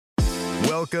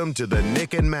Welcome to the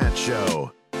Nick and Matt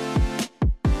Show.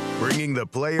 Bringing the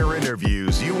player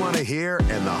interviews you want to hear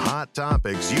and the hot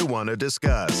topics you want to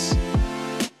discuss.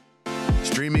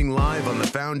 Streaming live on the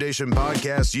Foundation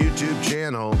Podcast YouTube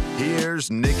channel,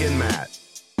 here's Nick and Matt.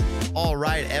 All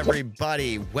right,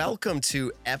 everybody. Welcome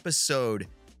to episode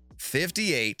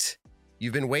 58.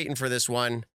 You've been waiting for this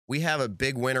one. We have a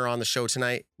big winner on the show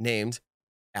tonight named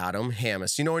Adam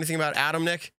HAMMES. You know anything about Adam,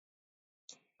 Nick?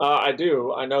 I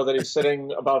do. I know that he's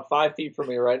sitting about 5 feet from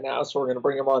me right now, so we're going to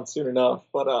bring him on soon enough.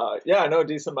 But yeah, I know a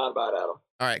decent amount about Adam.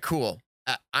 All right, cool.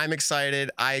 I'm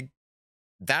excited.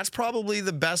 That's probably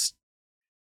the best.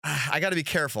 I got to be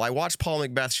careful. I watched Paul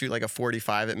Macbeth shoot like a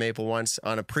 45 at Maple once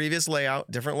on a previous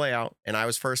layout, different layout, and I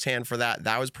was firsthand for that.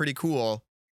 That was pretty cool.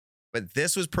 But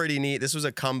this was pretty neat. This was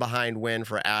a come behind win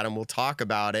for Adam. We'll talk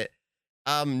about it.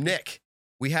 Nick,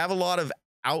 we have a lot of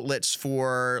outlets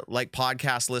for like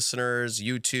podcast listeners,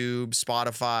 YouTube,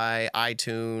 Spotify,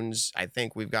 iTunes. I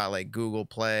think we've got like Google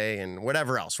Play and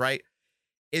whatever else, right?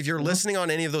 If you're listening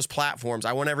on any of those platforms,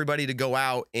 I want everybody to go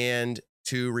out and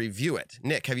to review it.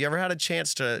 Nick, have you ever had a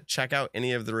chance to check out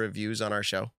any of the reviews on our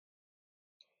show?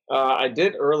 I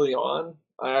did early on.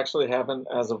 I actually haven't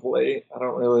as of late. I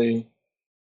don't really...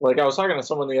 Like, I was talking to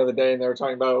someone the other day, and they were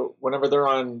talking about whenever they're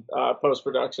on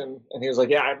post-production, and he was like,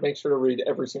 yeah, I make sure to read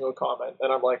every single comment.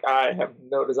 And I'm like, I have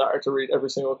no desire to read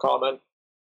every single comment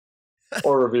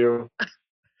or review.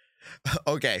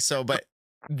 Okay, so, but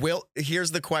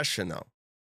here's the question, though.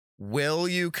 Will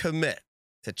you commit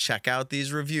to check out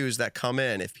these reviews that come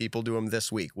in if people do them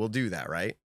this week? We'll do that,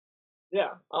 right? Yeah,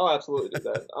 I'll absolutely do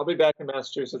that. I'll be back in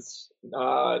Massachusetts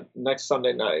next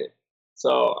Sunday night.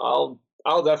 So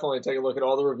I'll definitely take a look at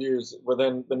all the reviews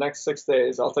within the next 6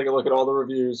 days. I'll take a look at all the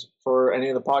reviews for any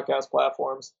of the podcast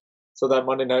platforms so that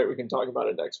Monday night we can talk about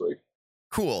it next week.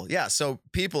 Cool. Yeah. So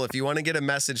people, if you want to get a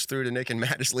message through to Nick and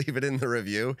Matt, just leave it in the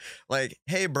review. Like,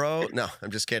 hey, bro. No,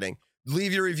 I'm just kidding.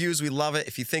 Leave your reviews. We love it.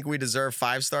 If you think we deserve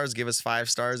 5 stars, give us 5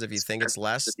 stars. If you think it's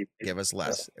less, give us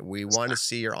less. We want to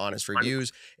see your honest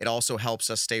reviews. It also helps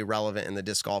us stay relevant in the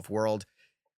disc golf world.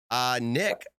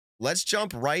 Nick, let's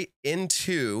jump right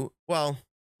into, well,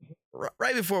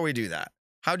 right before we do that,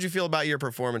 how'd you feel about your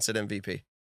performance at MVP?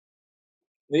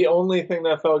 The only thing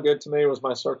that felt good to me was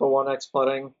my Circle 1X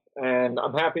putting, and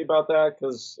I'm happy about that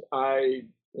because I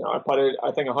putted,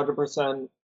 I think 100%,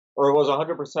 or it was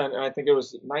 100%, and I think it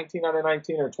was 19 out of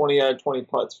 19 or 20 out of 20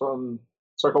 putts from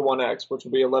Circle 1X, which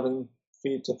would be 11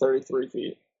 feet to 33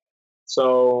 feet.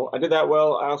 So I did that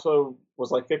well. I also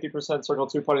was like 50% Circle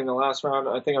 2 putting the last round.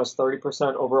 I think I was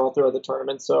 30% overall throughout the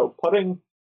tournament. So putting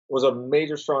was a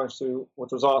major strong suit,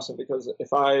 which was awesome because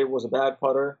if I was a bad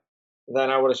putter, then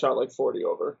I would have shot like 40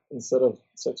 over instead of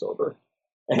 6 over.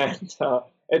 And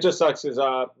it just sucks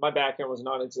because my backhand was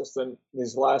non-existent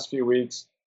these last few weeks.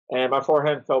 And my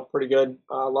forehand felt pretty good.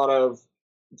 A lot of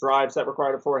drives that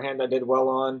required a forehand I did well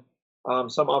on.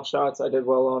 Some upshots I did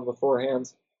well on with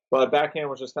forehands. But backhand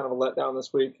was just kind of a letdown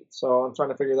this week. So I'm trying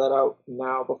to figure that out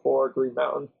now before Green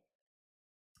Mountain.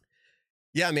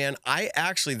 Yeah, man.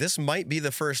 This might be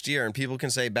the first year, and people can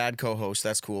say bad co-host,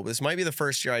 that's cool. But this might be the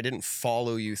first year I didn't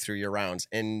follow you through your rounds.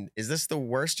 And is this the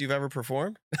worst you've ever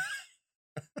performed?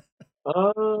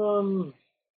 I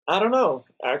don't know,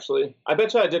 actually. I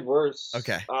bet you I did worse.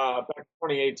 Okay. Back in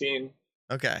 2018.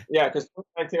 Okay. Yeah, because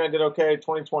 2019 I did okay.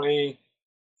 2020...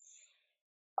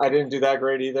 I didn't do that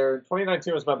great either.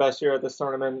 2019 was my best year at this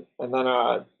tournament. And then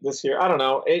this year, I don't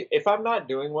know. If I'm not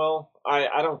doing well,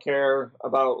 I don't care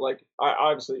about, like,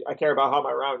 I care about how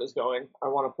my round is going. I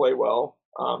want to play well.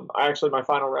 My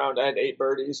final round, I had 8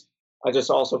 birdies. I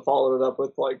just also followed it up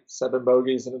with, like, 7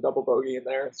 bogeys and a double bogey in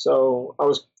there. So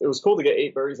it was cool to get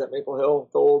 8 birdies at Maple Hill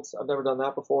Golds. I've never done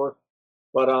that before.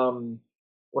 But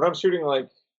when I'm shooting, like,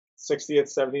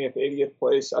 60th, 70th, 80th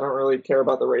place, I don't really care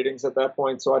about the ratings at that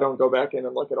point, so I don't go back in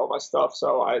and look at all my stuff.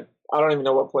 So I don't even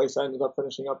know what place I ended up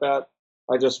finishing up at.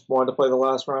 I just wanted to play the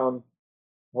last round,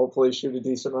 hopefully shoot a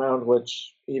decent round,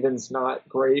 which even's not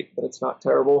great, but it's not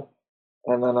terrible.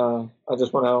 And then I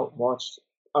just went out and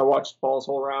watched Paul's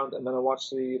whole round, and then I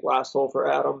watched the last hole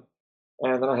for Adam,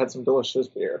 and then I had some delicious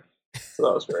beer. So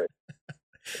that was great.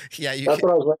 Yeah, that's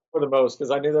what I was waiting for the most, because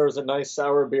I knew there was a nice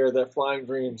sour beer that Flying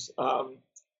Dreams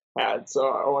had, so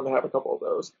I wanted to have a couple of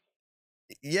those.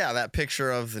 Yeah, that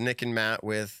picture of Nick and Matt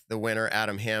with the winner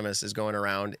Adam HAMMES is going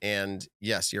around, and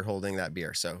yes, you're holding that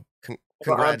beer. So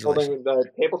congratulations. I'm holding the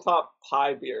tabletop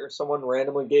pie beer. Someone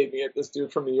randomly gave me it. This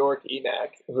dude from New York,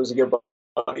 Enoch, who's a good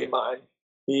buddy of mine.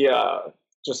 He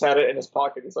just had it in his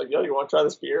pocket. He's like, "Yo, you want to try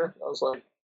this beer?" I was like,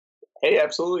 "Hey,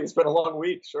 absolutely. It's been a long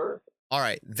week. Sure." All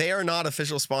right. They are not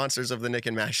official sponsors of the Nick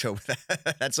and Matt Show.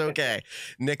 That's okay.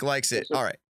 Nick likes it. All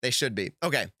right. They should be.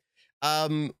 Okay.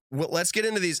 Well, let's get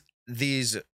into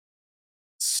these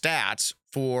stats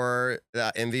for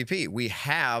MVP. We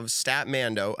have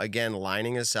Statmando again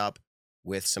lining us up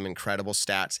with some incredible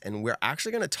stats, and we're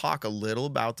actually going to talk a little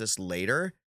about this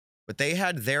later. But they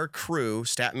had their crew,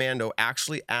 Statmando,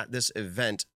 actually at this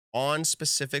event on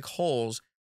specific holes,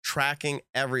 tracking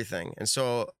everything. And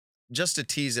so, just to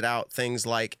tease it out, things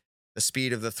like the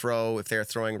speed of the throw, if they're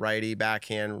throwing righty,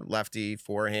 backhand, lefty,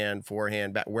 forehand,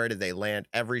 back, where did they land?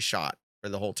 Every shot for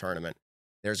the whole tournament.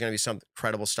 There's going to be some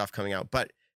incredible stuff coming out,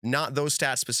 but not those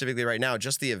stats specifically right now,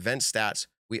 just the event stats.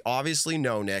 We obviously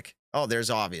know, Nick. Oh, there's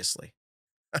obviously.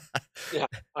 Yeah,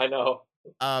 I know.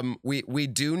 We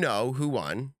do know who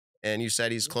won, and you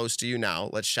said he's close to you now.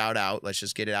 Let's shout out. Let's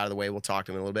just get it out of the way. We'll talk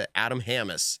to him in a little bit. Adam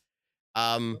HAMMES.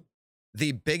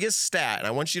 The biggest stat, and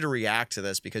I want you to react to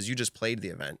this because you just played the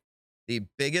event. The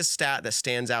biggest stat that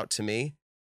stands out to me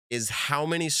is how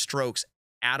many strokes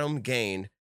Adam gained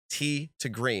tee to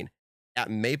green at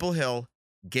Maple Hill.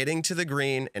 Getting to the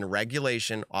green in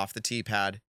regulation off the tee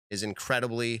pad is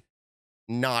incredibly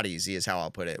not easy, is how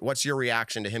I'll put it. What's your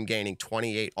reaction to him gaining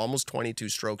 28, almost 22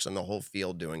 strokes on the whole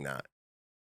field doing that?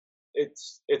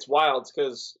 It's wild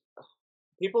because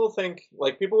people think,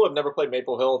 like, people who have never played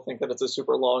Maple Hill think that it's a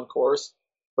super long course,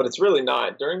 but it's really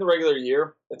not. During the regular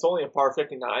year, it's only a par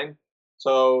 59.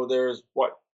 So there's,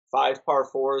 5 par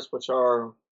 4s, which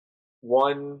are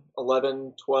 1,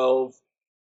 11, 12,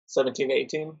 17,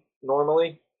 18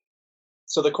 normally.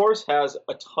 So the course has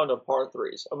a ton of par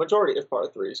 3s, a majority of par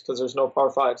 3s, because there's no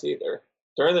par 5s either.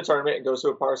 During the tournament, it goes to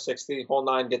a par 60. Hole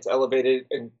 9 gets elevated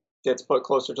and gets put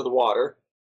closer to the water.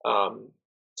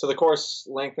 So the course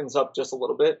lengthens up just a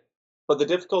little bit. But the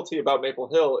difficulty about Maple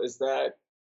Hill is that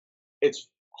it's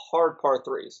hard par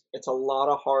 3s. It's a lot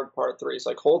of hard par 3s.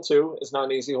 Like hole 2 is not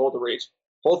an easy hole to reach.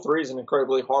 Hole 3 is an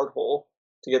incredibly hard hole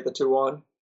to get the 2 on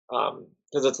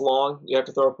because it's long. You have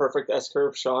to throw a perfect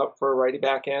S-curve shot for a righty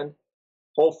backhand.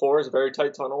 Hole 4 is a very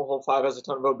tight tunnel. Hole 5 has a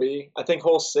ton of OB. I think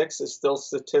hole 6 is still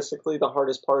statistically the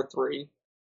hardest par 3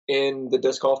 in the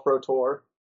Disc Golf Pro Tour.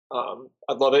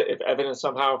 I'd love it if Evan and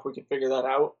somehow if we could figure that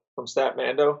out from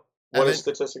Statmando. What is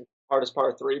statistically the hardest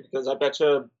par 3? Because I bet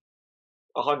you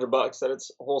 $100 that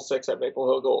it's hole 6 at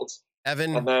Maple Hill Golds.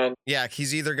 Evan, and then, yeah,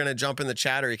 he's either going to jump in the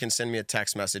chat or he can send me a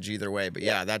text message either way. But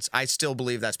yeah, I still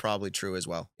believe that's probably true as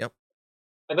well. Yep.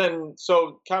 And then,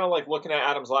 so kind of like looking at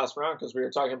Adam's last round, because we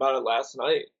were talking about it last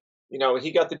night,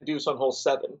 he got the deuce on hole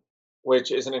 7,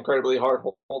 which is an incredibly hard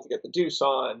hole to get the deuce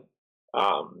on.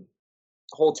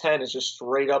 Hole 10 is just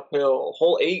straight uphill.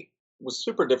 Hole 8 was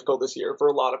super difficult this year for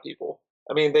a lot of people.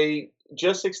 I mean, they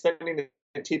just extending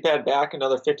the tee pad back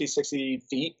another 50, 60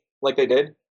 feet like they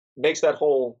did makes that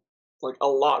hole like a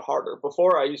lot harder.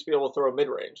 Before, I used to be able to throw a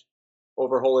mid-range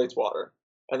over hole 8's water.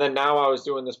 And then now I was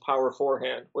doing this power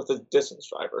forehand with a distance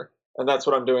driver. And that's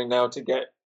what I'm doing now to get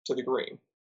to the green.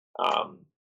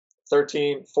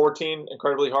 13, 14,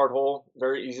 incredibly hard hole,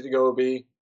 very easy to go OB.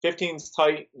 15's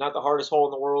tight, not the hardest hole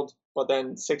in the world. But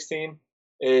then 16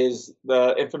 is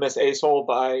the infamous ace hole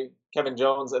by Kevin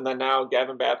Jones. And then now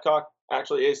Gavin Babcock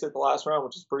actually aced it the last round,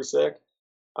 which is pretty sick.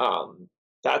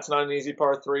 That's not an easy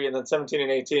par 3. And then 17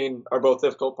 and 18 are both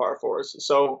difficult par 4s.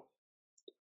 So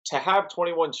to have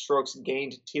 21 strokes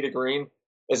gained tee to green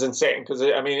is insane because,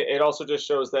 it also just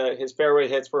shows that his fairway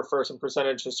hits were first in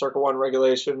percentage, his Circle 1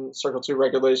 regulation, Circle 2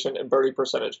 regulation, and birdie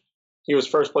percentage. He was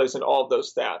first place in all of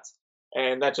those stats.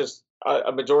 And that just,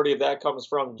 a majority of that comes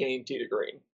from gained tee to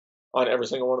green on every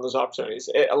single one of those opportunities.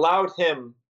 It allowed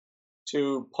him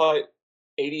to putt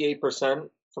 88%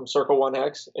 from Circle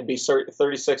 1X and be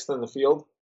 36th in the field.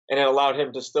 And it allowed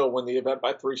him to still win the event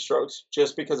by 3 strokes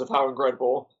just because of how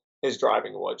incredible his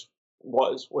driving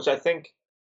was, which I think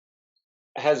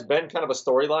has been kind of a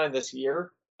storyline this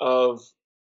year of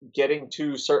getting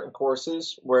to certain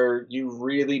courses where you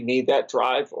really need that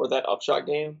drive or that upshot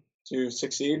game to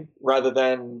succeed rather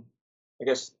than, I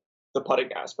guess, the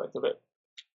putting aspect of it.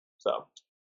 So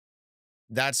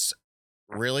that's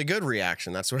really good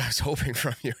reaction. That's what I was hoping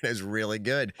from you. It is really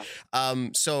good.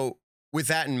 So with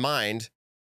that in mind,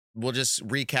 we'll just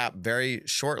recap very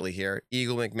shortly here.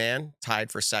 Eagle McMahon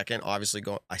tied for second. Obviously,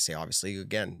 I say obviously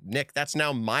again. Nick, that's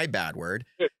now my bad word.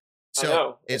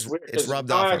 So it's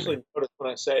rubbed off. I actually notice when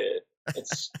I say it.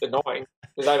 It's annoying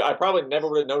because I probably never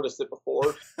would have noticed it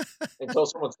before until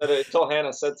someone said it. Until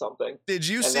Hannah said something. Did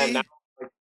you see?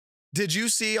 Did you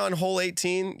see on hole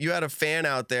 18? You had a fan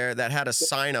out there that had a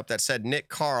sign up that said Nick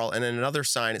Carl, and then another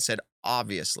sign it said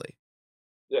obviously.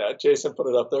 Yeah, Jason put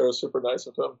it up there. It was super nice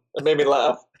of him. It made me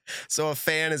laugh. So a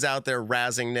fan is out there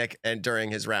razzing Nick and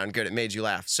during his round. Good, it made you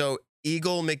laugh. So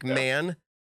Eagle McMahon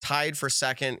tied for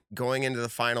second going into the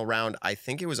final round. I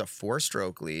think it was a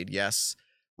 4-stroke lead. Yes.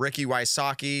 Ricky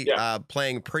Wysocki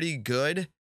playing pretty good,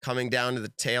 coming down to the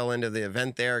tail end of the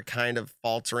event there, kind of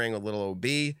faltering a little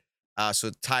OB.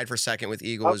 So tied for second with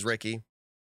Eagle is Ricky.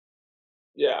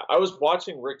 Yeah, I was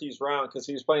watching Ricky's round because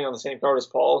he was playing on the same card as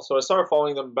Paul. So I started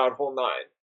following them about hole 9.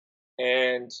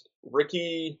 And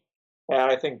Ricky had,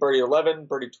 I think, birdie 11,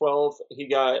 birdie 12. He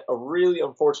got a really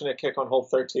unfortunate kick on hole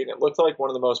 13. It looked like one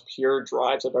of the most pure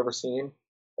drives I've ever seen.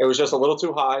 It was just a little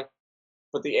too high,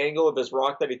 but the angle of his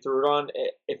rock that he threw it on,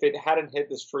 if it hadn't hit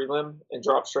this tree limb and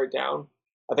dropped straight down,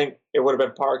 I think it would have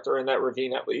been parked or in that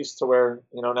ravine at least to where,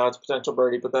 now it's a potential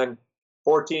birdie. But then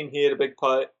 14, he hit a big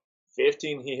putt.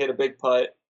 15, he hit a big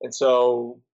putt. And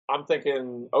so I'm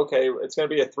thinking, okay, it's going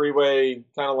to be a 3-way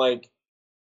kind of like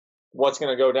what's going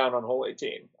to go down on hole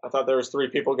 18. I thought there was 3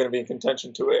 people going to be in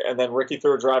contention to it. And then Ricky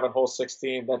threw a drive on hole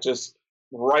 16 that just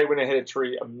right when it hit a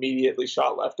tree, immediately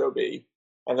shot left OB.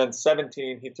 And then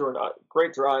 17, he threw a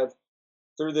great drive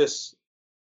through this,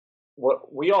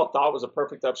 what we all thought was a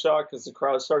perfect upshot because the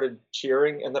crowd started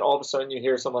cheering. And then all of a sudden you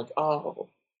hear something like, oh,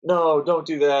 no, don't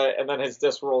do that. And then his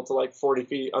disc rolled to like 40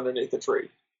 feet underneath the tree.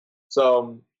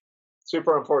 So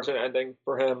super unfortunate ending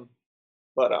for him.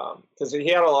 But because he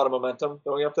had a lot of momentum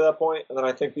going up to that point. And then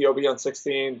I think the OB on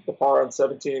 16, the par on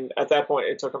 17, at that point,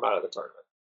 it took him out of the tournament.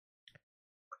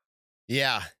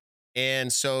 Yeah.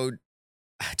 And so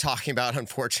talking about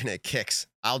unfortunate kicks,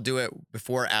 I'll do it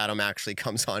before Adam actually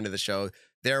comes onto the show.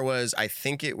 There was, I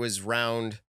think it was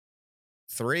round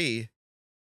 3.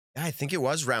 Yeah, I think it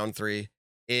was round 3.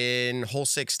 In hole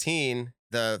 16,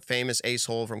 the famous ace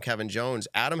hole from Kevin Jones,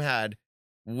 Adam had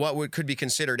what could be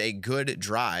considered a good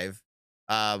drive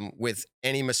with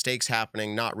any mistakes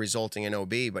happening, not resulting in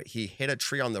OB, but he hit a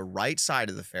tree on the right side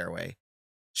of the fairway,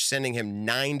 sending him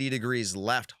 90 degrees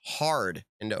left hard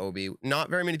into OB. Not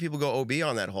very many people go OB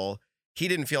on that hole. He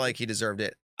didn't feel like he deserved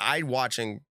it. I,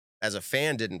 watching as a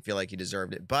fan, didn't feel like he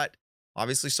deserved it, but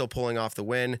obviously still pulling off the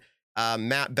win.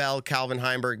 Matt Bell, Calvin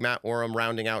Heimberg, Matt Oram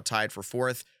rounding out, tied for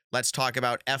 4th. Let's talk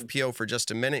about FPO for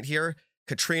just a minute here.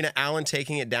 Katrina Allen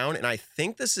taking it down, and I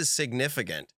think this is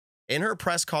significant. In her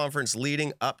press conference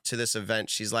leading up to this event,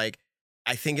 she's like,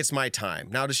 I think it's my time.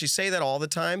 Now, does she say that all the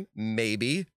time?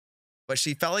 Maybe. But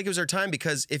she felt like it was her time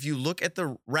because if you look at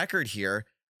the record here,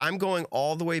 I'm going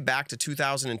all the way back to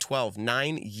 2012,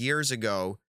 9 years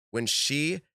ago, when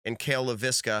she and Kale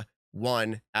LaVisca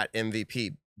won at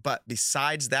MVP. But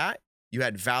besides that, you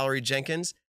had Valerie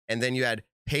Jenkins, and then you had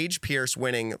Paige Pierce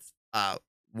winning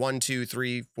 1, 2,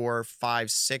 3, 4,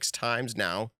 5, 6 times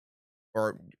now.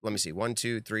 Or let me see, 1,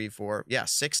 2, 3, 4,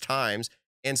 6 times,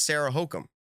 and Sarah Hokum.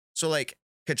 So like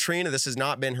Katrina, this has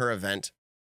not been her event.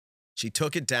 She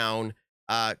took it down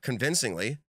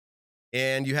convincingly.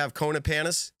 And you have Kona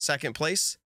Panis, 2nd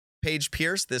place. Paige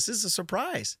Pierce, this is a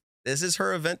surprise. This is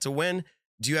her event to win.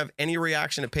 Do you have any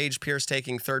reaction to Paige Pierce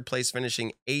taking 3rd place,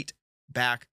 finishing 8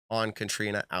 back on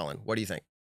Katrina Allen? What do you think?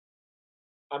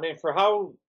 I mean, for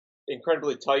how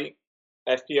incredibly tight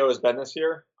FPO has been this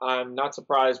year, I'm not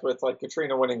surprised with like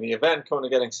Katrina winning the event, Kona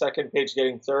getting 2nd, Paige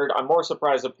getting 3rd. I'm more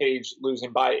surprised at Paige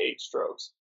losing by 8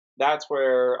 strokes. That's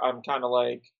where I'm kind of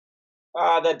like,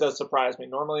 that does surprise me.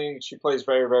 Normally, she plays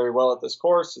very, very well at this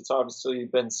course. It's obviously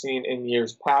been seen in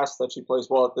years past that she plays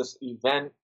well at this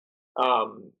event.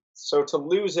 So to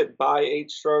lose it by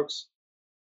 8 strokes,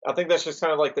 I think that's just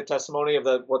kind of like the testimony of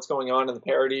what's going on in the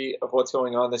parity of what's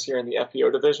going on this year in the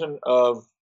FPO division. Of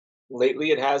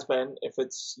lately, it has been, if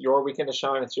it's your weekend to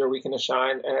shine, it's your weekend to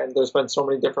shine. And there's been so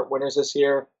many different winners this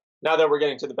year. Now that we're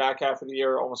getting to the back half of the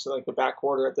year, almost like the back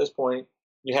quarter at this point,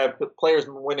 you have players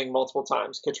winning multiple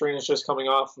times. Katrina's just coming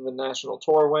off from the National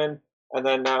Tour win, and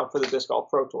then now for the Disc Golf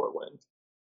Pro Tour win.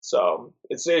 So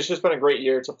it's just been a great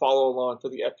year to follow along for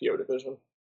the FPO division.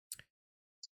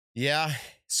 Yeah.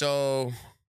 So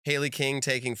Haley King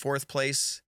taking 4th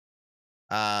place.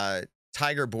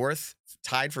 Tiger Borth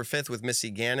tied for 5th with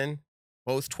Missy Gannon,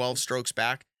 both 12 strokes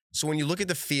back. So when you look at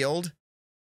the field,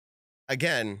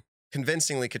 again,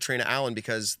 convincingly Katrina Allen,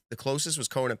 because the closest was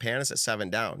Kona Panis at 7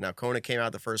 down. Now, Kona came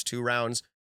out the first 2 rounds,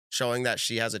 showing that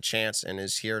she has a chance and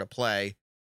is here to play,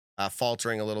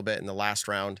 faltering a little bit in the last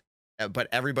round. But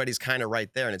everybody's kind of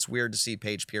right there, and it's weird to see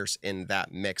Paige Pierce in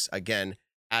that mix again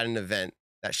at an event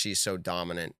that she's so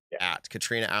dominant at.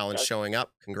 Katrina Allen showing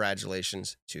up.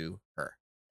 Congratulations to her.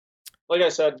 Like I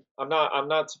said, I'm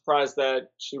not surprised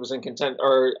that she was in content,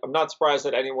 or I'm not surprised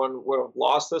that anyone would have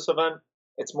lost this event.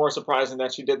 It's more surprising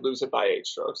that she did lose it by 8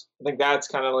 strokes. I think that's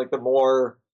kind of like the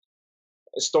more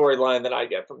storyline that I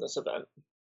get from this event.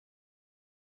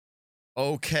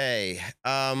 Okay.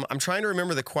 I'm trying to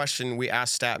remember the question we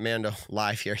asked Statmando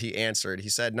live here. He answered. He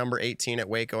said number 18 at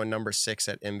Waco and number 6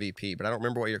 at MVP, but I don't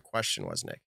remember what your question was,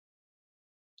 Nick.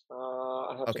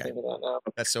 I have to Okay. think of that now.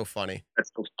 That's so funny.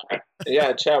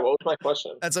 Yeah, Chad, what was my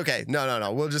question? That's okay.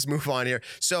 No. We'll just move on here.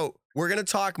 So we're going to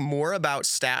talk more about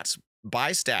stats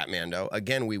by Statmando.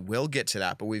 Again, we will get to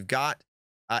that, but we've got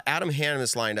Adam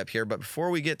HAMMES lined up here. But before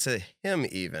we get to him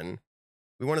even,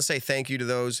 we want to say thank you to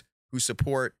those who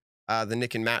support the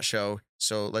Nick and Matt show.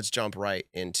 So let's jump right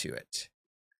into it.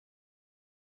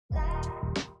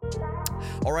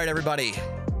 All right, everybody.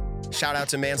 Shout out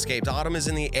to Manscaped. Autumn is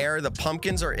in the air. The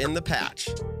pumpkins are in the patch.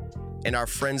 And our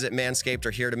friends at Manscaped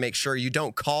are here to make sure you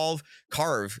don't carve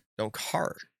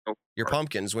your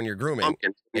pumpkins when you're grooming,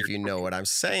 if you know what I'm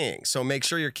saying. So make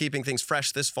sure you're keeping things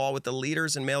fresh this fall with the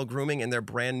leaders in male grooming and their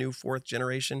brand new 4th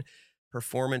generation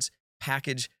performance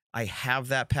package. I have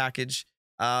that package.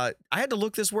 I had to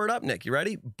look this word up, Nick. You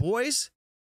ready? Boys,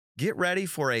 get ready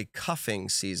for a cuffing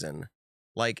season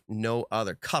like no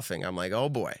other. Cuffing. I'm like, oh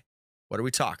boy, what are we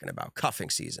talking about? Cuffing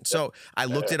season. So I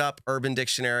looked it up, Urban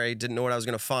Dictionary, didn't know what I was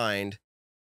going to find.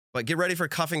 But get ready for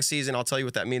cuffing season. I'll tell you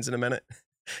what that means in a minute.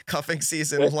 Cuffing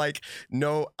season like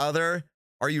no other.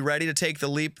 Are you ready to take the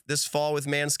leap this fall with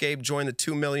Manscaped? Join the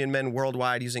 2 million men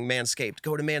worldwide using Manscaped.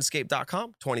 Go to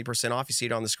manscaped.com, 20% off. You see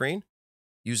it on the screen.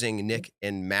 Using Nick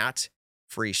and Matt.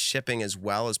 Free shipping as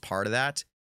well as part of that.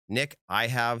 Nick, I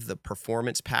have the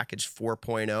Performance Package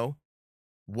 4.0.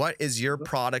 What is your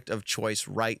product of choice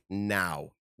right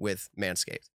now with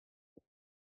Manscaped?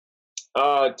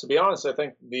 To be honest, I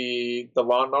think the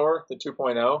lawnmower, the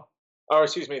 2.0, or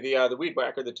excuse me, the weed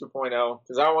whacker, the 2.0,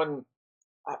 because that one,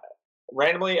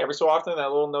 randomly, every so often, that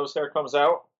little nose hair comes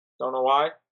out. Don't know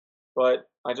why, but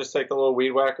I just take the little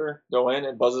weed whacker, go in,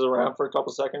 it buzzes around for a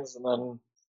couple seconds, and then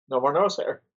no more nose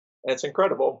hair. And it's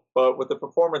incredible. But with the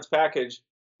Performance Package,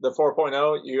 the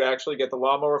 4.0, you actually get the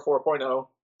lawnmower 4.0,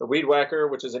 the weed whacker,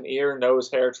 which is an ear,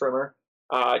 nose, hair trimmer.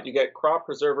 You get crop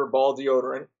preserver ball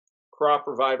deodorant, crop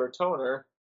reviver toner,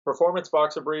 performance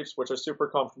boxer briefs, which are super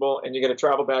comfortable, and you get a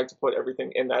travel bag to put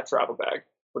everything in that travel bag,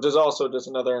 which is also just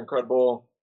another incredible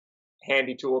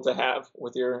handy tool to have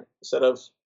with your set of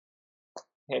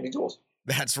handy tools.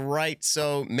 That's right.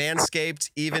 So Manscaped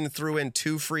even threw in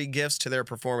 2 free gifts to their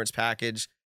Performance Package.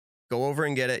 Go over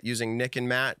and get it using Nick and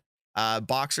Matt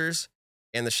boxers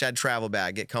and the Shed travel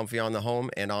bag. Get comfy on the home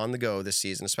and on the go this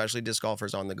season, especially disc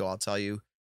golfers on the go. I'll tell you,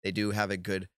 they do have a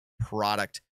good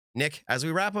product. Nick, as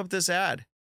we wrap up this ad,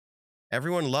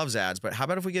 everyone loves ads, but how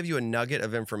about if we give you a nugget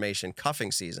of information?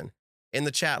 Cuffing season. In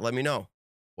the chat, let me know.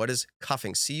 What is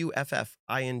cuffing?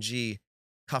 cuffing,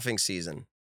 cuffing season.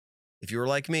 If you were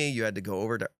like me, you had to go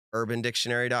over to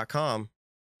urbandictionary.com.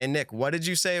 And Nick, what did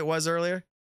you say it was earlier?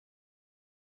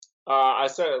 I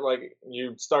said like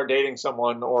you start dating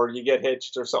someone or you get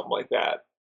hitched or something like that.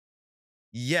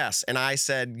 Yes, and I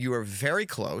said you were very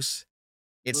close.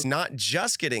 It's not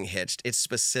just getting hitched. It's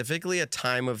specifically a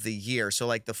time of the year. So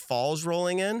like the fall's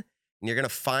rolling in and you're going to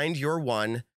find your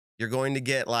one. You're going to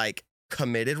get like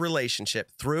committed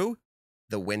relationship through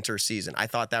the winter season. I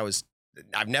thought that was,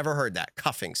 I've never heard that,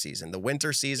 cuffing season, the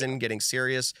winter season, getting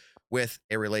serious with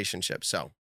a relationship.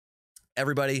 So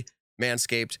everybody,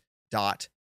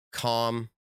 manscaped.com,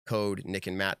 code Nick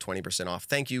and Matt, 20% off.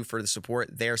 Thank you for the support.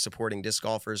 They're supporting disc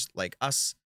golfers like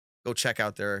us. Go check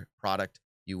out their product.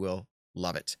 You will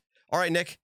love it. All right, Nick,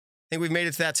 I think we've made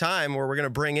it to that time where we're going to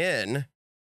bring in,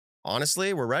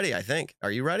 honestly, we're ready, I think.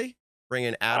 Are you ready? Bring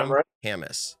in Adam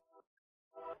HAMMES.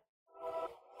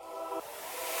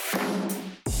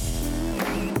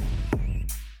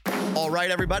 All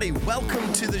right, everybody,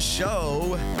 welcome to the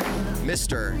show,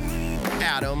 Mr.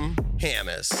 Adam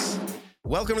HAMMES.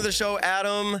 Welcome to the show,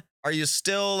 Adam. Are you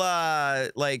still,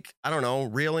 like, I don't know,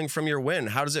 reeling from your win?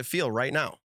 How does it feel right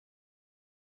now?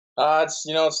 It's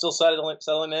it's still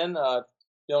settling in,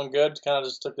 feeling good. Kind of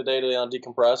just took the day to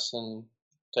decompress and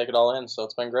take it all in, so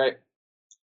it's been great.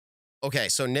 Okay,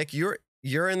 so Nick, you're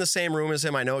in the same room as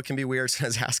him. I know it can be weird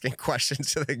as asking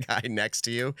questions to the guy next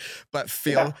to you, but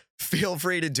feel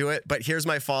free to do it. But here's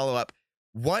my follow-up.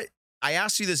 What I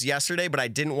asked you this yesterday, but I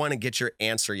didn't want to get your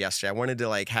answer yesterday. I wanted to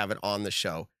like have it on the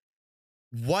show.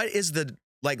 What is the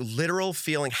like literal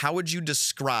feeling? How would you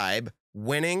describe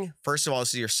winning? First of all,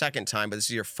 this is your second time, but this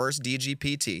is your first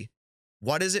DGPT.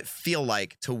 What does it feel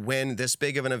like to win this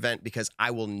big of an event? Because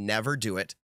I will never do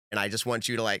it. And I just want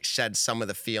you to like shed some of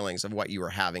the feelings of what you were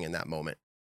having in that moment.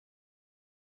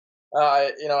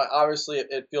 Obviously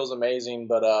it feels amazing,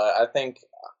 but I think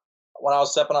when I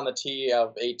was stepping on the tee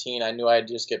of 18, I knew I'd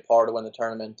just get par to win the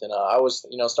tournament, and I was,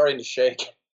 starting to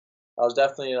shake. I was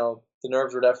definitely, the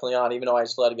nerves were definitely on, even though I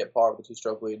still had to get par with a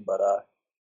 2-stroke lead. But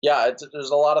yeah,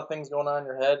 there's a lot of things going on in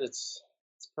your head. It's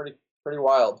pretty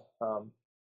wild.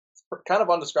 Kind of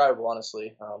undescribable,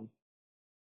 honestly.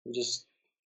 You just,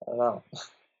 I don't know,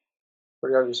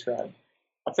 pretty hard to describe.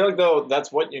 I feel like, though,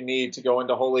 that's what you need to go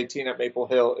into hole 18 at Maple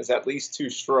Hill is at least 2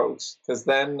 strokes, because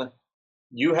then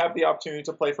you have the opportunity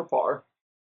to play for par,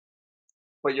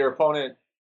 but your opponent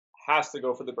has to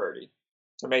go for the birdie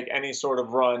to make any sort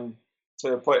of run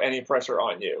to put any pressure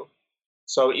on you.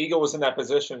 So Eagle was in that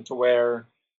position to where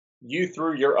you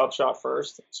threw your upshot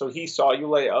first, so he saw you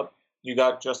lay up. You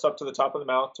got just up to the top of the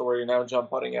mount to where you're now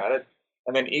jump putting at it,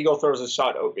 and then Eagle throws a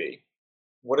shot OB.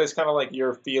 What is kind of like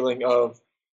your feeling of,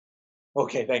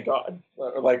 okay, thank God,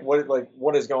 like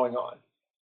what is going on?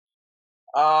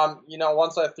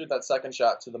 Once I threw that second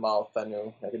shot to the mouth, I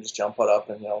knew I could just jump put up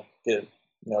and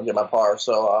get my par.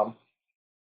 So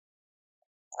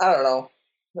I don't know.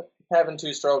 Having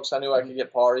 2 strokes, I knew I could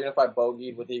get par. Even if I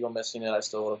bogeyed with Eagle missing it, I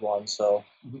still would have won. So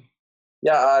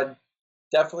yeah, I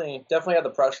definitely had the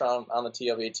pressure on the tee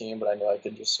of 18, but I knew I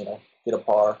could just get a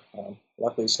par.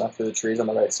 Luckily, snuck through the trees on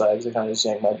the right side because I kind of just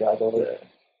yanked my drive over it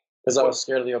because I was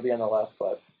scared of the OB on the left.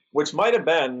 But which might have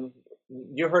been,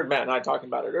 you heard Matt and I talking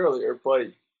about it earlier,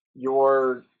 but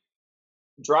your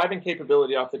driving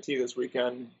capability off the tee this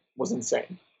weekend was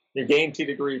insane. Your gain tee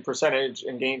to green percentage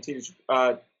and gain tee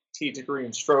to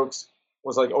green strokes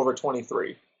was like over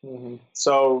 23.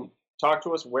 So talk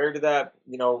to us. Where did that,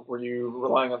 were you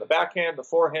relying on the backhand, the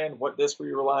forehand? What disc were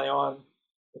you relying on?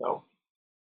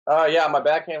 Yeah, my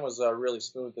backhand was really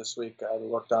smooth this week. I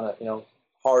worked on it,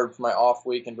 hard for my off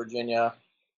week in Virginia,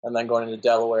 and then going into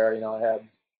Delaware. I had,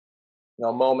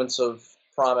 moments of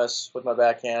promise with my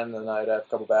backhand, and I'd have a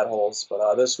couple bad holes.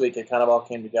 But this week it kind of all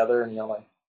came together, and my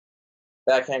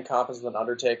backhand comp is an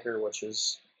undertaker, which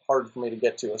is hard for me to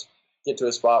get to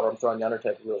a spot where I'm throwing the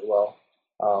undertaker really well.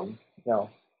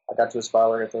 I got to a spot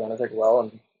where I could throw the undertaker well,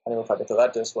 and I knew if I could throw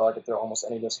that disc well, I could throw almost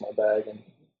any disc in my bag. And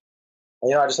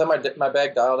I just had my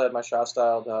bag dialed, I had my shot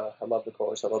dialed. I love the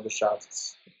course. I love the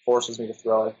shots. It forces me to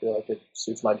throw. I feel like it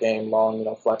suits my game.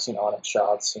 Long, flexing on it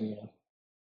shots and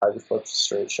high flip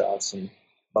straight shots and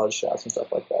buzz shots and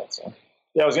stuff like that. So.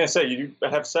 Yeah, I was going to say, you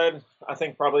have said, I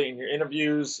think probably in your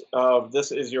interviews,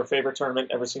 this is your favorite tournament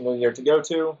every single year to go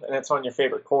to, and it's on your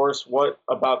favorite course. What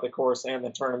about the course and the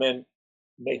tournament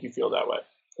make you feel that way?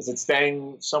 Is it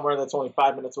staying somewhere that's only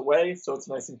 5 minutes away, so it's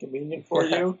nice and convenient for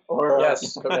you? Or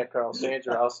yes, correct, Carl. Staying at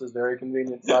your house is very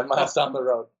convenient, 5 miles down the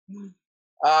road.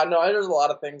 No, there's a lot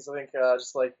of things. I think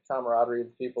just like camaraderie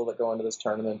of people that go into this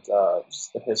tournament,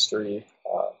 just the history.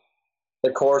 The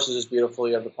course is just beautiful.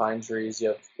 You have the pine trees. You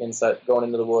have inside going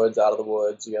into the woods, out of the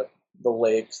woods. You have the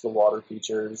lakes, the water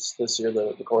features. This year,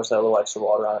 the course had a little extra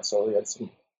water on it, so we had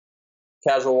some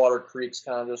casual water creeks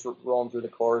kind of just rolling through the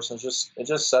course. And it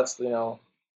just sets the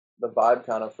vibe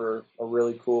kind of for a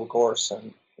really cool course.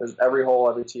 And there's every hole,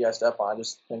 every tee I step on, I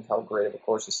just think how great of a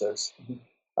course this is.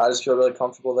 I just feel really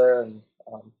comfortable there, and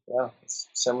yeah, it's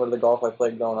similar to the golf I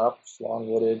played growing up. It's long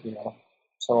wooded,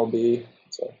 some will be.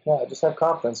 So yeah, I just have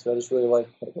confidence. I just really like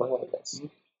what it is.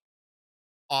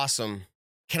 Awesome.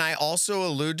 Can I also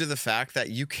allude to the fact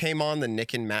that you came on the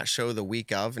Nick and Matt show the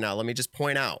week of? Now, let me just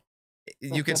point out.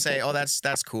 You can say, "Oh, that's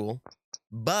cool,"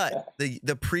 but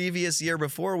the previous year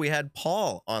before, we had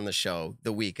Paul on the show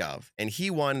the week of, and he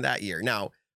won that year.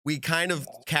 Now, we kind of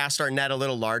cast our net a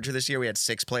little larger this year. We had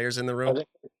 6 players in the room.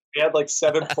 We had like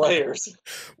 7 players.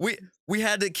 We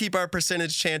had to keep our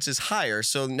percentage chances higher.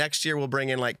 So next year we'll bring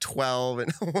in like 12,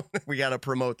 and we got to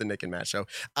promote the Nick and Matt show.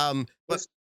 But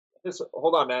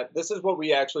hold on, Matt. This is what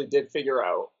we actually did figure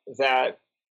out, that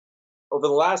over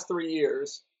the last 3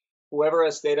 years, whoever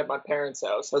has stayed at my parents'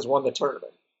 house has won the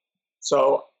tournament.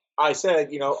 So I said,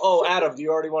 oh, Adam, do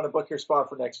you already want to book your spot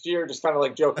for next year? Just kind of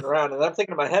like joking around. And I'm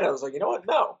thinking in my head, I was like, you know what?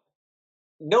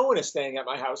 No one is staying at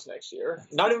my house next year.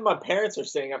 Not even my parents are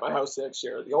staying at my house next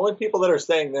year. The only people that are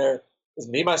staying there is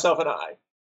me, myself, and I,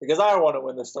 because I want to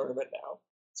win this tournament now.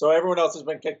 So everyone else has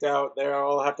been kicked out. They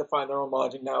all have to find their own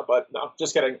lodging now. But no,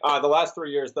 just kidding. The last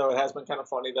 3 years, though, it has been kind of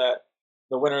funny that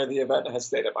the winner of the event has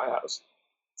stayed at my house.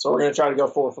 So we're going to try to go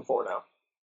 4 for 4 now.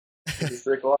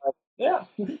 Yeah.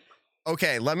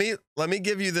 Okay, let me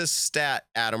give you this stat,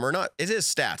 Adam, or not. It is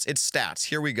stats. It's stats.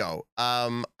 Here we go.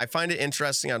 I find it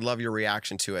interesting. I'd love your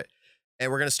reaction to it.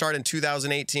 And we're going to start in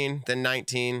 2018, then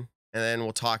 19, and then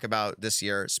we'll talk about this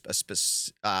year.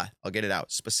 I'll get it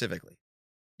out specifically.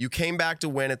 You came back to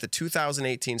win at the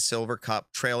 2018 Silver Cup,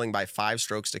 trailing by 5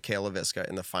 strokes to Kayla Viska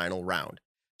in the final round.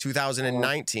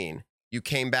 2019, you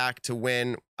came back to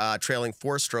win, trailing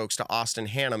 4 strokes to Austin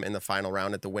Hannum in the final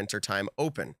round at the Wintertime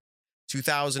Open.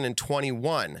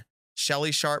 2021,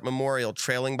 Shelly Sharp Memorial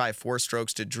trailing by 4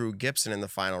 strokes to Drew Gibson in the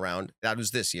final round. That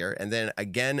was this year. And then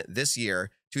again this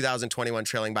year, 2021,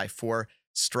 trailing by 4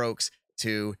 strokes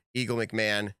to Eagle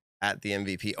McMahon at the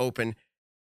MVP Open.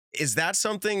 Is that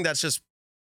something that's just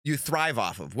you thrive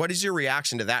off of? What is your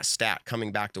reaction to that stat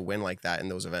coming back to win like that in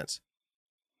those events?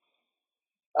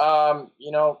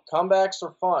 Comebacks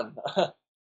are fun.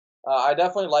 I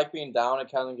definitely like being down.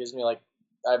 It kind of gives me like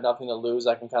I have nothing to lose.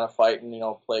 I can kind of fight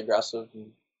and play aggressive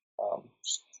and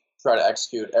just try to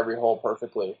execute every hole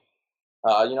perfectly.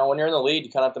 When you're in the lead,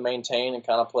 you kind of have to maintain and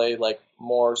kind of play like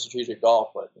more strategic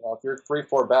golf. But if you're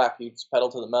 3-4 back, you just pedal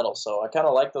to the metal. So I kind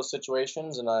of like those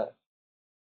situations, and I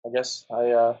guess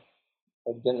I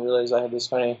didn't realize I had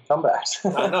this many comebacks.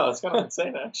 I know, it's kind of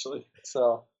insane actually.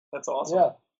 So that's awesome.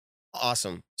 Yeah.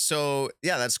 Awesome. So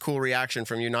yeah, that's cool reaction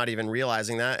from you, not even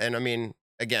realizing that. And I mean,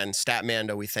 again,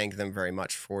 Statmando, we thank them very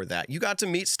much for that. You got to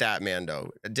meet Statmando,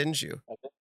 didn't you? I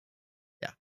did. Yeah.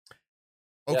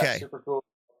 Okay. Yeah, super cool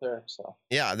there. So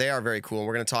yeah, they are very cool. And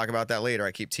we're going to talk about that later.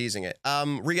 I keep teasing it.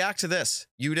 React to this.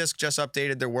 UDisc just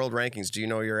updated their world rankings. Do you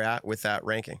know where you're at with that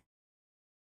ranking?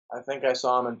 I think I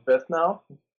saw him in 5th now,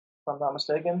 if I'm not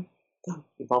mistaken.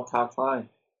 He bumped top 5.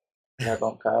 Yeah,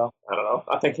 bumped Kyle. I don't know.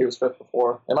 I think he was 5th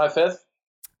before. Am I 5th?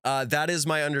 That is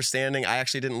my understanding. I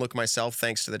actually didn't look myself,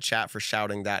 thanks to the chat for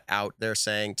shouting that out. They're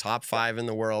saying top 5 in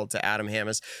the world to Adam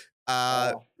Hammes.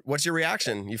 What's your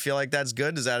reaction? You feel like that's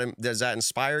good? Does that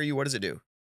inspire you? What does it do?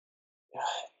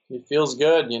 It feels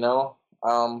good,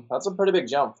 That's a pretty big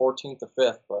jump, 14th to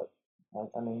 5th. But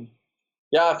I mean,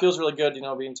 yeah, it feels really good,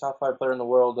 being top 5 player in the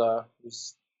world. I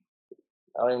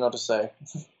don't even know what to say.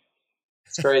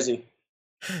 It's crazy.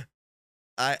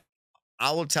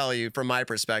 I will tell you from my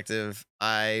perspective,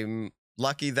 I'm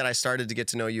lucky that I started to get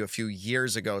to know you a few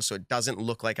years ago, so it doesn't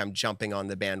look like I'm jumping on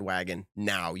the bandwagon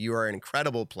now. You are an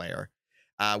incredible player.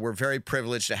 We're very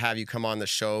privileged to have you come on the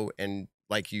show, and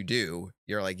like you do,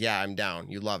 you're like, yeah, I'm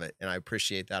down. You love it, and I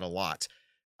appreciate that a lot.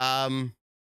 I'm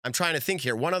trying to think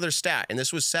here. One other stat, and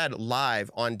this was said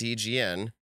live on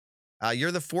DGN.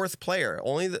 You're the 4th player.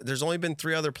 There's only been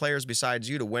 3 other players besides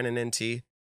you to win an NT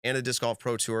and a Disc Golf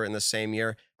Pro Tour in the same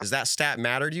year. Does that stat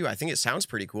matter to you? I think it sounds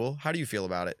pretty cool. How do you feel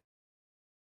about it?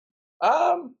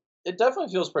 It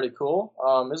definitely feels pretty cool.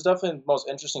 It's definitely the most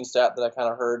interesting stat that I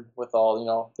kind of heard with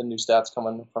all, the new stats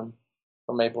coming from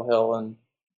Maple Hill and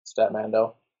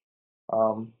Statmando.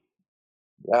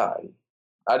 Yeah,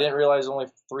 I didn't realize only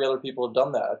 3 other people have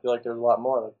done that. I feel like there's a lot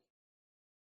more. Like,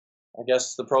 I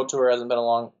guess the Pro Tour hasn't been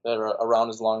around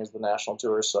as long as the National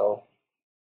Tour, so.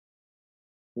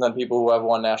 And then people who have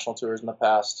won national tours in the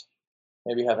past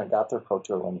maybe haven't got their Pro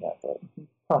Tour win yet.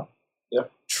 But yeah,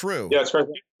 true. Yeah, it's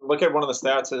crazy. Look at one of the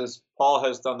stats is Paul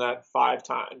has done that 5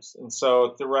 times, and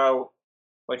so throughout,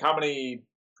 like, how many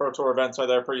Pro Tour events are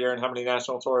there per year, and how many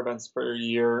national tour events per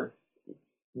year?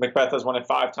 Macbeth has won it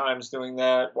 5 times doing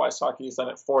that. Wysocki's done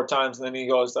it 4 times, and then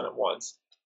Eagle has done it once.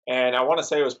 And I want to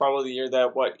say it was probably the year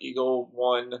that Eagle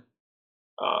won.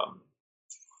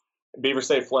 Beaver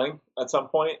State Fling at some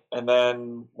point, and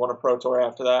then won a Pro Tour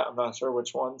after that. I'm not sure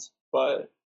which ones, but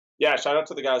yeah, shout out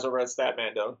to the guys over at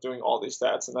Statmando doing all these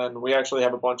stats. And then we actually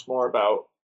have a bunch more about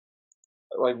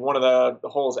like one of the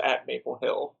holes at Maple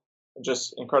Hill,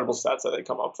 just incredible stats that they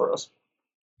come up for us.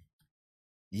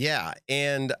 Yeah,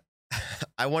 and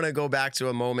I want to go back to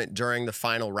a moment during the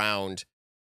final round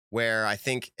where I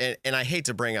think, and I hate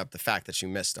to bring up the fact that you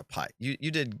missed a putt.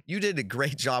 You did a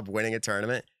great job winning a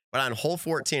tournament. But on hole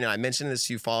 14, and I mentioned this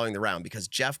to you following the round, because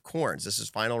Jeff Corns, this is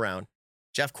final round,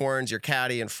 Jeff Corns, your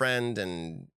caddy and friend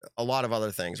and a lot of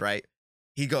other things, right?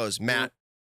 He goes, Matt,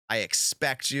 I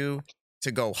expect you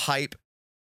to go hype,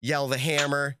 yell the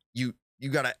hammer. You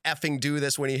got to effing do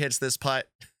this when he hits this putt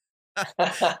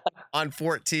on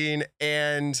 14.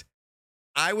 And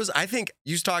I think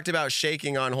you talked about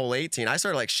shaking on hole 18. I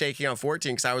started like shaking on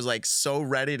 14 because I was like so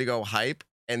ready to go hype,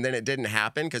 and then it didn't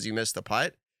happen because you missed the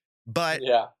putt. But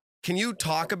yeah. Can you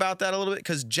talk about that a little bit?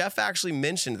 Because Jeff actually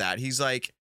mentioned that. He's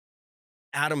like,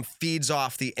 Adam feeds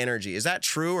off the energy. Is that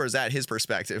true, or is that his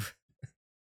perspective?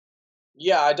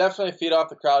 Yeah, I definitely feed off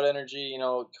the crowd energy,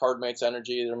 cardmates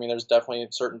energy. I mean, there's definitely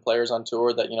certain players on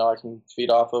tour that, I can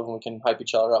feed off of, and we can hype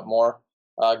each other up more.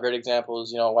 A great example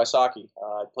is, Wysocki.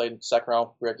 I played 2nd round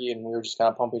with Ricky, and we were just kind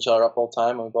of pumping each other up all the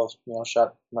time, and we both,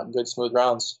 shot good, smooth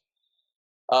rounds.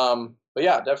 But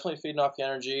yeah, definitely feeding off the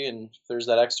energy, and if there's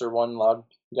that extra one loud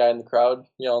guy in the crowd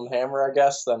yelling hammer, I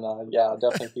guess, then yeah, I'll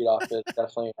definitely feed off it.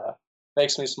 Definitely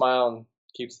makes me smile and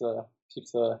keeps the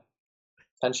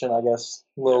tension, I guess,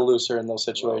 a little looser in those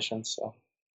situations. So,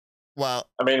 well,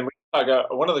 I mean,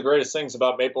 one of the greatest things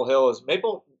about Maple Hill is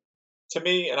to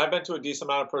me, and I've been to a decent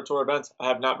amount of Pro Tour events. I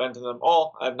have not been to them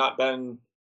all. I've not been,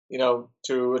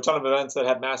 to a ton of events that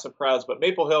had massive crowds. But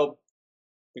Maple Hill,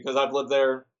 because I've lived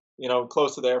there,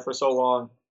 close to there for so long,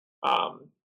 um,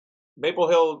 Maple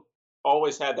Hill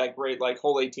always had that great like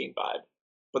hole 18 vibe.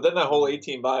 But then that whole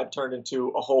 18 vibe turned into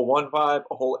a hole 1 vibe,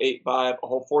 a hole 8 vibe, a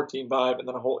hole 14 vibe, and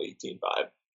then a hole 18 vibe.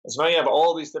 And so now you have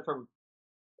all these different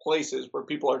places where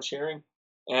people are cheering.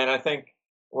 And I think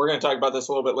we're going to talk about this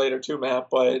a little bit later too, Matt,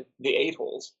 but the 8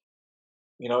 holes.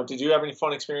 Did you have any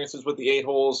fun experiences with the 8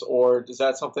 holes, or is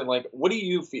that something like, what do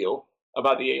you feel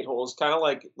about the 8 holes? Kind of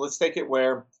like, let's take it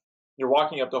where you're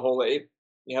walking up to hole 8,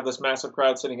 you have this massive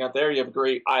crowd sitting out there, you have a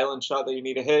great island shot that you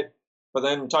need to hit, but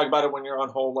then talk about it when you're on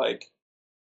hole like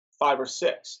 5 or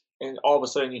 6, and all of a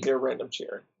sudden you hear random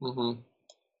cheering. Mm-hmm.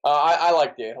 I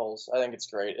like the 8 holes. I think it's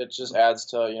great. It just adds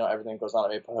to everything that goes on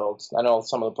at Maple Hill. I know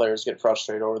some of the players get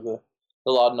frustrated over the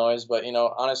loud noise, but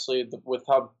honestly, with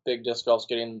how big disc golf's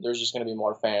getting, there's just going to be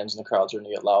more fans, and the crowds are going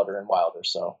to get louder and wilder.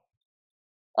 So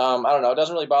I don't know. It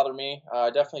doesn't really bother me. I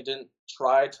definitely didn't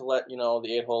try to let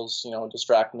the 8 holes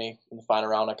distract me in the final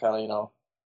round. I kind of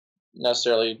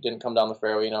necessarily didn't come down the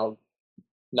fairway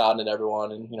nodding at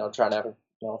everyone and trying to have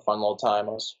a fun little time.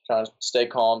 I was trying to stay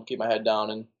calm, keep my head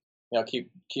down, and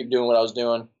keep doing what I was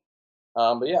doing.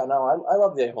 But yeah, no, I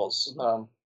love the 8 holes.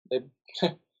 They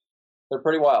they're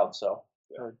pretty wild. So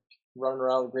running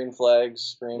around with green flags,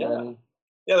 screaming.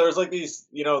 Yeah, there was like these,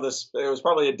 this. It was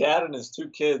probably a dad and his 2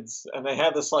 kids, and they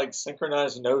had this like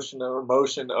synchronized notion or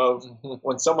emotion of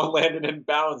when someone landed in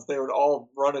bounds, they would all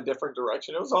run a different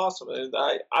direction. It was awesome. And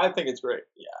I think it's great.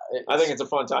 Yeah, I think it's a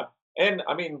fun time. And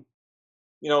I mean,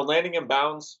 landing in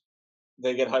bounds,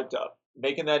 they get hyped up.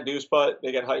 Making that deuce putt,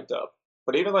 they get hyped up.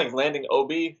 But even like landing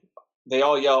OB, they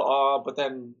all yell, "Ah!" But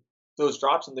then those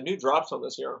drops, and the new drop zone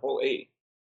this year on hole 8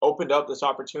 opened up this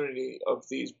opportunity of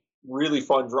these really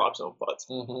fun drop zone putts.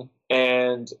 Mm-hmm.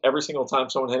 And every single time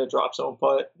someone hit a drop zone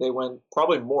putt, they went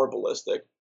probably more ballistic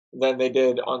than they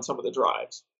did on some of the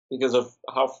drives because of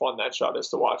how fun that shot is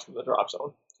to watch from the drop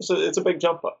zone. So it's a big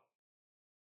jump up.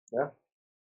 Yeah.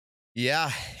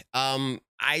 Yeah.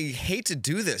 I hate to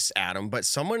do this, Adam, but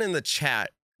someone in the chat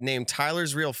named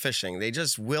Tyler's Real Fishing, they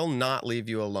just will not leave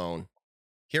you alone.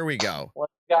 Here we go.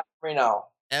 What you got for me now?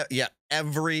 Yeah,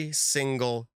 every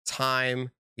single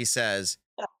time he says,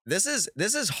 this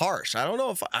is harsh. I don't know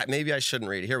if maybe I shouldn't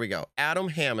read it. Here we go. Adam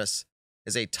HAMMES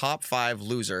is a top 5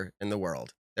 loser in the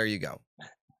world. There you go.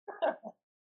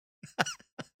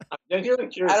 I'm genuinely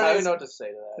curious. I don't even know what to say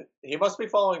to that. He must be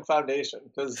following Foundation,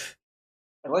 because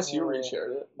unless you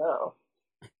reshared it, no.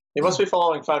 He must be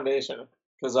following Foundation,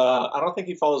 because I don't think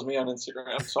he follows me on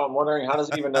Instagram. So I'm wondering, how does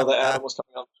he even know that Adam was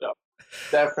coming on the show?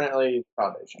 Definitely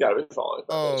Foundation. Got to be following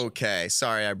Foundation. Okay,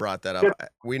 sorry I brought that up.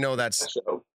 We know that's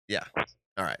yeah.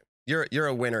 All right, you're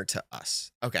a winner to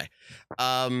us. Okay,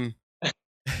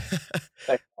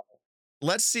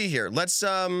 let's see here. Let's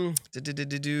I'm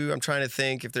trying to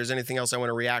think if there's anything else I want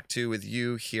to react to with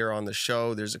you here on the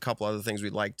show. There's a couple other things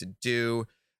we'd like to do.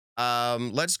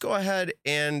 Let's go ahead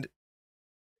and,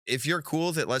 if you're cool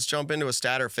with it, let's jump into a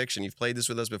stat or fiction. You've played this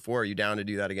with us before. Are you down to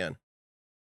do that again?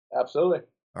 Absolutely.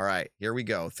 All right, here we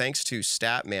go. Thanks to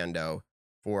Statmando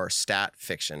for stat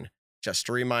fiction. Just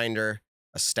a reminder,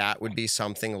 a stat would be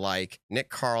something like Nick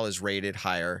Carl is rated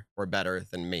higher or better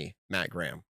than me, Matt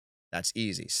Graham. That's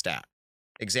easy, stat.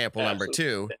 Example number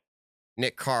 2,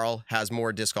 Nick Carl has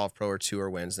more Disc Golf Pro or Tour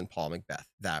wins than Paul McBeth.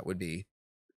 That would be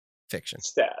fiction.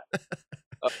 Stat.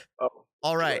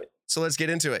 All right, so let's get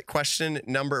into it.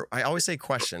 I always say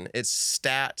question. It's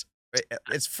stat.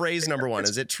 It's phrase number 1.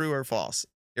 Is it true or false?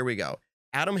 Here we go.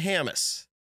 Adam HAMMES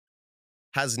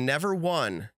has never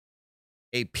won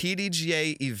a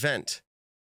PDGA event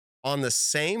on the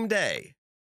same day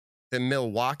the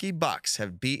Milwaukee Bucks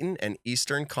have beaten an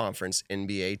Eastern Conference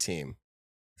NBA team.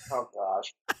 Oh,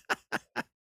 gosh.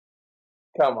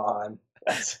 Come on.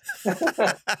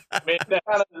 I mean,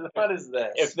 what is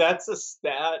this? If that's a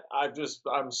stat,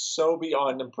 I'm so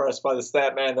beyond impressed by the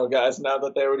Statmando guys now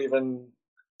that they would even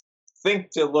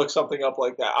think to look something up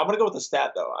like that. I'm going to go with the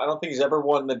stat, though. I don't think he's ever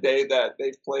won the day that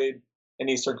they've played an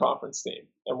Eastern Conference team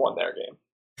and won their game.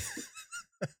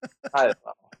 I don't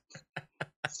know.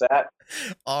 Stat.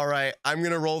 All right. I'm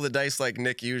going to roll the dice like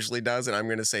Nick usually does, and I'm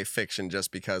going to say fiction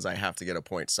just because I have to get a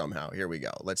point somehow. Here we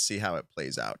go. Let's see how it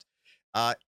plays out.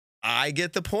 I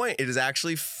get the point. It is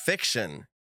actually fiction.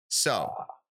 So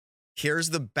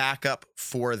here's the backup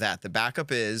for that. The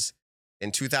backup is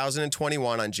in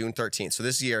 2021 on June 13th. So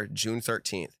this year, June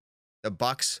 13th, the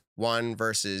Bucks won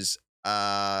versus,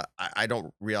 I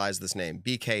don't realize this name,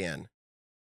 BKN.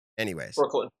 Anyways.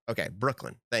 Brooklyn. Okay,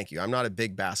 Brooklyn. Thank you. I'm not a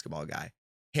big basketball guy.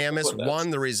 HAMMES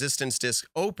won the Resistance Disc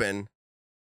Open.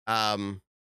 Why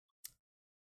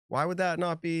would that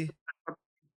not be?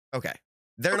 Okay.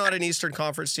 They're not an Eastern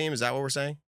Conference team. Is that what we're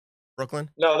saying? Brooklyn?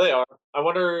 No, they are. I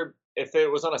wonder if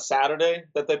it was on a Saturday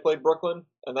that they played Brooklyn,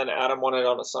 and then Adam won it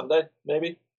on a Sunday,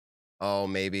 maybe. Oh,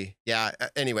 maybe. Yeah.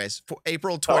 Anyways, for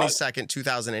April 22nd,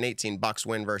 2018, Bucks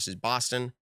win versus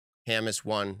Boston. HAMMES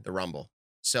won the Rumble.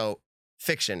 So,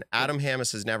 fiction. Adam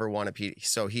HAMMES has never won a P.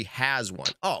 So he has won.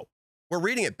 Oh, we're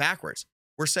reading it backwards.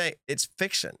 We're saying it's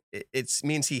fiction. It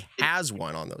means he has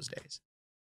won on those days.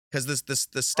 Because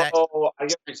the stat. Oh, I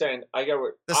get what you're saying. I get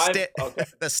what okay.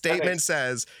 The statement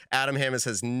says Adam HAMMES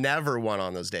has never won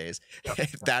on those days. Yep.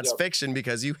 That's fiction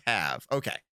because you have.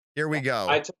 Okay, here we go.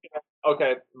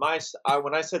 Okay,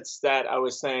 when I said stat, I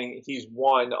was saying he's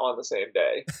won on the same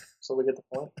day. So we get the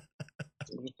point.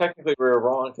 Technically, we were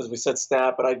wrong because we said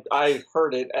stat, but I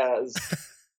heard it as.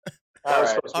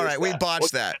 All right, we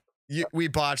botched that. We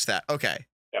botched that. Okay.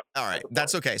 Yep. All right.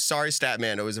 That's okay. Sorry, stat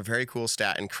man. It was a very cool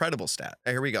stat. Incredible stat.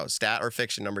 Here we go. Stat or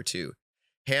fiction number 2.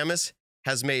 HAMMES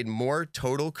has made more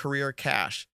total career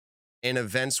cash in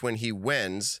events when he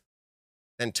wins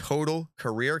than total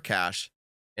career cash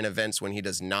in events when he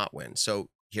does not win. So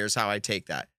here's how I take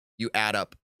that. You add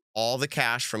up all the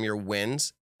cash from your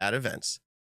wins at events,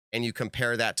 and you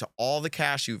compare that to all the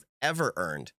cash you've ever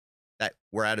earned that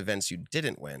were at events you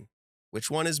didn't win.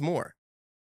 Which one is more?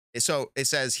 So it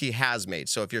says he has made.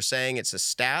 So if you're saying it's a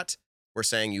stat, we're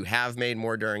saying you have made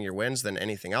more during your wins than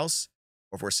anything else.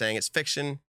 Or if we're saying it's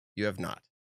fiction, you have not.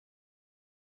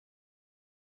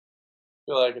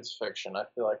 I feel like it's fiction. I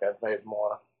feel like I've made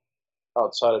more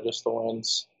outside of just the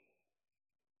wins.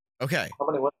 Okay. How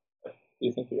many wins do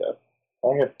you think you have? I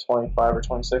think I have 25 or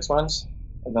 26 wins.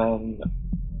 And then,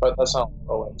 but that's not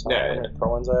pro wins. Yeah.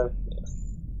 Pro wins I have.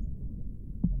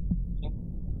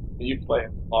 You play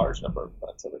a large number of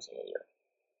events every single year.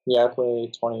 Yeah, I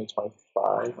play 20,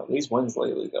 25. These wins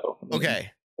lately, though. I mean,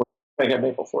 okay. I get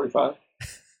Maple 45.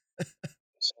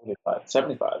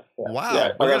 75. Yeah. Wow.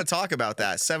 Yeah, we're going to talk about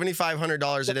that.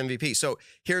 $7,500 at MVP. So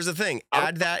here's the thing.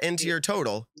 Add that into your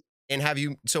total. And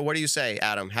so what do you say,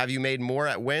 Adam? Have you made more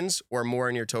at wins or more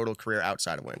in your total career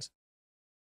outside of wins?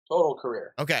 Total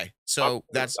career. Okay. So I'm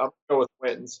going to go with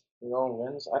wins. You know,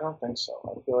 wins? I don't think so.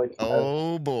 I feel like.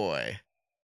 Oh, boy.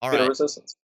 All right.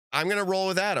 Resistance. I'm going to roll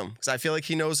with Adam because I feel like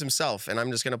he knows himself, and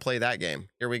I'm just going to play that game.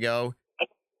 Here we go.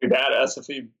 Be badass if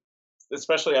he,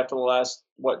 especially after the last,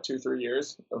 2-3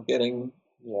 years of getting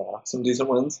some decent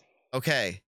wins.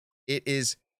 Okay. It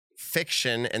is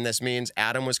fiction, and this means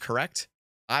Adam was correct.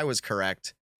 I was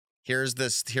correct. Here's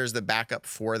the backup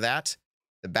for that.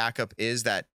 The backup is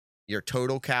that your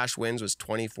total cash wins was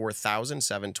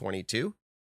 24,722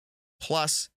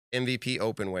 plus MVP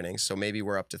Open winnings. So maybe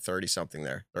we're up to 30 something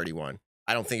there, 31.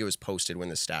 I don't think it was posted when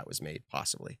the stat was made,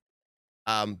 possibly.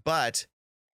 But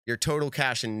your total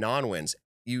cash in non-wins,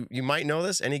 you might know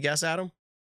this. Any guess, Adam?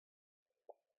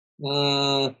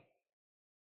 It's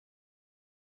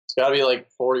got to be like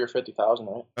 40 or 50,000,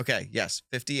 right? Okay, yes,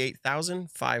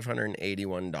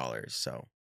 $58,581. So,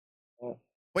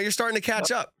 but you're starting to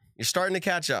catch up. You're starting to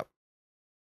catch up.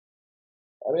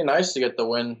 It'd be nice to get the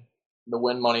win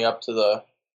money up to the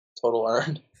total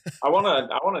earned. I want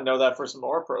to know that for some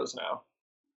more pros now.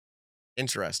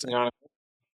 Interesting. You know what I mean?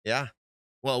 Yeah.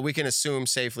 Well, we can assume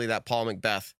safely that Paul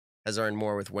McBeth has earned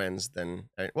more with wins than,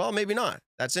 well, maybe not.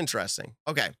 That's interesting.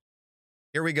 Okay.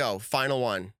 Here we go. Final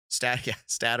one.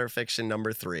 Stat or fiction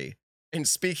number 3. And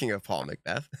speaking of Paul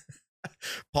McBeth,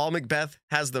 Paul McBeth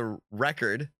has the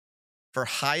record for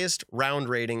highest round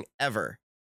rating ever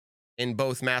in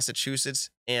both Massachusetts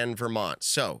and Vermont.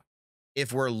 So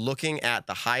if we're looking at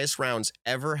the highest rounds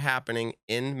ever happening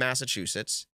in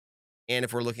Massachusetts, and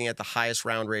if we're looking at the highest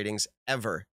round ratings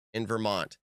ever in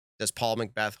Vermont, does Paul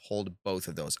McBeth hold both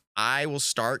of those? I will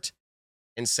start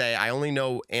and say I only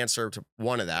know answer to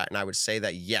one of that, and I would say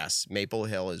that yes, Maple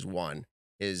Hill is one.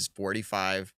 His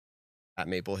 45 at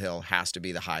Maple Hill has to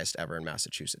be the highest ever in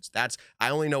Massachusetts. I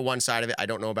only know one side of it. I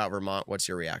don't know about Vermont. What's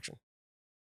your reaction?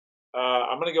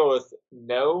 I'm going to go with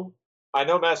no. I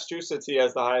know Massachusetts, he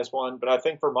has the highest one, but I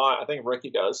think Vermont, I think Ricky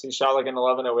does. He shot like an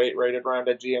 11:08 rated round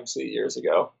at GMC years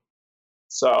ago.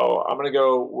 So I'm going to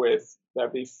go with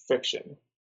that'd be fiction.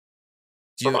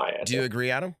 Do you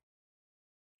agree, Adam?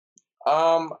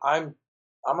 I'm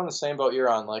on the same boat you're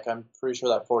on. Like, I'm pretty sure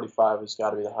that 45 has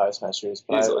got to be the highest Massachusetts,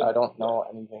 but I don't know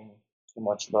anything too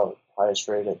much about highest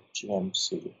rated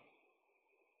GMC.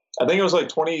 I think it was like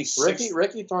 26.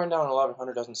 Ricky throwing down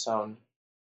 1,100 doesn't sound.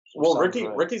 Well,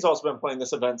 Ricky's also been playing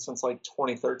this event since like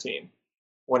 2013,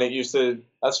 when it used to.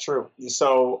 That's true.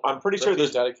 So I'm pretty sure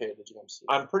Ricky's dedicated to GMC.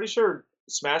 I'm pretty sure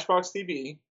Smashbox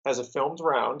TV has a filmed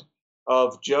round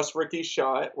of just Ricky's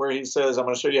shot where he says, I'm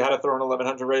going to show you how to throw an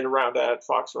 1100 rated round at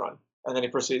Fox Run. And then he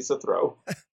proceeds to throw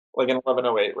like an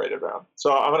 1108 rated round.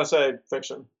 So I'm going to say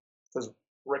fiction because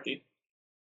Ricky.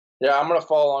 Yeah, I'm going to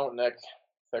follow along with Nick.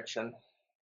 Fiction.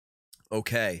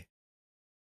 Okay.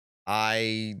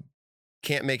 I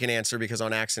can't make an answer because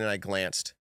on accident I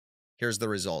glanced. Here's the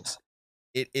results.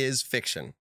 It is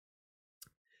fiction.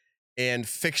 And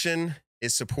fiction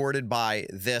is supported by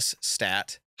this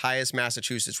stat. Highest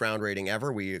Massachusetts round rating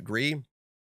ever. We agree.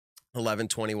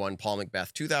 1121 Paul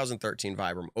Macbeth, 2013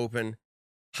 Vibram Open.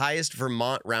 Highest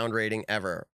Vermont round rating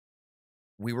ever.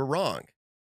 We were wrong.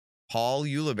 Paul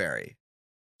Ulibarri,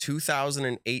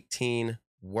 2018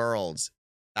 Worlds,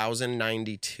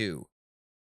 1092.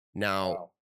 Now, Wow.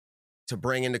 to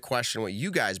bring into question what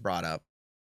you guys brought up,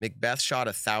 Macbeth shot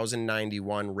a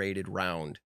 1091 rated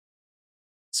round.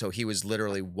 So he was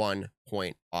literally 1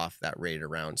 point off that rated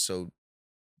round. So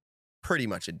pretty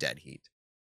much a dead heat.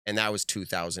 And that was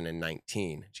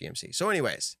 2019 GMC. So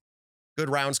anyways, good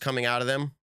rounds coming out of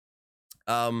them.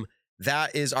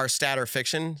 That is our stat or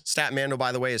fiction. Statmando,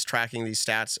 by the way, is tracking these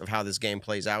stats of how this game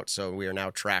plays out. So we are now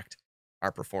tracked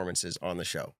our performances on the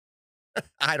show.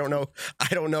 I don't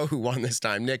know who won this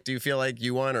time. Nick, do you feel like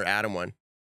you won or Adam won?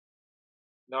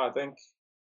 No, I think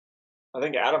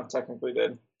Adam technically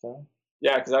did. Okay.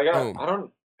 Yeah, because I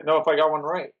don't know if I got one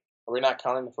right. Are we not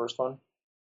counting the first one?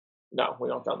 No, we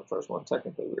don't count the first one.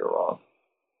 Technically, we were wrong.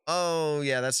 Oh,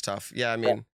 yeah, that's tough. Yeah, I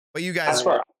mean, but you guys. That's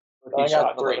far. I He got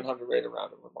shot 3. 1100 rated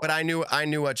round in Vermont. But I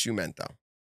knew what you meant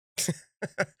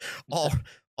though.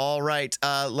 all right.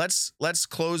 Let's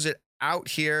close it out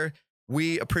here.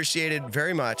 We appreciated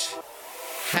very much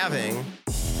having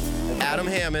Adam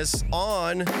HAMMES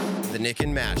on the Nick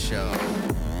and Matt Show.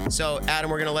 So, Adam,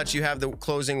 we're gonna let you have the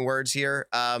closing words here.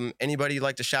 Anybody you'd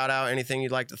like to shout out? Anything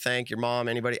you'd like to thank? Your mom?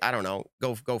 Anybody? I don't know.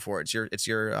 Go for it. It's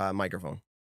your microphone.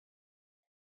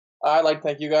 I'd like to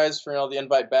thank you guys for the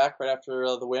invite back right after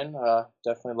the win.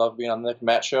 Definitely love being on the Nick and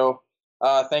Matt Show.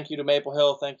 Thank you to Maple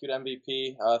Hill. Thank you to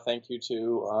MVP. Thank you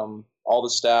to all the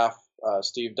staff,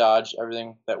 Steve Dodge,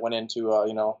 everything that went into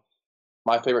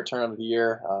my favorite tournament of the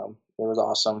year. It was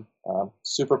awesome.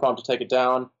 Super pumped to take it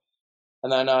down.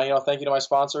 And then thank you to my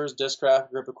sponsors, Discraft,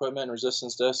 Grip Equipment, and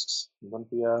Resistance Discs. Wouldn't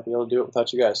be able to do it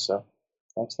without you guys. So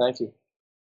thank you.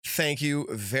 Thank you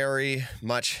very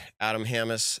much, Adam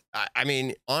HAMMES. I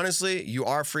mean, honestly, you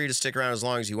are free to stick around as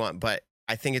long as you want, but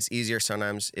I think it's easier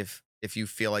sometimes if you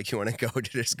feel like you want to go to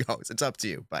just go. It's up to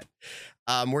you. But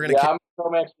we're gonna. I'm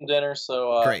going back from dinner,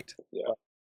 so great. Yeah.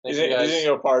 Thank He's you guys. gonna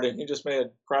go party. He just made a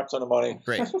crap ton of money.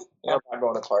 Great. I'm not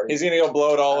going to party. He's gonna go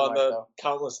blow it all I on might the go.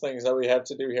 countless things that we have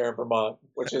to do here in Vermont,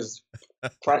 which is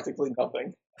practically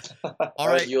nothing. All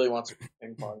right. Yuli wants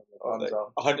ping pong.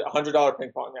 $100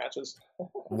 ping pong matches.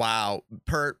 Wow.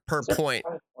 Per point.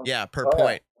 Yeah, per Oh, yeah.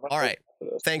 point. All right.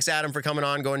 Thanks, Adam, for coming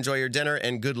on. Go enjoy your dinner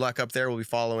and good luck up there. We'll be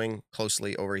following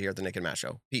closely over here at the Nick and Matt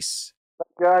Show. Peace.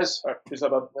 Guys. All right, peace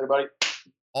out, everybody.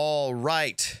 All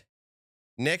right.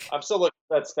 Nick. I'm still looking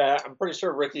at that stat. I'm pretty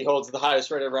sure Ricky holds the highest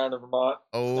rated round in Vermont.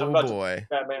 Oh, boy.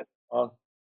 Batman.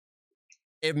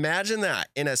 Imagine that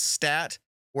in a stat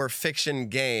or fiction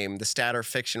game, the stat or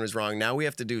fiction was wrong. Now we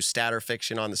have to do stat or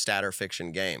fiction on the stat or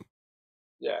fiction game.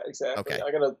 Yeah, exactly. Okay.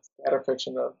 I got a statter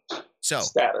fiction of So,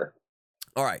 statter.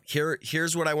 all right,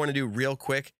 here's what I want to do real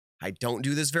quick. I don't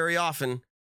do this very often,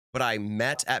 but I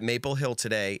met at Maple Hill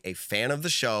today a fan of the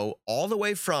show all the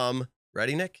way from,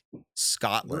 ready, Nick?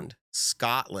 Scotland.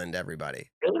 Scotland,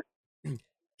 everybody. Really?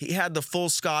 He had the full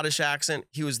Scottish accent.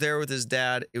 He was there with his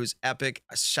dad. It was epic.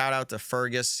 A shout out to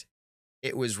Fergus.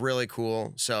 It was really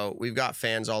cool. So we've got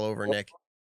fans all over, Nick.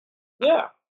 Yeah,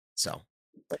 So,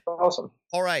 that's awesome.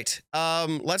 all right.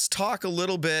 Let's talk a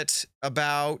little bit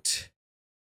about,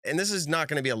 and this is not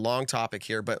going to be a long topic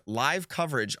here, but live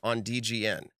coverage on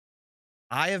DGN.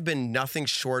 I have been nothing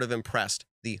short of impressed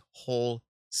the whole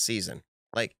season.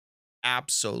 Like,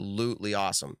 absolutely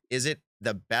awesome. Is it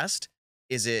the best?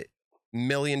 Is it $1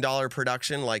 million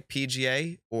production like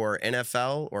PGA or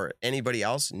NFL or anybody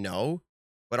else? No.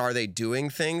 But are they doing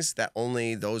things that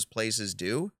only those places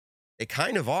do? They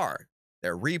kind of are.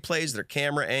 Their replays, their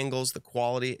camera angles, the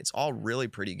quality, it's all really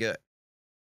pretty good.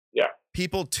 Yeah.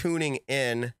 People tuning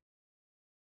in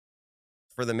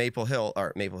for the Maple Hill.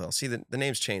 See, the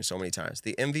name's changed so many times.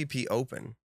 The MVP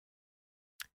Open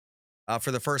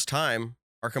for the first time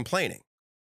are complaining.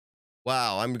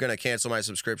 Wow, I'm going to cancel my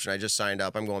subscription. I just signed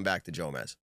up. I'm going back to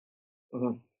Jomez.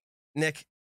 Mm-hmm. Nick,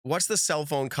 what's the cell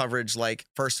phone coverage like?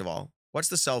 First of all, what's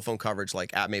the cell phone coverage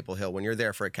like at Maple Hill when you're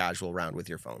there for a casual round with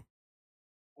your phone?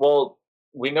 Well,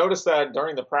 we noticed that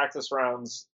during the practice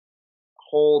rounds,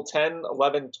 hole 10,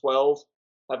 11, 12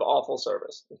 have awful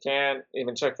service. You can't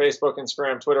even check Facebook,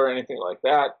 Instagram, Twitter, anything like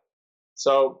that.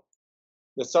 So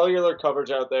the cellular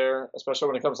coverage out there, especially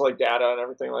when it comes to like data and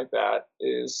everything like that,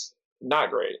 is not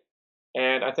great.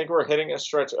 And I think we're hitting a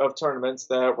stretch of tournaments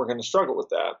that we're going to struggle with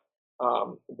that.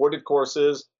 Wooded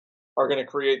courses are going to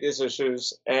create these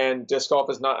issues, and disc golf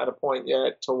is not at a point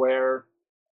yet to where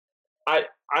I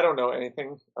don't know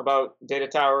anything about data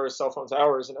towers, cell phone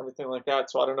towers, and everything like that.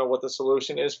 So I don't know what the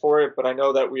solution is for it, but I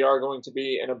know that we are going to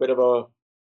be in a bit of a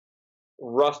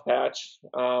rough patch.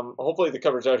 Hopefully the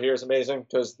coverage out here is amazing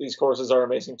because these courses are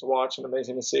amazing to watch and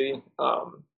amazing to see.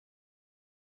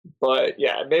 But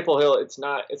yeah, Maple Hill, it's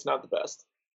not the best.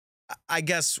 I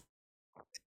guess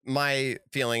my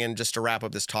feeling, and just to wrap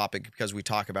up this topic, because we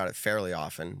talk about it fairly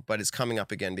often, but it's coming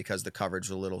up again because the coverage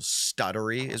is a little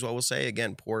stuttery, is what we'll say.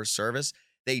 Again, poor service.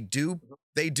 They do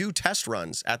test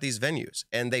runs at these venues,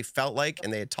 and they felt like,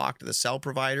 and they had talked to the cell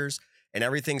providers, and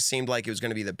everything seemed like it was going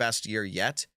to be the best year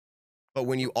yet. But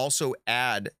when you also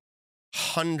add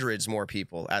hundreds more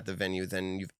people at the venue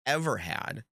than you've ever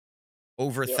had,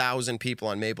 over 1,000 people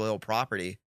on Maple Hill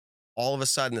property, all of a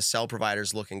sudden the cell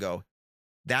providers look and go,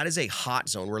 that is a hot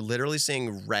zone. We're literally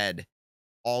seeing red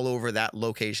all over that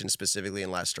location, specifically in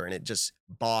Leicester, and it just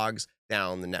bogs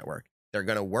down the network. They're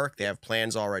going to work. They have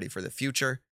plans already for the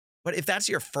future. But if that's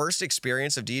your first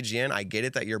experience of DGN, I get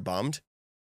it that you're bummed.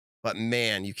 But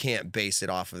man, you can't base it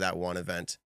off of that one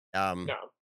event. No,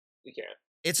 you can't.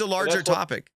 It's a larger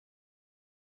topic.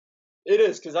 It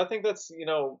is, because I think that's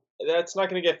not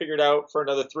going to get figured out for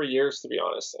another 3 years, to be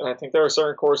honest. And I think there are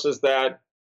certain courses that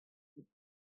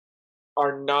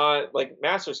are not, like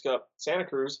Masters Cup, Santa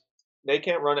Cruz, they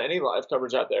can't run any live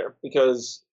coverage out there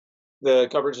because the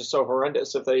coverage is so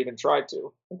horrendous if they even tried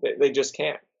to. They just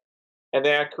can't. And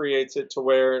that creates it to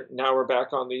where now we're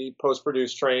back on the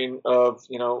post-produced train of,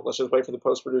 let's just wait for the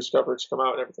post-produced coverage to come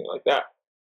out and everything like that.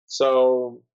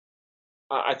 So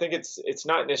I think it's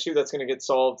not an issue that's going to get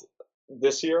solved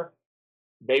this year.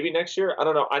 Maybe next year. I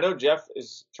don't know. I know Jeff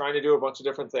is trying to do a bunch of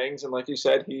different things. And like you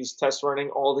said, he's test running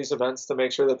all these events to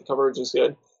make sure that the coverage is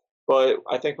good. But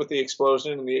I think with the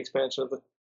explosion and the expansion of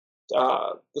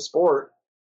the sport,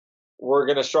 we're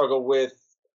going to struggle with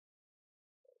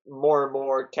more and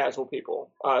more casual people,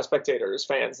 spectators,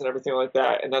 fans, and everything like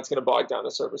that. And that's going to bog down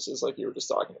the services like you were just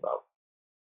talking about.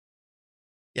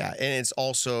 Yeah, and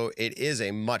it is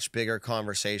a much bigger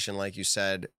conversation, like you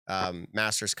said.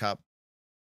 Masters Cup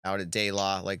out at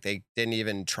Daylaw, like they didn't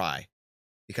even try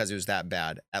because it was that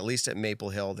bad. At least at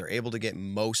Maple Hill, they're able to get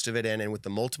most of it in, and with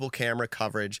the multiple camera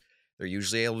coverage, they're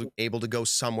usually able to go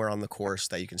somewhere on the course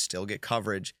that you can still get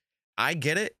coverage. I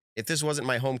get it. If this wasn't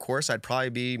my home course, I'd probably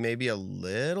be maybe a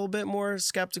little bit more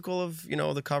skeptical of,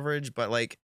 the coverage, but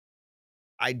like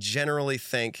I generally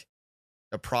think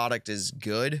the product is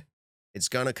good. It's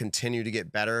going to continue to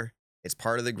get better. It's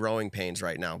part of the growing pains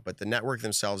right now, but the network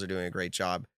themselves are doing a great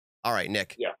job. All right,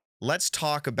 Nick, let's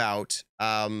talk about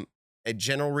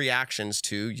general reactions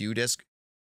to UDisc,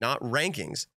 not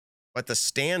rankings, but the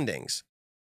standings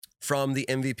from the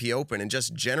MVP Open. And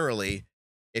just generally,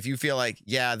 if you feel like,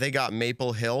 they got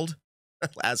Maple Hilled,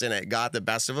 as in it got the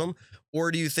best of them, or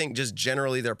do you think just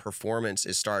generally their performance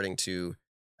is starting to,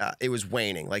 it was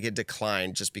waning, like it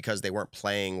declined just because they weren't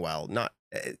playing well?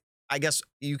 I guess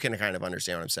you can kind of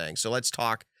understand what I'm saying. So let's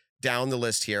talk down the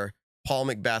list here. Paul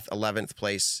McBeth, 11th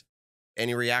place.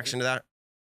 Any reaction to that?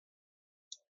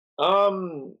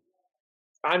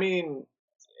 I mean,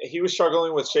 he was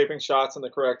struggling with shaping shots in the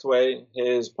correct way.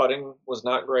 His putting was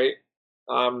not great.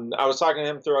 I was talking to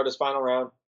him throughout his final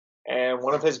round, and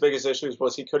one of his biggest issues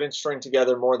was he couldn't string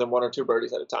together more than 1 or 2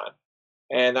 birdies at a time.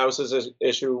 And that was his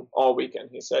issue all weekend.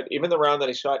 He said even the round that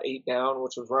he shot 8 down,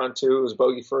 which was round 2, it was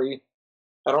bogey-free.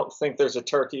 I don't think there's a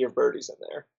turkey of birdies in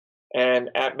there. And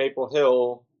at Maple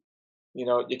Hill,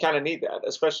 you kind of need that,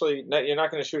 especially you're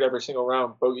not going to shoot every single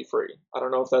round bogey-free. I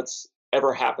don't know if that's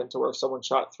ever happened to where someone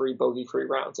shot 3 bogey-free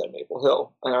rounds at Maple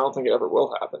Hill, and I don't think it ever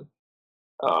will happen.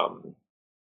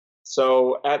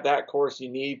 So at that course, you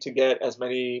need to get as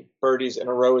many birdies in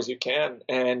a row as you can,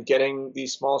 and getting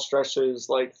these small stretches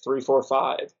like 3, 4,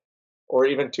 5, or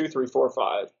even 2, 3, 4,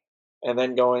 5, and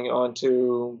then going on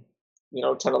to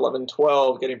 10, 11,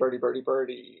 12, getting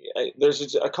birdie. There's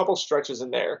just a couple stretches in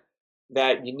there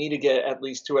that you need to get at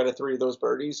least 2 out of 3 of those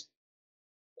birdies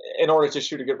in order to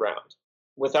shoot a good round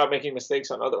without making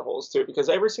mistakes on other holes too. Because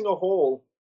every single hole,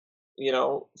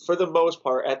 for the most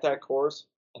part at that course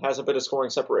has a bit of scoring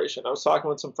separation. I was talking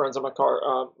with some friends on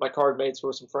my card mates who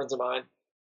are some friends of mine,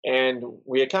 and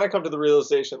we had kind of come to the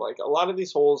realization, like a lot of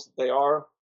these holes, they are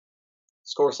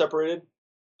score separated,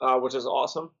 which is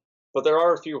awesome. But there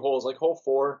are a few holes, like hole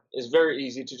 4 is very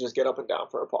easy to just get up and down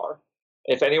for a par.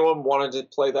 If anyone wanted to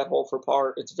play that hole for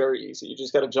par, it's very easy. You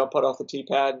just got to jump putt off the tee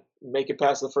pad, make it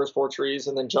past the first 4 trees,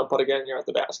 and then jump putt again, and you're at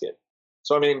the basket.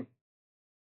 So, I mean,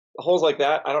 holes like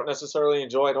that, I don't necessarily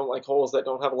enjoy. I don't like holes that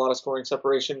don't have a lot of scoring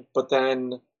separation, but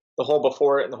then the hole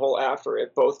before it and the hole after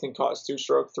it both can cause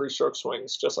 2-stroke, 3-stroke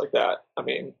swings just like that. I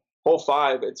mean, hole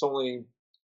 5, it's only,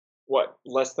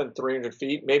 less than 300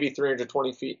 feet, maybe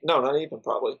 320 feet. No, not even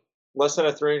probably. Less than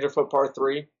a 300-foot par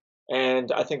 3,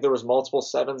 and I think there was multiple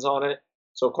 7s on it.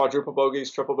 So quadruple bogeys,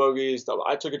 triple bogeys, double.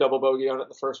 I took a double bogey on it in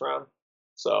the first round.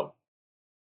 So,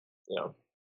 you know.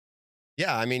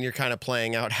 Yeah, I mean, you're kind of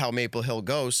playing out how Maple Hill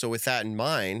goes. So with that in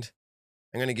mind,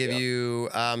 I'm going to give you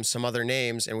some other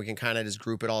names, and we can kind of just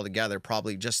group it all together,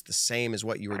 probably just the same as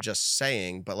what you were just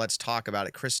saying, but let's talk about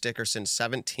it. Chris Dickerson,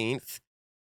 17th.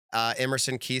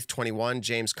 Emerson Keith, 21.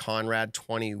 James Conrad,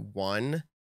 21.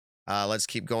 Let's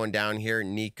keep going down here.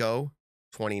 Nico,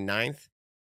 29th.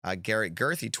 Garrett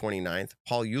Gerthy, 29th.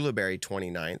 Paul Ulibarri,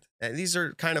 29th. And these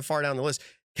are kind of far down the list.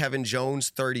 Kevin Jones,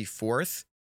 34th.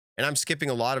 And I'm skipping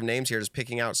a lot of names here, just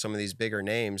picking out some of these bigger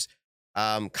names.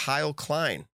 Kyle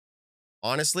Klein.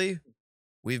 Honestly,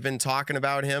 we've been talking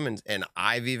about him, and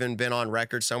I've even been on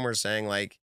record somewhere saying,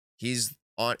 like, he's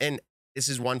on, and this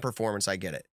is one performance, I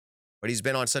get it. But he's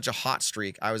been on such a hot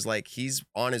streak. I was like, he's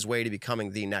on his way to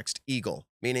becoming the next Eagle,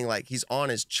 meaning like he's on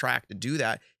his track to do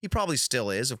that. He probably still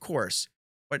is, of course,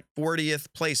 but 40th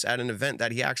place at an event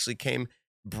that he actually came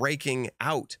breaking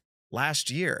out last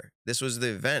year. This was the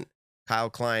event. Kyle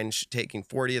Klein taking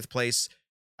 40th place.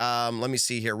 Let me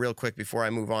see here real quick before I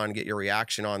move on, get your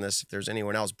reaction on this. If there's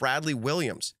anyone else, Bradley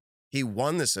Williams, he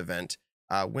won this event.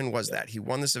 When was that? He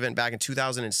won this event back in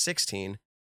 2016.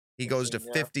 He goes to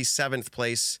 57th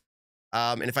place.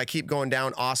 And if I keep going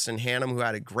down, Austin Hannum, who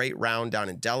had a great round down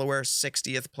in Delaware,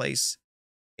 60th place,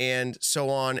 and so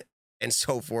on and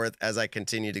so forth. As I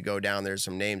continue to go down, there's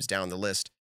some names down the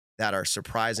list that are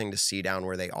surprising to see down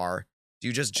where they are. Do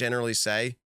you just generally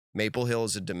say Maple Hill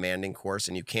is a demanding course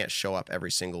and you can't show up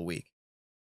every single week?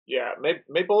 Yeah,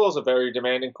 Maple Hill is a very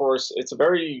demanding course. It's a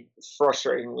very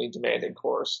frustratingly demanding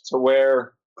course to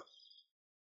where,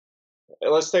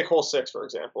 let's take hole 6, for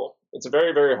example. It's a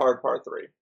very, very hard par 3.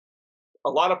 A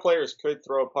lot of players could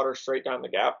throw a putter straight down the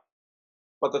gap.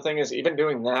 But the thing is, even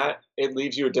doing that, it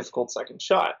leaves you a difficult second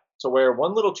shot to where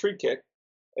one little tree kick,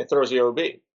 it throws you OB.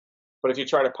 But if you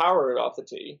try to power it off the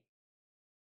tee,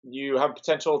 you have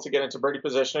potential to get into birdie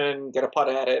position, get a putt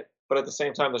at it. But at the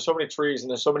same time, there's so many trees and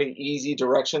there's so many easy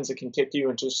directions that can kick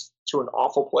you into to an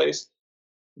awful place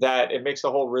that it makes the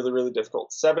hole really, really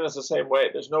difficult. 7 is the same way.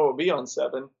 There's no OB on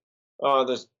 7.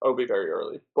 There's OB very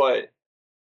early. But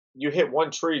you hit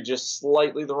one tree just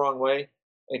slightly the wrong way,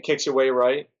 and it kicks you way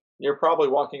right, you're probably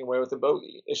walking away with a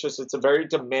bogey. It's a very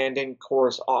demanding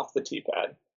course off the tee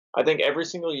pad. I think every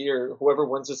single year, whoever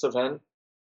wins this event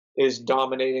is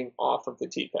dominating off of the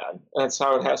tee pad. That's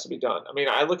how it has to be done. I mean,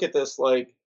 I look at this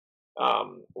like,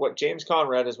 James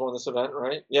Conrad has won this event,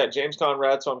 right? Yeah, James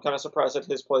Conrad, so I'm kind of surprised at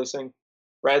his placing.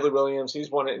 Bradley Williams,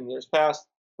 he's won it in years past.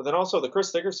 But then also the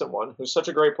Chris Dickerson one, who's such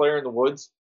a great player in the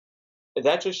woods.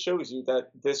 That just shows you that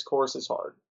this course is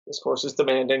hard. This course is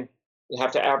demanding. You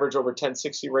have to average over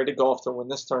 1060 rated golf to win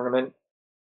this tournament.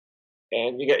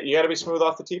 And you got to be smooth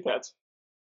off the tee pads.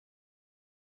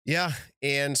 Yeah,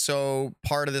 and so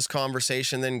part of this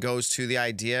conversation then goes to the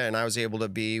idea, and I was able to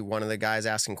be one of the guys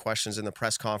asking questions in the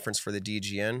press conference for the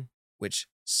DGN, which,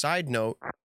 side note,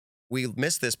 we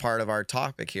missed this part of our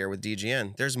topic here with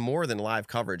DGN. There's more than live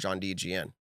coverage on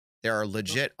DGN. There are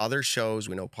legit other shows.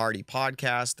 We know Party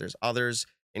Podcast. There's others,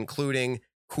 including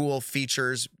cool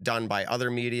features done by other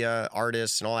media,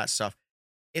 artists, and all that stuff.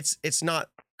 It's not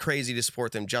crazy to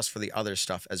support them just for the other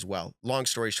stuff as well. Long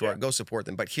story short, go support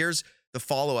them. But here's the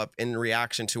follow-up in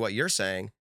reaction to what you're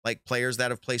saying, like players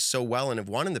that have placed so well and have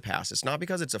won in the past. It's not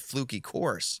because it's a fluky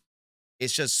course.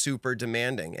 It's just super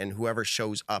demanding, and whoever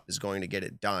shows up is going to get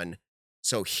it done.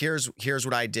 So here's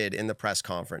what I did in the press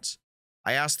conference.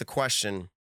 I asked the question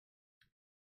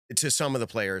to some of the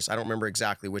players. I don't remember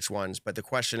exactly which ones, but the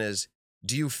question is,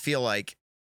 do you feel like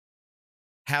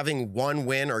having 1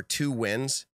 win or 2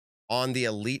 wins on the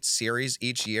Elite Series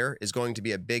each year is going to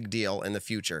be a big deal in the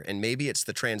future? And maybe it's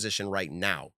the transition right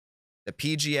now. The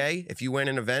PGA, if you win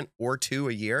an event or 2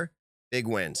 a year, big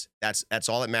wins. That's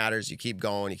all that matters. You keep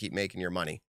going, you keep making your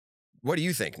money. What do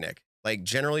you think, Nick? Like,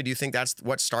 generally, do you think that's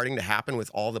what's starting to happen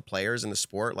with all the players in the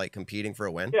sport, like competing for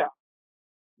a win?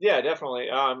 Yeah,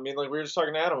 definitely. I mean, like we were just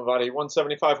talking to Adam about it. He won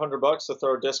 $7,500 to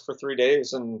throw a disc for 3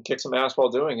 days and kick some ass while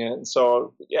doing it. And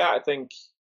so, yeah, I think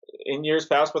in years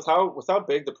past, with how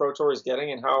big the Pro Tour is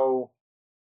getting and how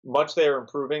much they are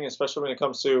improving, especially when it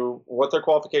comes to what their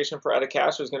qualification for out of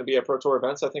cash is going to be at Pro Tour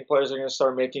events. I think players are going to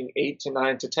start making 8 to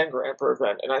 9 to 10 grand per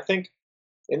event. And I think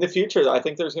in the future, I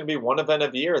think there's going to be one event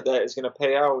a year that is going to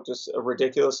pay out just a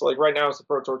ridiculous, like right now it's the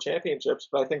Pro Tour Championships,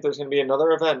 but I think there's going to be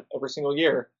another event every single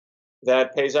year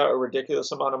that pays out a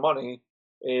ridiculous amount of money,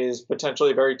 is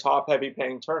potentially a very top heavy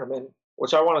paying tournament,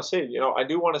 which I want to see. I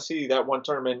do want to see that one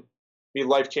tournament be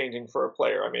life changing for a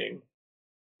player. I mean,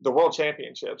 the World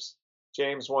Championships,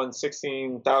 James won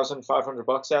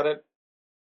 $16,500 at it,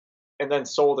 and then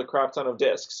sold a crap ton of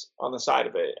discs on the side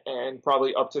of it, and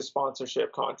probably up to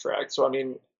sponsorship contract. So I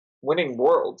mean, winning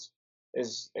Worlds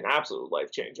is an absolute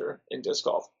life changer in disc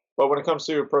golf. But when it comes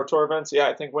to Pro Tour events, yeah,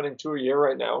 I think winning 2 a year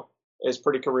right now is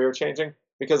pretty career changing,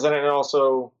 because then it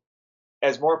also,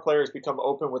 as more players become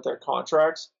open with their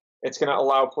contracts, it's going to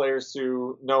allow players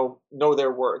to know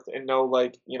their worth and know,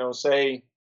 like, say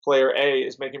player A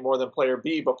is making more than player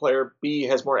B, but player B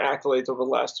has more accolades over the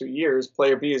last 2 years.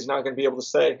 Player B is not going to be able to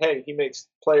say, hey,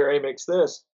 player A makes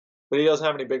this, but he doesn't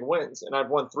have any big wins. And I've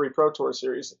won 3 Pro Tour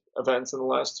Series events in the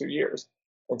last 2 years.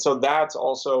 And so that's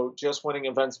also, just winning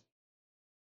events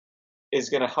is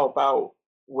going to help out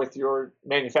with your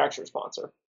manufacturer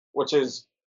sponsor, which is,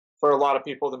 for a lot of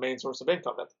people, the main source of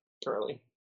income currently.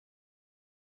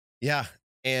 Yeah.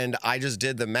 And I just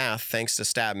did the math, thanks to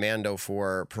Stat Mando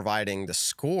for providing the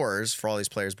scores for all these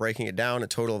players, breaking it down, a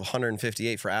total of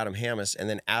 158 for Adam HAMMES, and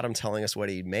then Adam telling us what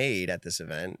he made at this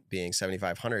event, being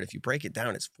 7,500. If you break it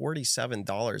down, it's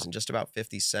 $47 and just about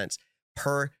 50 cents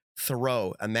per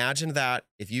throw. Imagine that,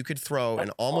 if you could throw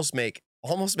and almost make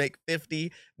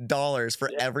 $50 for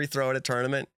every throw at a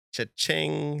tournament.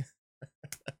 Cha-ching.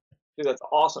 Dude, that's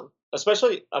awesome.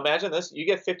 Especially, imagine this, you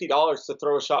get $50 to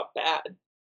throw a shot bad.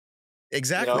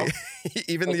 Exactly.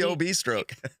 Even the OB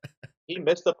stroke. He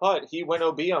missed the putt. He went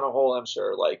OB on a hole, I'm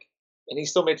sure. And he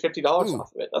still made $50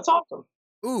 off of it. That's awesome.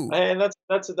 Ooh. And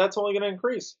that's only going to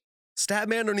increase.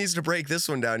 Statmando needs to break this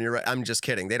one down. You're right. I'm just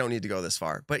kidding. They don't need to go this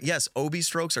far. But yes, OB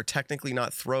strokes are technically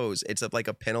not throws. It's like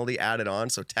a penalty added on.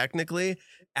 So technically,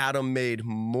 Adam made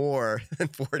more than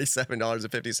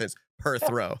 $47.50 per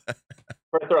throw.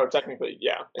 Per throw, technically,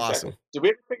 yeah. Exactly. Awesome. Did we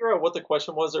ever figure out what the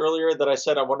question was earlier that I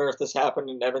said, I wonder if this happened,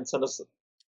 and Evan sent us?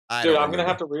 Dude, I'm going to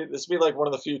have to this will be like one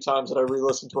of the few times that I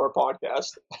re-listen to our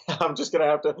podcast. I'm just going to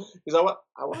have to, because I want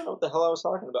to know what the hell I was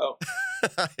talking about.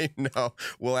 I know.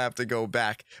 We'll have to go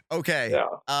back. Okay. Yeah.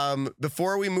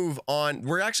 Before we move on,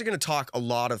 we're actually going to talk a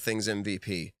lot of things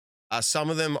MVP. Some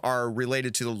of them are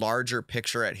related to the larger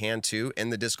picture at hand too in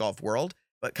the disc golf world,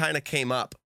 but kind of came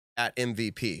up at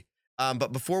MVP.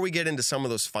 But before we get into some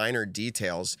of those finer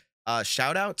details,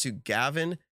 shout out to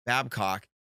Gavin Babcock.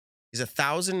 He's a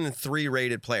 1,003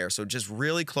 rated player, so just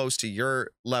really close to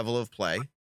your level of play.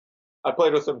 I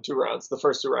played with him 2 rounds, the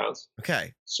first 2 rounds.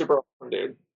 Okay. Super awesome,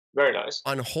 dude. Very nice.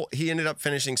 He ended up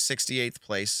finishing 68th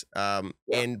place.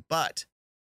 But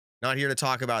not here to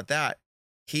talk about that.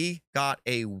 He got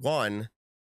a hole-in-one,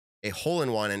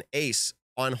 an ace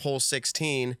on hole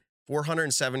 16,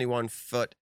 471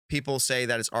 foot. People say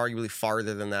that it's arguably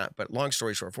farther than that, but long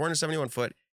story short, 471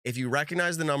 foot. If you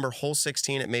recognize the number hole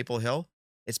 16 at Maple Hill,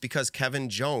 it's because Kevin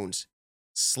Jones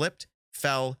slipped,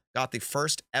 fell, got the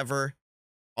first ever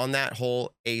on that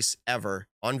hole ace ever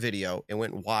on video. It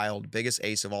went wild. Biggest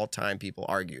ace of all time, people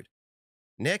argued.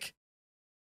 Nick,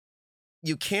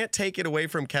 you can't take it away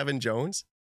from Kevin Jones,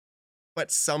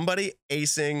 but somebody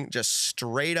acing, just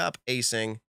straight up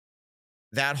acing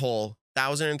that hole,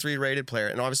 1,003 rated player,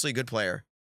 and obviously a good player.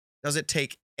 Does it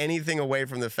take anything away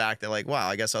from the fact that, like, wow,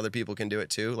 I guess other people can do it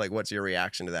too? Like, what's your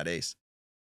reaction to that ace?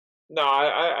 No,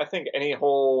 I think any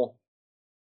hole,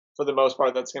 for the most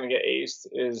part, that's going to get aced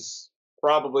is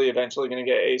probably eventually going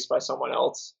to get aced by someone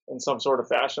else in some sort of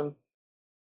fashion.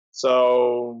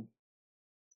 So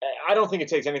I don't think it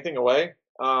takes anything away.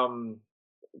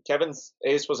 Kevin's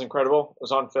ace was incredible. It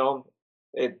was on film.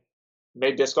 It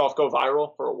made disc golf go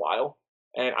viral for a while.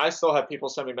 And I still have people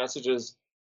send me messages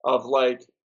of like,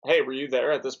 hey, were you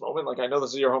there at this moment? Like, I know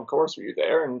this is your home course. Were you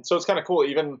there? And so it's kind of cool.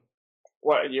 Even,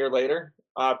 a year later,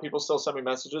 people still send me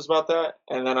messages about that.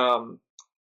 And then,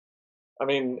 I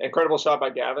mean, incredible shot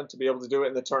by Gavin to be able to do it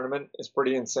in the tournament is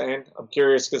pretty insane. I'm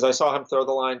curious because I saw him throw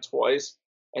the line twice,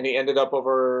 and he ended up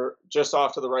over just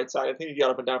off to the right side. I think he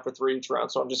got up and down for 3 each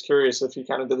round. So I'm just curious if he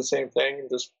kind of did the same thing and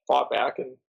just fought back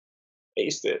and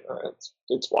aced it.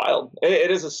 It's wild. It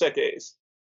is a sick ace.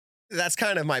 That's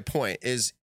kind of my point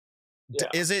is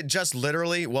it just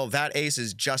literally, well, that ace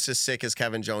is just as sick as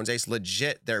Kevin Jones' ace.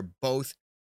 Legit,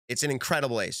 it's an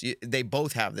incredible ace. They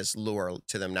both have this lure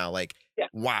to them now. Like,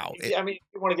 wow. I mean, if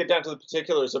you want to get down to the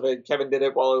particulars of it, Kevin did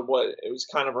it while it was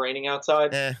kind of raining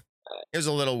outside. It was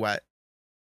a little wet.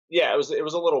 yeah, it was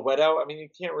a little wet out. I mean, you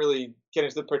can't really get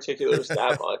into the particulars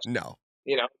that much. No.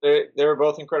 You know, they were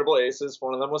both incredible aces.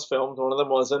 One of them was filmed, one of them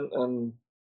wasn't, and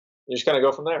you just kind of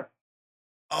go from there.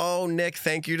 Oh, Nick,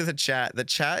 thank you to the chat. The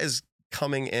chat is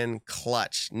coming in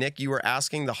clutch. Nick, you were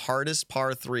asking the hardest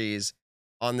par threes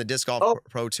on the Disc Golf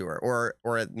Pro Tour or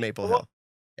at Maple Hill.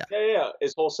 Yeah.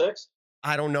 Is hole 6?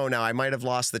 I don't know now. I might have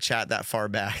lost the chat that far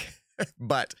back,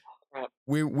 but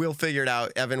we'll figure it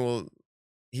out. Evan will,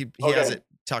 he has it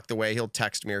tucked away. He'll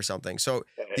text me or something. So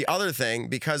the other thing,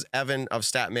 because Evan of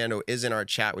Statmando is in our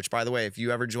chat, which by the way, if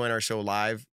you ever join our show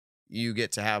live, you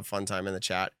get to have fun time in the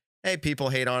chat. Hey, people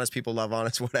hate on us, people love on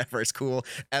us, whatever. It's cool.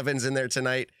 Evan's in there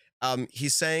tonight.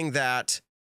 He's saying that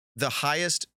the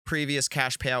highest previous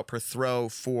cash payout per throw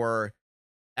for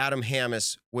Adam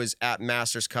HAMMES was at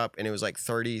Masters Cup, and it was like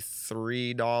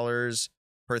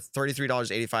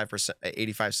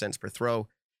 $33.85 per throw.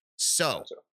 So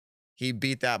he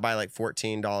beat that by like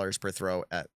 $14 per throw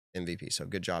at MVP. So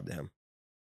good job to him.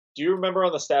 Do you remember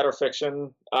on the Stat or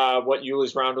Fiction what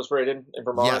Yuli's round was rated in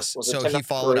Vermont? Yes. So he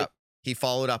followed up. He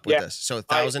followed up with this. So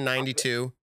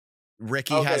 1,092.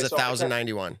 Ricky has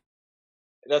 1,091.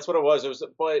 That's what it was. It was,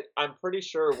 but I'm pretty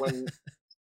sure when.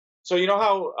 So you know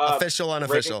how official,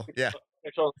 unofficial,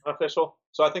 official, unofficial.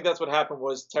 So I think that's what happened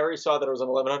was Terry saw that it was an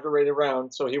 1,100 rated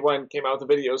round, so he came out with a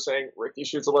video saying Ricky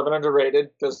shoots 1,100 rated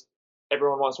because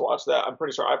everyone wants to watch that. I'm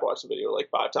pretty sure I've watched the video like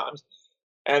 5 times,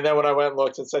 and then when I went and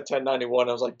looked, it said 1091.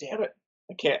 I was like, damn it,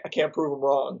 I can't prove him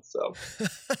wrong. So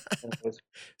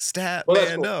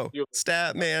Statmando.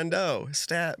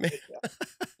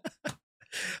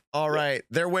 All right,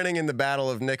 they're winning in the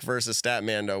battle of Nick versus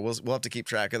Statmando. We'll have to keep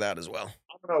track of that as well.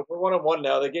 I don't know. We're 1-1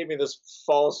 now. They gave me this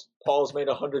Paul's made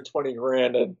 120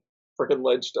 grand and freaking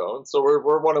Ledgestone, so we're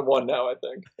 1-1 now. I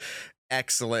think.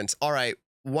 Excellent. All right,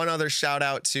 one other shout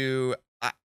out to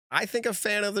I think a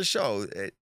fan of the show,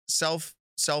 self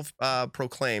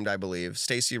proclaimed, I believe,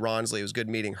 Stacy Ronsley. It was good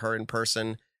meeting her in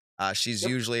person. She's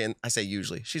usually, and I say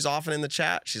usually, she's often in the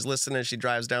chat. She's listening as she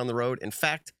drives down the road. In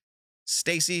fact,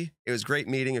 Stacy, it was great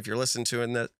meeting. If you're listening to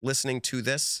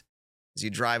this as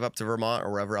you drive up to Vermont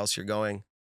or wherever else you're going,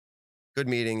 good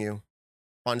meeting you.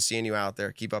 Fun seeing you out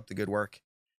there. Keep up the good work.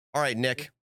 All right, Nick,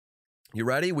 you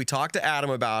ready? We talked to Adam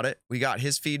about it. We got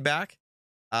his feedback.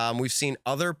 We've seen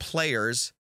other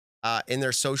players in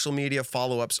their social media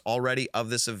follow-ups already of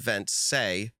this event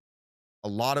say a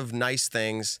lot of nice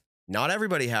things. Not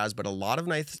everybody has, but a lot of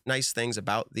nice things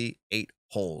about the 8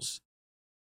 holes.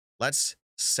 Let's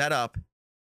set up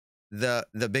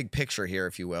the big picture here,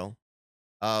 if you will,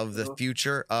 of the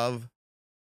future of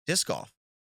disc golf.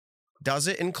 Does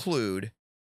it include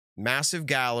massive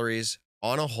galleries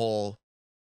on a hole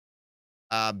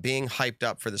being hyped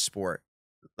up for the sport?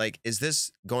 Like, is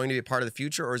this going to be a part of the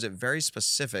future, or is it very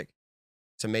specific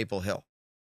to Maple Hill?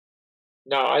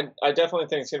 No, I definitely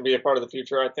think it's going to be a part of the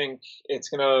future. I think it's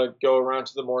going to go around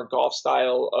to the more golf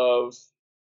style of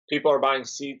people are buying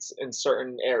seats in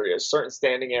certain areas, certain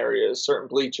standing areas, certain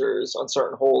bleachers on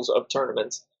certain holes of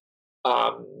tournaments.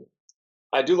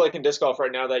 I do like in disc golf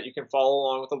right now that you can follow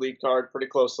along with the lead card pretty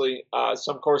closely.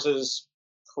 Some courses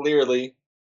clearly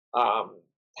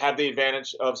have the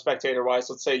advantage of spectator-wise.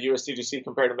 Let's say USDGC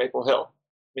compared to Maple Hill.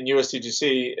 I mean,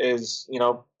 USDGC is,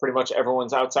 pretty much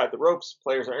everyone's outside the ropes.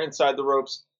 Players are inside the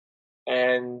ropes.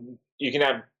 And you can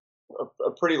have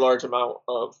a pretty large amount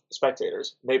of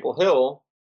spectators. Maple Hill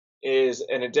is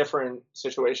in a different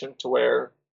situation to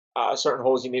where certain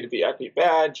holes you need a VIP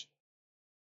badge.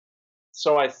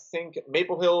 So I think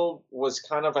Maple Hill was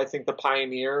kind of, the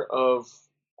pioneer of,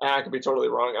 I could be totally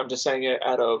wrong, I'm just saying it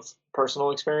out of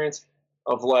personal experience,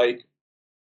 of like,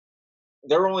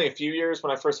 there were only a few years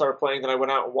when I first started playing that I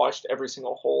went out and watched every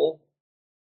single hole.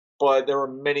 But there were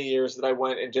many years that I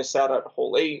went and just sat at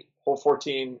hole 8, hole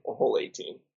 14, or hole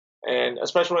 18. And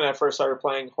especially when I first started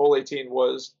playing, hole 18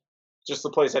 was just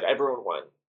the place that everyone went.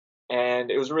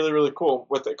 And it was really, really cool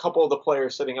with a couple of the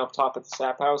players sitting up top at the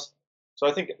Sap House. So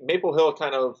I think Maple Hill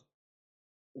kind of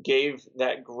gave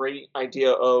that great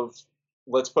idea of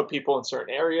let's put people in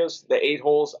certain areas. The 8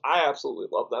 holes, I absolutely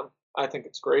love them. I think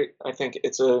it's great. I think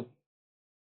it's a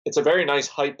very nice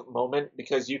hype moment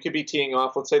because you could be teeing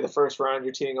off, let's say the first round,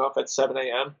 you're teeing off at 7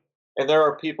 a.m. And there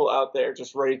are people out there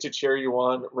just ready to cheer you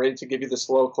on, ready to give you the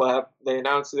slow clap.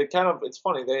 It's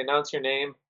funny, they announce your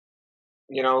name,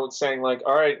 saying like,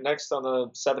 all right, next on the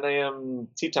 7 a.m.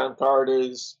 tee time card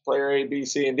is player A, B,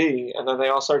 C, and D. And then they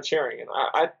all start cheering. And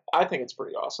I think it's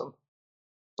pretty awesome.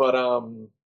 But,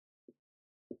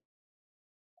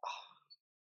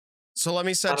 so let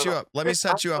me set you up. Let me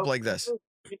set you up like this.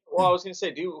 Well, I was going to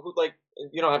say, you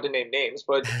don't have to name names,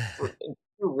 but do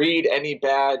you read any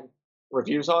bad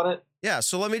reviews on it? Yeah.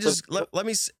 So let me just let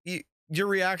me. Your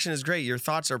reaction is great. Your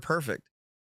thoughts are perfect.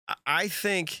 I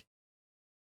think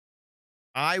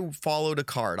I followed a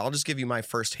card. I'll just give you my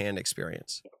firsthand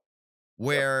experience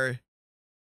where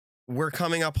we're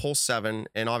coming up hole 7,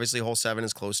 and obviously hole 7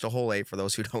 is close to hole 8 for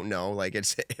those who don't know. Like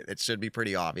it should be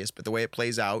pretty obvious, but the way it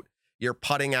plays out, you're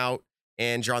putting out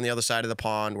and you're on the other side of the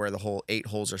pond where the whole 8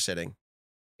 holes are sitting.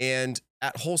 And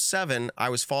at hole 7, I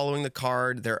was following the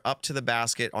card. They're up to the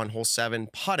basket on hole 7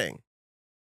 putting.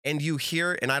 And you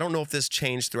hear, and I don't know if this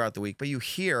changed throughout the week, but you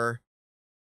hear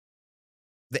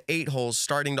the 8 holes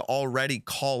starting to already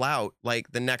call out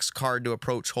like the next card to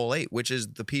approach hole 8, which is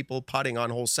the people putting on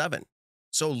hole 7.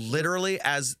 So literally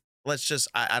as, let's just,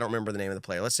 I don't remember the name of the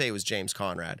player. Let's say it was James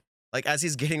Conrad. Like as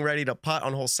he's getting ready to putt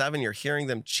on hole 7, you're hearing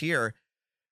them cheer,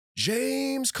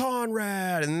 James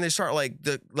Conrad. And then they start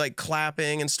like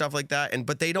clapping and stuff like that.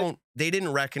 But they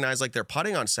didn't recognize like they're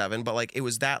putting on 7, but like it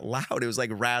was that loud. It was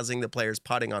like razzing the players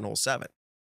putting on hole 7.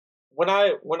 When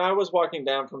I was walking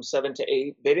down from 7 to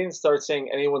 8, they didn't start saying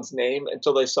anyone's name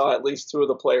until they saw at least 2 of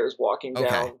the players walking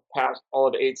down past all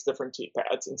of 8's different tee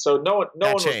pads. And so no one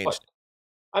was playing.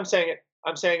 I'm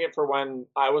saying it for when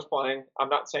I was playing. I'm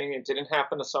not saying it didn't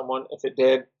happen to someone. If it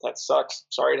did, that sucks.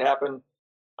 Sorry it happened.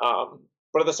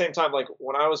 But at the same time, like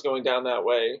when I was going down that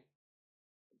way,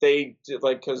 they did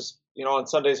like, cause on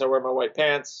Sundays I wear my white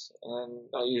pants and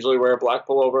I usually wear a black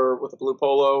pullover with a blue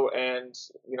polo. And,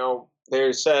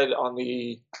 they said on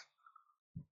the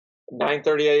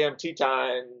 9:30 a.m. tee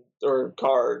time or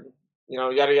card,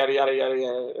 yada, yada, yada, yada,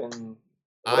 yada, and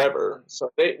whatever.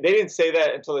 So they didn't say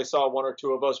that until they saw 1 or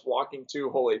 2 of us walking to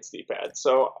hole 8's tee pad.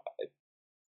 So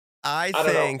I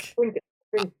think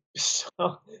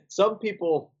some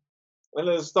people, and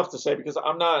there's stuff to say because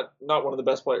I'm not one of the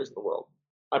best players in the world.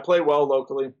 I play well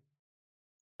locally.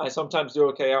 I sometimes do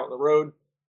okay out on the road.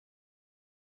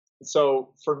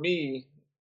 So for me,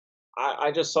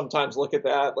 I just sometimes look at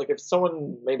that. Like if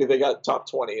someone, maybe they got top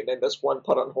 20 and they missed 1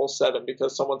 putt on hole 7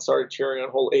 because someone started cheering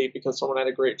on hole 8 because someone had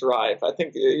a great drive. I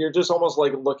think you're just almost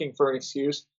like looking for an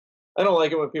excuse. I don't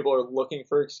like it when people are looking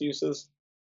for excuses.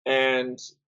 And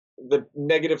the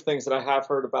negative things that I have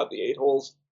heard about the 8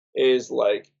 holes is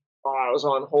like, oh, I was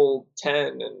on hole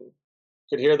 10 and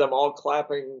could hear them all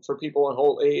clapping for people on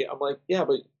hole 8. I'm like, yeah,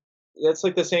 but that's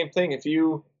like the same thing. If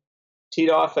you teed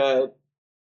off at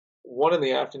 1 in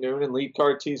the afternoon and lead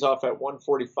card tees off at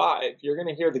 1:45, you're going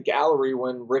to hear the gallery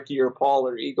when Ricky or Paul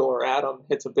or Eagle or Adam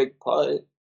hits a big putt.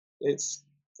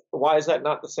 Why is that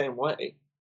not the same way?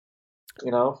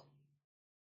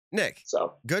 Nick,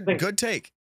 so good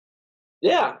take.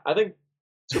 Yeah, I think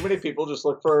too many people just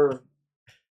look for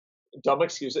dumb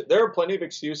excuses. There are plenty of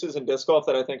excuses in disc golf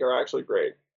that I think are actually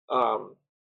great.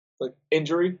 Like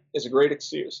injury is a great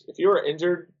excuse. If you are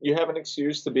injured, you have an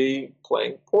excuse to be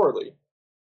playing poorly.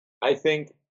 I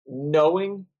think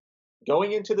going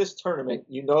into this tournament,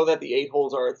 you know that the 8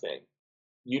 holes are a thing.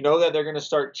 You know that they're going to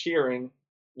start cheering.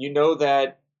 You know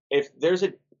that if there's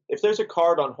a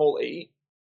card on hole 8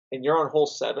 and you're on hole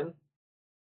 7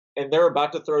 and they're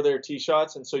about to throw their tee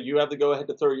shots, and so you have to go ahead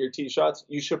to throw your tee shots,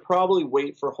 you should probably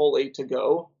wait for hole 8 to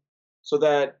go so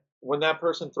that when that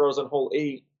person throws on hole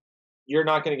 8, you're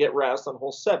not going to get razzed on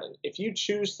hole 7. If you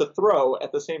choose to throw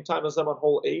at the same time as them on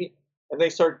hole 8 and they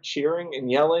start cheering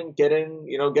and yelling, get in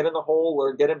the hole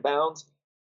or get in bounds,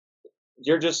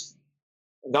 you're just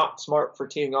not smart for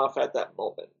teeing off at that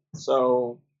moment.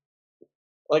 So,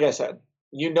 like I said,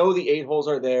 the 8 holes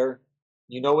are there.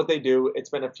 You know what they do. It's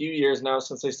been a few years now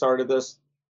since they started this.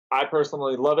 I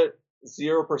personally love it.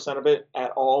 0% of it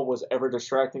at all was ever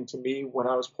distracting to me when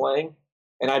I was playing.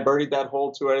 And I birdied that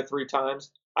hole 2 out of 3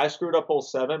 times. I screwed up hole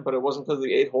 7, but it wasn't because of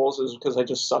the 8 holes. It was because I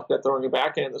just sucked at throwing a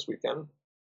backhand this weekend.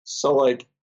 So, like,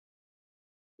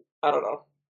 I don't know.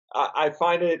 I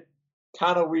find it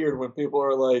kind of weird when people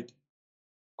are like,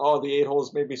 oh, the 8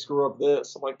 holes made me screw up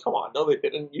this. I'm like, come on. No, they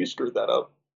didn't. You screwed that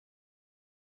up.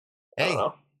 I don't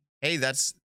know. Hey,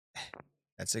 that's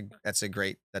a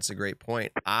great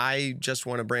point. I just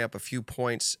want to bring up a few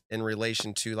points in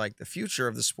relation to like the future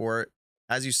of the sport.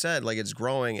 As you said, like it's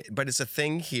growing, but it's a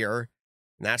thing here.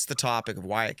 And that's the topic of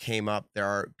why it came up. There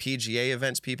are PGA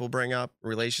events people bring up in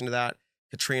relation to that.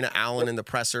 Katrina Allen in the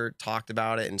presser talked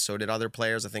about it, and so did other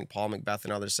players. I think Paul McBeth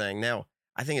and others saying, no,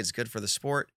 I think it's good for the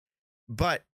sport.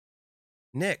 But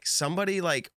Nick, somebody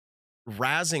like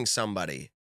razzing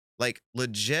somebody, like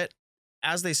legit,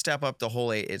 as they step up to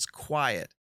hole 8, it's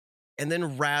quiet, and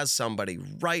then razz somebody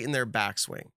right in their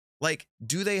backswing. Like,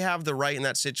 do they have the right in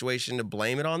that situation to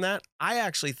blame it on that? I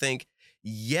actually think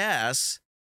yes.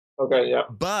 Okay, yeah.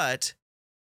 But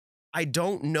I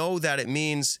don't know that it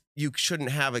means you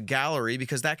shouldn't have a gallery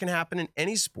because that can happen in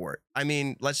any sport. I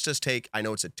mean, let's just take, I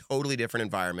know it's a totally different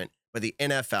environment, but the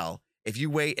NFL, if you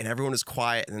wait and everyone is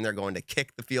quiet and then they're going to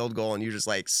kick the field goal and you just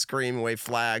like scream away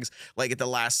flags like at the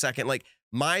last second, like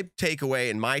my takeaway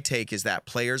and my take is that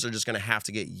players are just going to have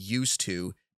to get used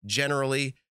to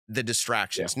generally the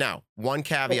distractions. Yeah. Now, one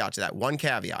caveat to that, one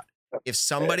caveat. If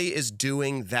somebody is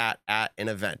doing that at an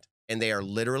event and they are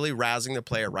literally razzing the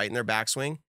player right in their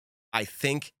backswing, I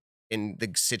think in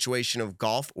the situation of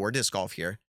golf or disc golf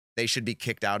here, they should be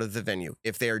kicked out of the venue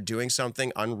if they are doing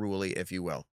something unruly, if you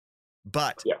will.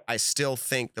 But I still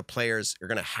think the players are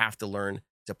going to have to learn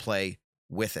to play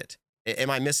with it. Am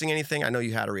I missing anything? I know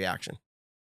you had a reaction.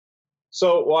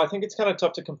 So, well, I think it's kind of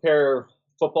tough to compare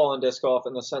football and disc golf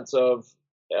in the sense of,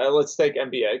 let's take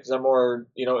NBA because I'm more,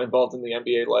 involved in the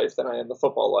NBA life than I am the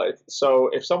football life. So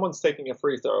if someone's taking a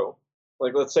free throw,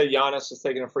 like let's say Giannis is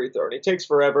taking a free throw and it takes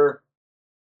forever,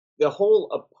 the whole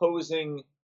opposing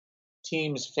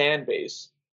team's fan base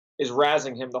is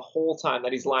razzing him the whole time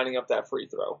that he's lining up that free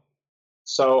throw.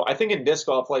 So I think in disc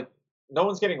golf, like no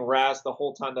one's getting razzed the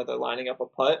whole time that they're lining up a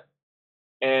putt.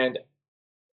 And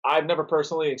I've never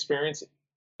personally experienced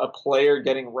a player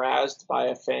getting razzed by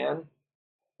a fan,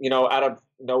 out of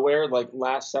nowhere, like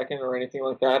last second or anything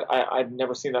like that. I've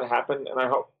never seen that happen.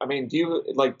 And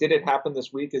did it happen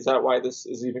this week? Is that why this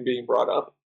is even being brought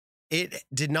up? It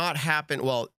did not happen.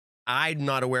 Well, I'm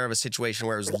not aware of a situation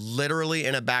where it was literally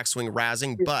in a backswing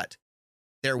razzing, but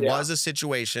there was a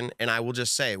situation, and I will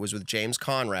just say it was with James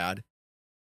Conrad,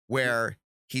 where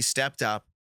he stepped up,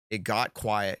 it got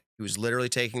quiet. He was literally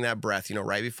taking that breath,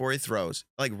 right before he throws,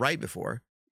 like right before.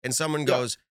 And someone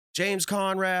goes, James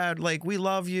Conrad, like, we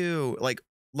love you. Like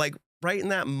right in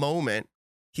that moment,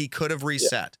 he could have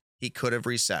reset. He could have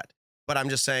reset. But I'm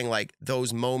just saying, like,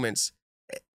 those moments,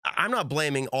 I'm not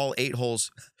blaming all 8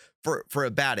 holes for a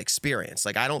bad experience.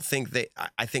 Like, I don't think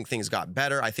I think things got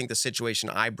better. I think the situation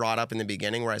I brought up in the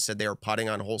beginning where I said they were putting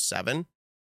on hole 7,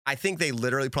 I think they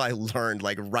literally probably learned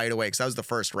like right away because that was the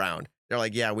first round. They're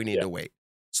like, yeah, we need to wait.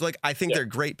 So like, I think they're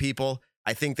great people.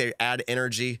 I think they add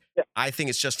energy. I think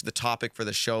it's just the topic for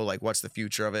the show. Like, what's the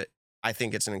future of it? I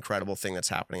think it's an incredible thing that's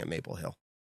happening at Maple Hill.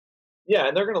 Yeah,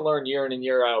 and they're going to learn year in and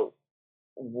year out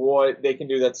what they can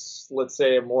do that's, let's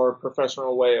say, a more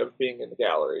professional way of being in the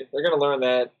gallery. They're going to learn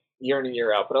that year in and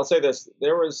year out. But I'll say this,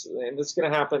 and this is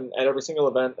going to happen at every single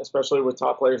event, especially with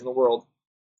top players in the world,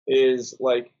 is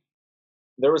like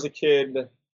there was a kid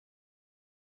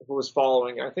who was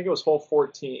following, I think it was hole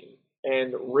 14,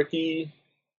 and Ricky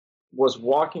was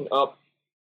walking up.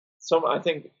 I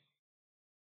think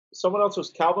someone else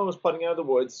Calvin was putting out of the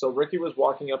woods, so Ricky was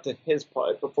walking up to his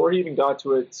putt. Before he even got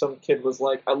to it, some kid was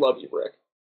like, I love you, Rick.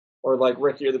 Or like,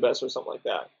 Rick, you're the best, or something like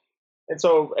that. And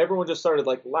so everyone just started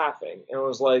like laughing. And it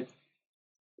was like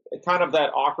kind of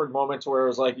that awkward moment where it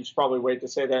was like, you should probably wait to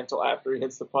say that until after he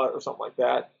hits the putt or something like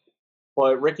that.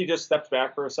 But Ricky just stepped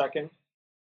back for a second,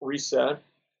 reset,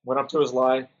 went up to his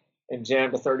lie, and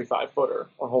jammed a 35-footer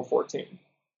on hole 14.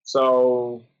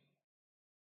 So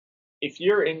if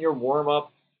you're in your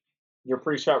warm-up, your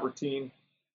pre-shot routine,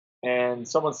 and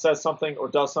someone says something or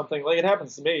does something, like it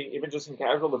happens to me, even just in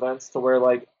casual events, to where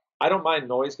like I don't mind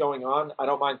noise going on, I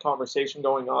don't mind conversation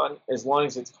going on as long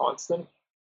as it's constant.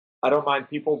 I don't mind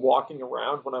people walking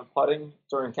around when I'm putting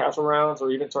during casual rounds or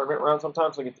even tournament rounds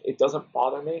sometimes. Like it doesn't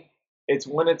bother me. It's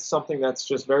when it's something that's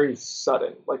just very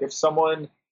sudden. Like if someone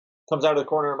comes out of the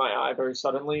corner of my eye very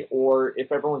suddenly, or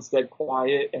if everyone's dead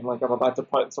quiet and like I'm about to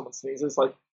putt and someone sneezes,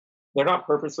 like they're not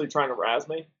purposely trying to razz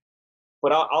me.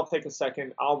 But I'll take a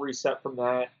second. I'll reset from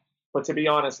that. But to be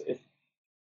honest, if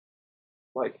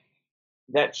like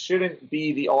that shouldn't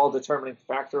be the all-determining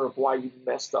factor of why you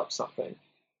messed up something.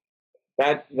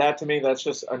 That to me, that's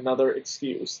just another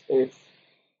excuse. If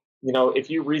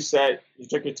you reset, you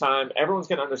took your time, everyone's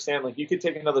going to understand. Like you could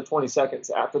take another 20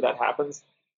 seconds after that happens,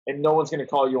 and no one's going to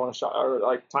call you on a shot or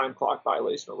like time clock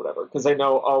violation or whatever because they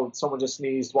know, oh, someone just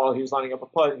sneezed while he was lining up a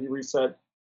putt and he reset.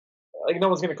 Like no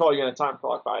one's going to call you on a time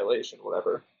clock violation,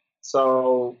 whatever.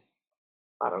 So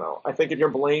I don't know. I think if you're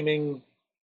blaming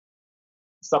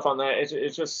stuff on that,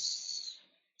 it's just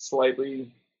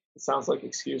slightly. It sounds like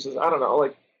excuses. I don't know.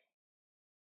 Like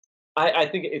I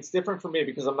think it's different for me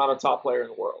because I'm not a top player in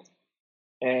the world,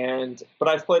 but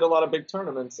I've played a lot of big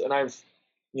tournaments and I've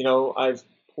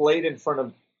played in front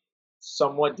of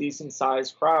somewhat decent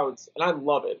sized crowds and I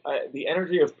love it. The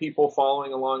energy of people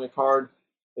following along a card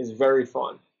is very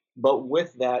fun. But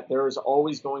with that, there is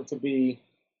always going to be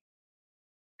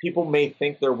people may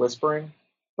think they're whispering,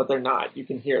 but they're not. You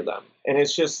can hear them. And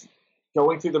it's just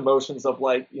going through the motions of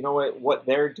like, you know what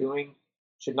they're doing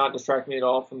should not distract me at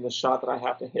all from the shot that I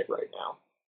have to hit right now.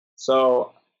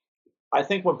 So I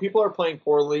think when people are playing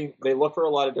poorly, they look for a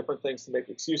lot of different things to make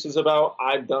excuses about.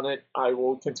 I've done it. I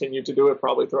will continue to do it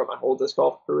probably throughout my whole disc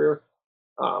golf career.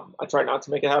 I try not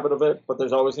to make a habit of it, but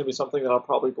there's always going to be something that I'll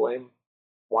probably blame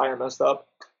why I messed up.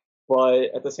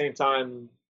 But at the same time,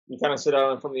 you kind of sit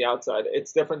out from the outside.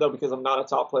 It's different though because I'm not a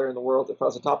top player in the world. If I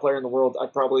was a top player in the world,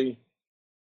 I'd probably,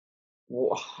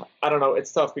 I don't know.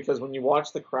 It's tough because when you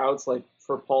watch the crowds, like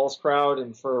for Paul's crowd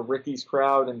and for Ricky's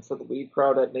crowd and for the lead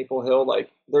crowd at Maple Hill,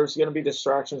 like there's going to be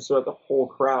distractions throughout the whole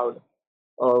crowd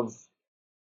of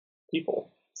people.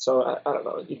 So I don't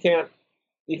know. You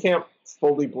can't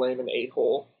fully blame an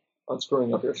 8-hole on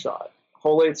screwing up your shot.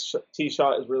 Hole 8's tee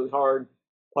shot is really hard.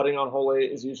 Putting on hole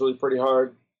 8 is usually pretty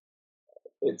hard.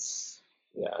 It's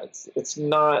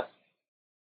not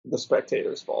the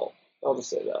spectator's fault. I'll just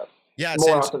say that. Yeah,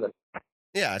 more often than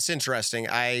yeah, it's interesting.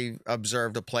 I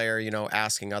observed a player,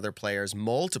 asking other players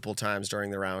multiple times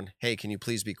during the round, "Hey, can you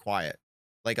please be quiet?"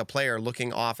 Like a player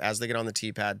looking off as they get on the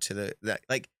tee pad to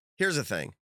like. Here's the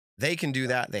thing: they can do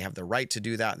that. They have the right to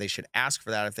do that. They should ask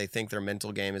for that if they think their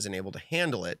mental game isn't able to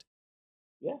handle it.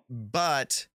 Yeah,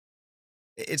 but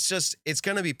it's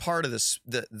going to be part of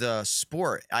the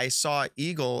sport. I saw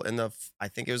Eagle in I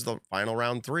think it was the final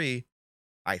round 3.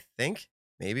 I think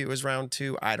maybe it was round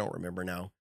 2. I don't remember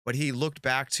now. But he looked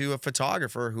back to a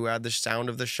photographer who had the sound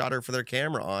of the shutter for their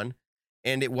camera on.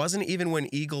 And it wasn't even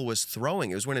when Eagle was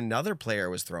throwing. It was when another player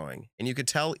was throwing. And you could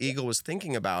tell Eagle was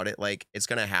thinking about it like, it's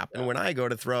going to happen when I go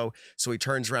to throw. So he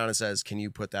turns around and says, "Can you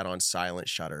put that on silent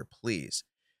shutter, please?"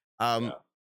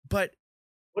 But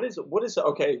what is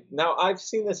okay? Now I've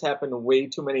seen this happen way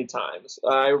too many times.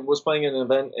 I was playing an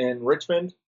event in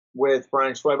Richmond with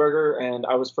Brian Schweberger, and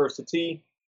I was first to tee.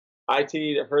 I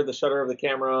teed, heard the shutter of the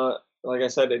camera. Like I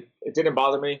said, it didn't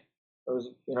bother me. It was,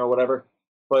 whatever.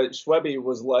 But Schwebby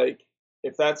was like,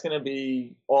 if that's going to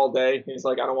be all day, he's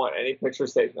like, I don't want any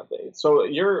pictures taken of me. So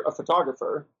you're a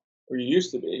photographer, or you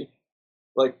used to be.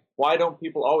 Like, why don't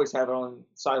people always have it on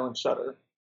silent shutter?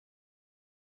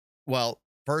 Well,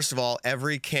 first of all,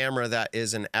 every camera that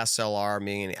is an SLR,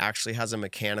 meaning it actually has a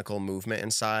mechanical movement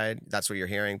inside, that's what you're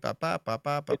hearing.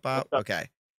 Okay.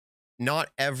 Not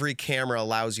every camera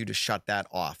allows you to shut that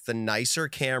off. The nicer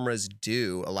cameras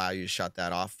do allow you to shut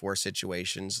that off for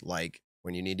situations like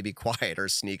when you need to be quiet or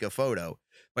sneak a photo,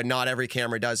 but not every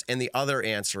camera does. And the other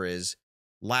answer is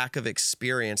lack of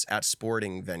experience at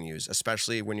sporting venues,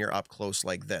 especially when you're up close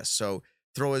like this. So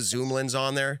throw a zoom lens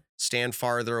on there, stand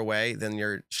farther away, then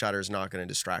your shutter's not going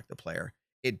to distract the player.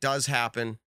 It does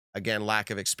happen. Again,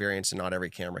 lack of experience, and not every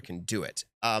camera can do it.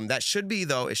 That should be,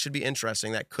 though, it should be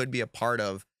interesting. That could be a part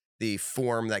of the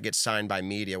form that gets signed by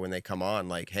media when they come on,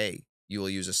 like, hey, you will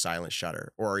use a silent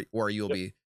shutter, or you'll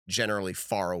be generally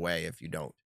far away if you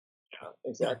don't. Yeah,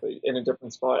 exactly. In a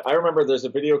different spot. I remember there's a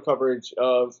video coverage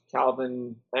of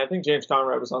Calvin, and I think James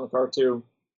Conrad was on the card too.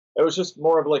 It was just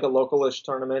more of like a localish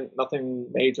tournament, nothing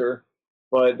major.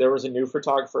 But there was a new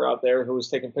photographer out there who was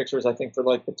taking pictures, I think, for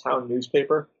like the town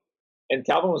newspaper. And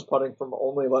Calvin was putting from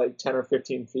only like 10 or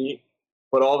 15 feet.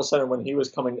 But all of a sudden, when he was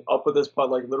coming up with his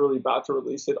putt, like literally about to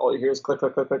release it, all you hear is click,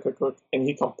 click, click, click, click, click. And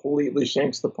he completely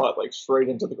shanks the putt like straight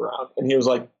into the ground. And he was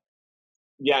like,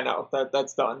 yeah, no,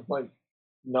 that's done. Like,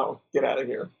 no, get out of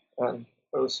here. And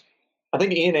it was, I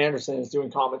think Ian Anderson is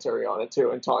doing commentary on it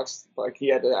too, and talks like he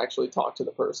had to actually talk to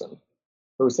the person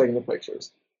who was taking the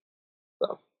pictures.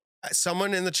 So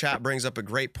someone in the chat brings up a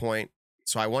great point.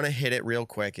 So I want to hit it real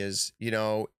quick is,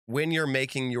 when you're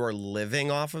making your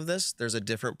living off of this, there's a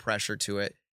different pressure to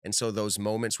it. And so those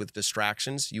moments with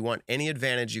distractions, you want any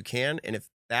advantage you can. And if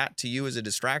that to you is a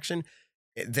distraction,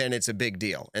 then it's a big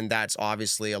deal. And that's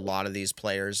obviously a lot of these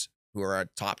players who are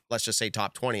top, let's just say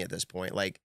top 20 at this point.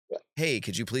 Like, hey,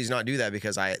 could you please not do that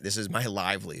because this is my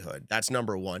livelihood. That's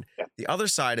number one. Yeah. The other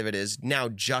side of it is now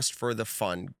just for the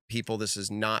fun. People, this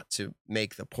is not to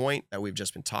make the point that we've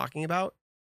just been talking about.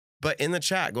 But in the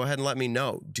chat, go ahead and let me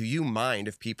know. Do you mind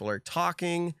if people are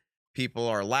talking, people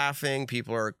are laughing,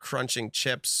 people are crunching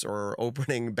chips or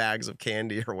opening bags of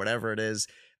candy or whatever it is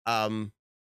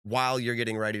while you're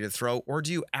getting ready to throw? Or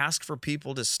do you ask for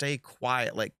people to stay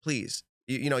quiet? Like, please,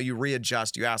 you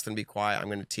readjust, you ask them to be quiet, I'm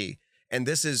going to tee. And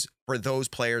this is for those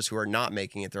players who are not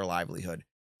making it their livelihood.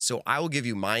 So I will give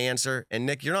you my answer. And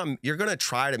Nick, you're going to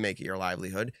try to make it your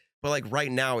livelihood. But like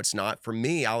right now, it's not. For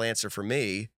me, I'll answer for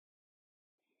me.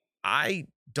 I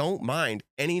don't mind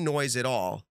any noise at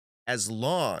all as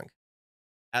long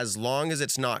as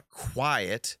it's not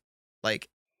quiet. Like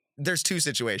there's two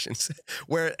situations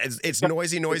where it's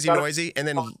noisy. And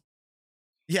then,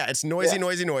 it's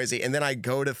noisy. And then I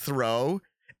go to throw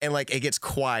and like it gets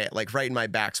quiet, like right in my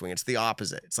backswing. It's the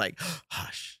opposite. It's like,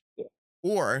 hush. Yeah.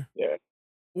 Or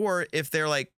or if they're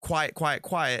like quiet, quiet,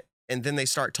 quiet, and then they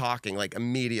start talking like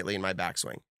immediately in my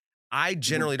backswing. I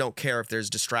generally don't care if there's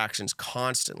distractions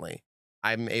constantly.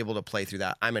 I'm able to play through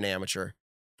that. I'm an amateur.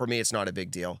 For me, it's not a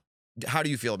big deal. How do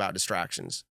you feel about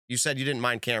distractions? You said you didn't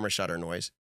mind camera shutter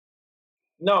noise.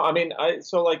 No, I mean,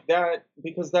 so like that,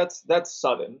 because that's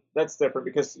sudden. That's different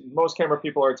because most camera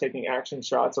people are taking action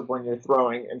shots of when you're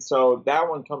throwing, and so that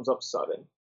one comes up sudden.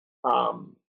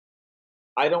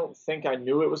 I don't think I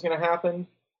knew it was going to happen,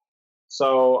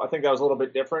 so I think that was a little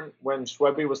bit different. When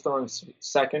Schwebe was throwing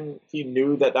second, he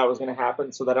knew that that was going to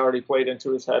happen, so that already played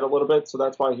into his head a little bit. So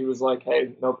that's why he was like,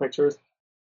 "Hey, no pictures."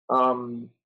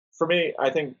 For me, I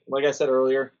think, like I said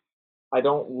earlier, I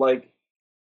don't like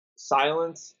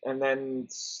silence and then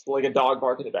like a dog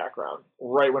bark in the background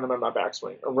right when I'm in my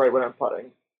backswing or right when I'm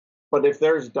putting. But if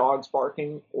there's dogs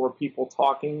barking or people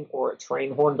talking or a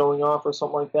train horn going off or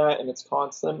something like that and it's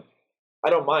constant, I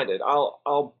don't mind it.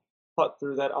 I'll putt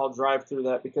through that. I'll drive through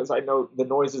that because I know the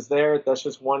noise is there. That's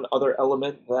just one other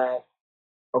element that,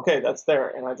 okay, that's there,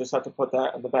 and I just have to put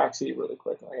that in the back seat really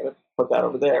quick. I got to put that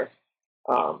over there.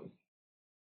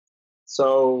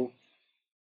 So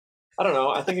I don't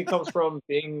know. I think it comes from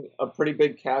being a pretty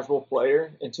big casual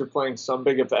player into playing some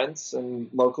big events and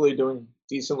locally doing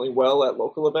decently well at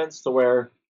local events to where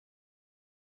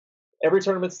every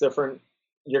tournament's different.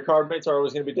 Your card mates are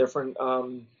always going to be different.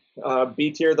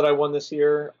 B tier that I won this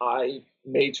year, I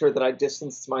made sure that I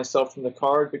distanced myself from the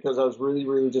card because I was really,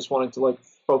 really just wanting to like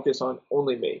focus on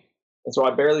only me. And so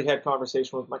I barely had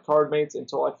conversation with my card mates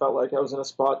until I felt like I was in a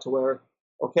spot to where,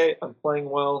 okay, I'm playing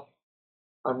well.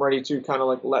 I'm ready to kind of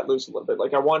like let loose a little bit.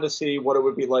 Like I wanted to see what it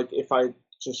would be like if I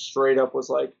just straight up was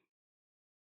like,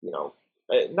 you know,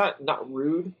 not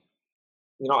rude.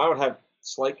 You know, I would have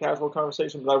slight casual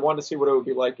conversation, but I wanted to see what it would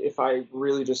be like if I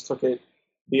really just took it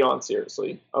beyond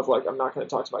seriously of like, I'm not going to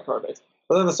talk to my card mates.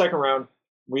 But then the second round,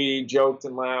 we joked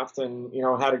and laughed and, you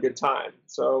know, had a good time.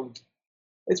 So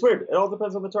it's weird. It all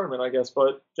depends on the tournament, I guess.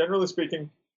 But generally speaking,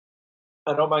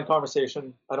 I don't mind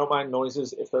conversation. I don't mind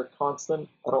noises if they're constant.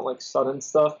 I don't like sudden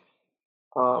stuff.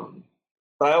 But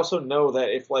I also know that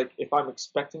if I'm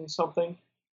expecting something,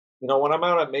 you know, when I'm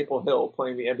out at Maple Hill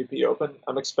playing the MVP Open,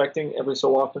 I'm expecting every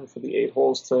so often for the 8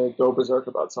 holes to go berserk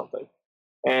about something.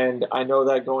 And I know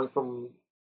that going from,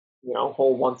 you know,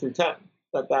 hole 1 through 10,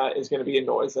 that is going to be a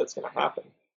noise that's going to happen.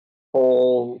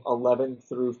 Hole 11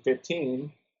 through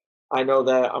 15, I know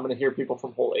that I'm going to hear people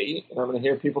from hole 8 and I'm going to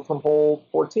hear people from hole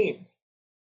 14.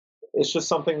 It's just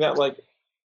something that, like,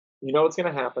 you know, it's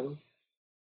going to happen.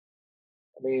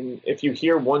 I mean, if you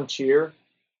hear one cheer,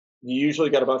 you usually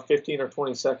got about 15 or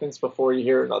 20 seconds before you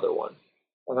hear another one.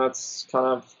 And that's kind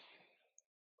of,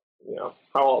 you know,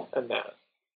 how I'll end that.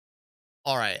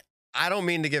 All right. I don't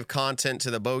mean to give content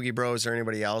to the Bogey Bros or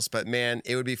anybody else, but man,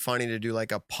 it would be funny to do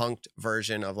like a punked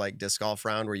version of like disc golf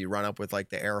round where you run up with like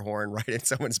the air horn right in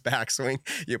someone's backswing.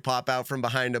 You pop out from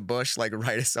behind a bush, like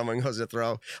right as someone goes to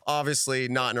throw. Obviously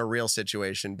not in a real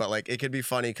situation, but like it could be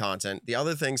funny content. The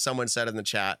other thing someone said in the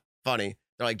chat, funny,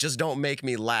 they're like, just don't make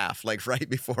me laugh like right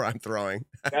before I'm throwing.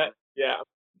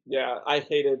 Yeah. I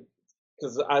hated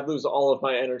because I lose all of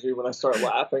my energy when I start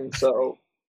laughing. So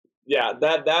yeah,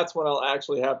 that's when I'll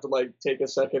actually have to like take a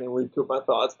second and recoup my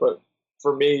thoughts. But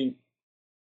for me,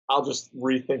 I'll just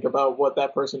rethink about what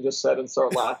that person just said and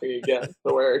start laughing again.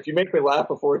 So where if you make me laugh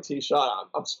before a tee shot,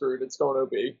 I'm screwed. It's going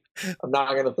OB. I'm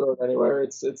not going to throw it anywhere.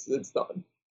 It's done.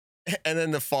 And then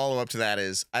the follow up to that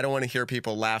is I don't want to hear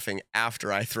people laughing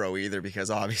after I throw either, because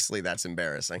obviously that's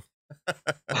embarrassing.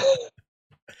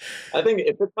 I think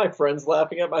if it's my friends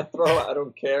laughing at my throw, I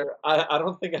don't care. I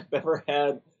don't think I've ever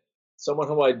had someone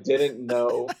who I didn't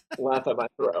know laugh at my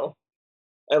throw.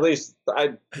 At least,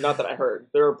 not that I heard.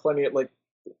 There were plenty of, like,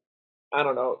 I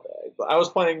don't know. I was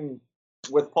playing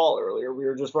with Paul earlier. We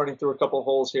were just running through a couple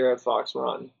holes here at Fox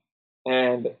Run.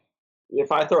 And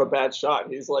if I throw a bad shot,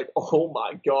 he's like, oh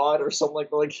my God, or something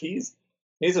like he's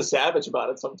a savage about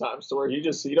it sometimes, to where he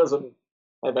doesn't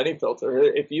have any filter.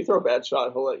 If you throw a bad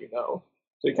shot, he'll let you know.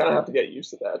 So you kind of have to get used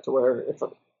to that, to where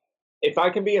if I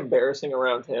can be embarrassing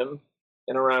around him,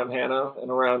 and around Hannah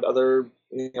and around other,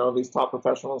 you know, these top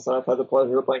professionals that I've had the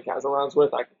pleasure of playing casual rounds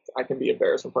with, I can be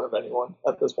embarrassed in front of anyone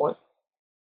at this point.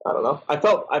 I don't know. I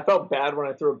felt bad when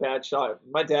I threw a bad shot.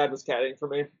 My dad was caddying for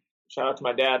me. Shout out to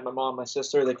my dad, my mom, my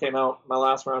sister. They came out my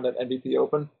last round at MVP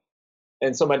Open.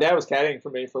 And so my dad was caddying for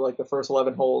me for like the first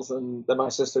 11 holes, and then my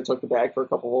sister took the bag for a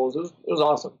couple holes. It was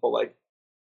awesome. But like,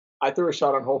 I threw a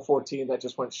shot on hole 14 that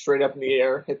just went straight up in the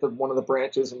air, hit one of the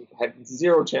branches, and had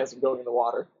zero chance of going in the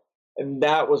water. And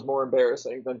that was more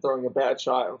embarrassing than throwing a bad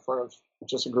shot in front of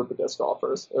just a group of disc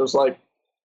golfers. It was like,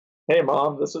 hey,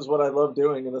 Mom, this is what I love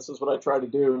doing, and this is what I try to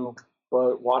do.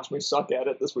 but watch me suck at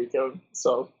it this weekend.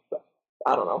 So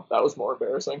I don't know. That was more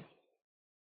embarrassing.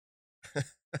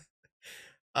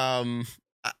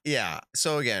 Yeah.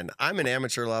 So again, I'm an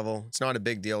amateur level. It's not a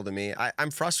big deal to me.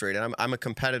 I'm frustrated. I'm a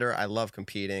competitor. I love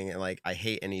competing, and like I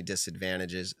hate any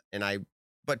disadvantages.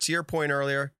 But to your point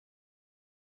earlier,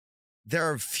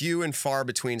 there are few and far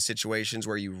between situations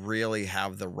where you really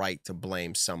have the right to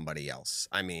blame somebody else.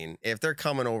 I mean, if they're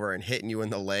coming over and hitting you in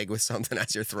the leg with something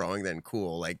as you're throwing, then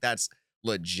cool. Like that's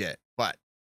legit. But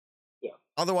yeah,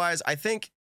 otherwise, I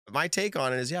think my take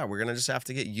on it is, yeah, we're going to just have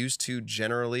to get used to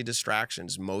generally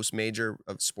distractions. Most major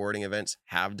sporting events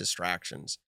have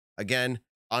distractions. Again,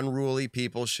 unruly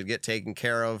people should get taken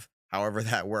care of, however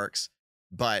that works,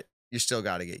 but you still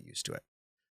got to get used to it.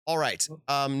 All right,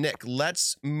 Nick,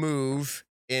 let's move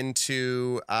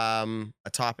into a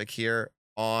topic here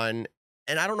on,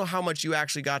 and I don't know how much you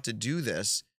actually got to do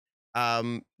this,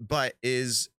 but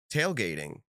is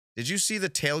tailgating. Did you see the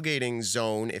tailgating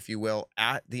zone, if you will,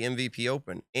 at the MVP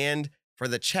Open? And for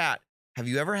the chat, have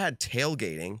you ever had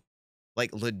tailgating,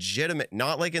 like legitimate,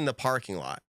 not like in the parking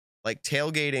lot, like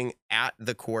tailgating at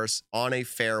the course on a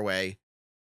fairway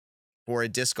for a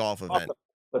disc golf event?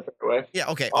 The fairway. Yeah,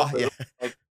 okay. Yeah.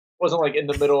 Like, wasn't like in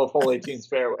the middle of hole 18's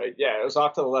fairway. Yeah, it was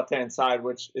off to the left-hand side,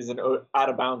 which is an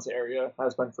out-of-bounds area,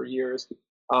 has been for years.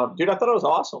 Dude, I thought it was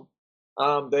awesome.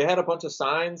 They had a bunch of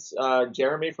signs.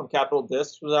 Jeremy from Capital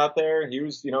Discs was out there. He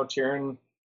was, cheering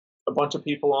a bunch of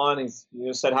people on. He's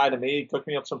said hi to me. He cooked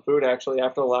me up some food actually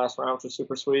after the last round, which was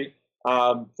super sweet.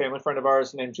 Family friend of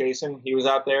ours named Jason, he was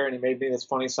out there and he made me this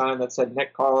funny sign that said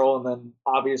Nick Carl, and then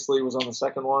obviously was on the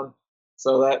second one.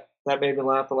 So that made me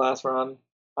laugh the last round.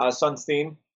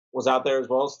 Sunstein was out there as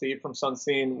well. Steve from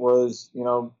Sunstein was,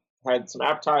 had some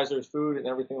appetizers, food, and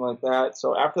everything like that.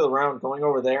 So after the round, going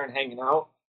over there and hanging out,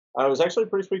 it was actually a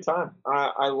pretty sweet time.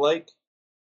 That's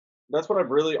what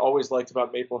I've really always liked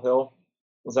about Maple Hill,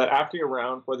 was that after your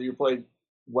round, whether you played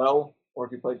well or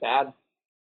if you played bad,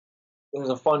 there's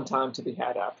a fun time to be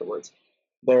had afterwards.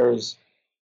 There's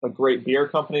a great beer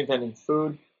company vending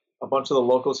food. A bunch of the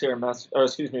locals here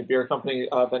beer company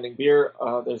vending beer.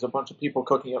 There's a bunch of people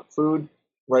cooking up food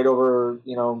right over,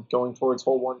 going towards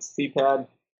hole one's tee pad.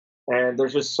 And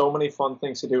there's just so many fun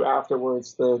things to do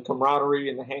afterwards. The camaraderie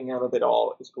and the hangout of it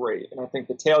all is great. And I think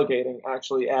the tailgating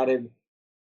actually added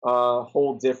a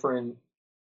whole different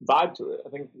vibe to it. I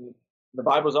think the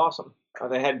vibe was awesome.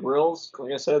 They had grills.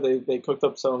 Like I said, they cooked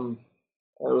up some,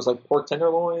 it was like pork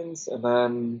tenderloins and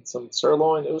then some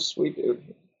sirloin. It was sweet, dude.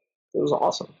 It was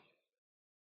awesome.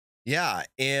 Yeah,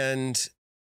 and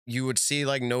you would see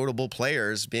like notable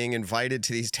players being invited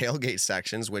to these tailgate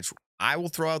sections, which I will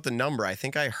throw out the number. I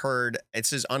think I heard,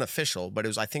 it's unofficial, but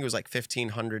I think it was like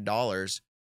 $1,500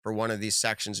 for one of these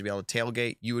sections to be able to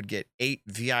tailgate. You would get 8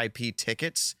 VIP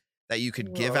tickets that you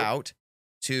could give out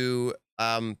to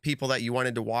people that you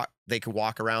wanted to walk. They could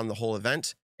walk around the whole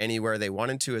event anywhere they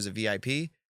wanted to as a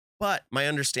VIP. But my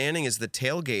understanding is the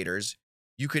tailgaters,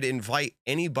 you could invite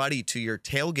anybody to your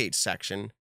tailgate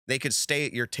section. They could stay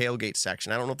at your tailgate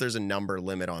section. I don't know if there's a number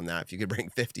limit on that, if you could bring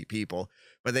 50 people,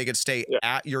 but they could stay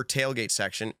at your tailgate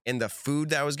section. And the food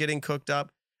that was getting cooked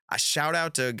up, a shout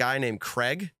out to a guy named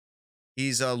Craig.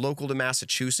 He's local to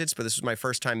Massachusetts, but this was my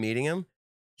first time meeting him.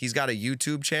 He's got a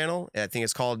YouTube channel. I think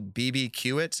it's called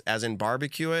BBQ It, as in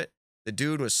barbecue it. The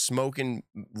dude was smoking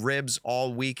ribs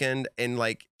all weekend and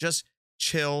like just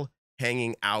chill,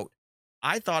 hanging out.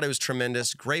 I thought it was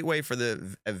tremendous. Great way for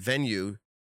the venue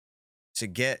to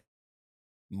get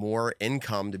more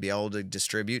income to be able to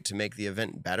distribute to make the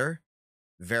event better.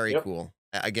 Very cool.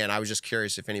 Again, I was just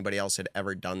curious if anybody else had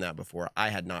ever done that before. I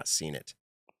had not seen it.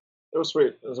 It was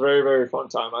sweet. It was a very, very fun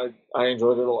time. I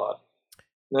enjoyed it a lot.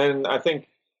 And I think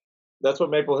that's what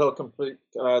Maple Hill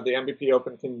the MVP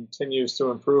Open continues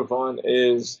to improve on,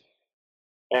 is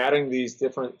adding these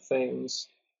different things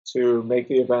to make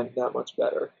the event that much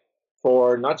better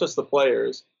for not just the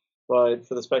players, but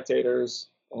for the spectators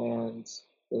and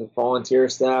the volunteer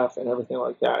staff and everything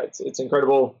like that. It's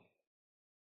incredible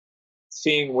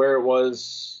seeing where it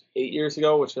was 8 years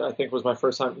ago, which I think was my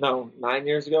first time. No, 9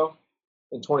 years ago.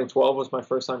 In 2012 was my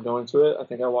first time going to it. I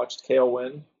think I watched Kale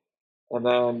win, and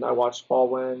then I watched Paul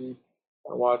win.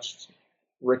 I watched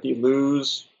Ricky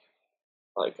lose.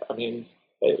 Like, I mean,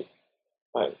 it's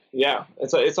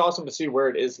awesome to see where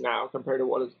it is now compared to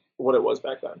what it was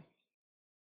back then.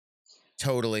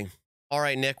 Totally. All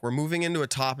right, Nick, we're moving into a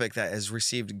topic that has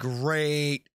received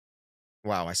great,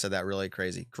 wow, I said that really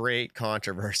crazy, great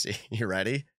controversy. You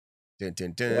ready? Dun,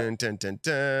 dun, dun, dun, dun,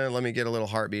 dun. Let me get a little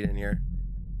heartbeat in here.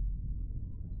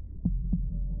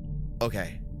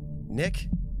 Okay, Nick,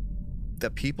 the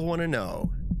people want to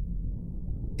know,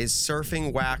 Is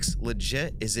surfing wax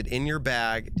legit? Is it in your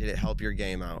bag? Did it help your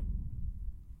game out?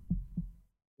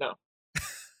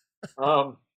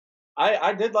 No.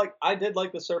 I did like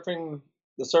the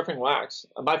surfing wax.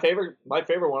 My favorite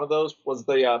one of those was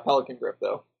the Pelican grip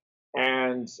though,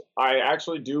 and I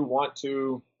actually do want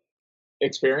to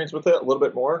experience with it a little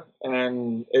bit more.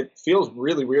 And it feels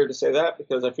really weird to say that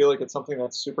because I feel like it's something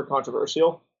that's super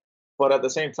controversial, but at the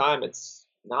same time, it's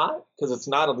not, because it's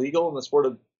not illegal in the sport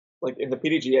of, like, in the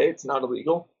PDGA, it's not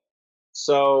illegal.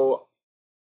 So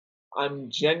I'm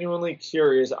genuinely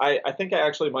curious. I think I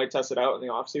actually might test it out in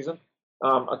the off season.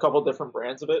 A couple different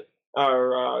brands of it,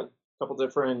 or a couple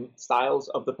different styles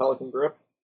of the Pelican grip,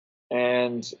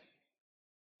 and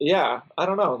yeah, I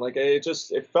don't know. Like,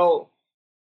 it felt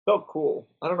cool.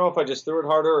 I don't know if I just threw it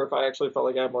harder or if I actually felt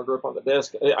like I had more grip on the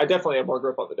disc. I definitely had more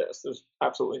grip on the disc. There's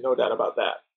absolutely no doubt about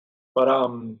that. But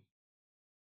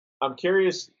I'm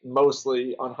curious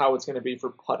mostly on how it's going to be for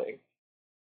putting.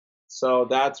 So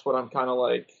that's what I'm kind of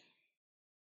like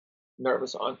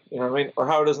nervous on. You know what I mean? Or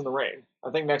how it is in the rain.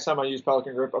 I think next time I use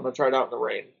Pelican grip, I'm going to try it out in the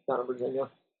rain down in Virginia,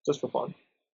 just for fun.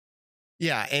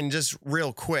 Yeah, and just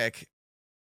real quick,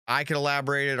 I could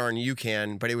elaborate it, or you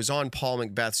can, but it was on Paul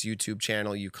McBeth's YouTube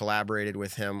channel. You collaborated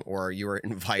with him, or you were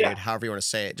invited, however you want to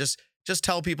say it. Just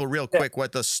tell people real quick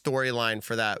what the storyline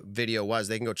for that video was.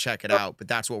 They can go check it out, but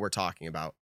that's what we're talking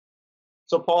about.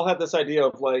 So Paul had this idea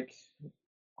of, like,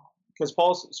 because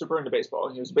Paul's super into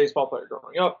baseball. He was a baseball player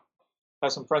growing up,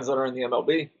 has some friends that are in the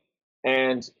MLB,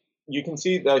 and you can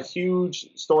see the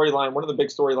huge storyline. One of the big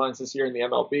storylines this year in the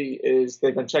MLB is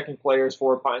they've been checking players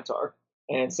for pine tar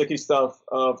and sticky stuff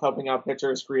of helping out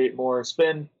pitchers create more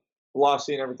spin,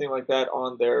 velocity, and everything like that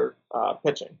on their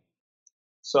pitching.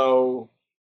 So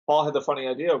Paul had the funny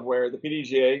idea of where the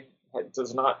PDGA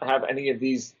does not have any of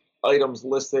these items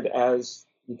listed as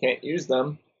you can't use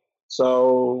them.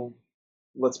 So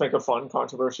let's make a fun,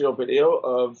 controversial video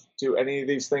of, do any of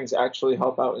these things actually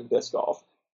help out in disc golf?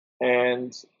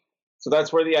 And so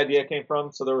that's where the idea came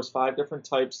from. So there was 5 different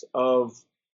types of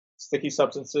sticky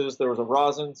substances. There was a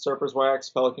rosin, surfer's wax,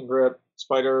 Pelican grip,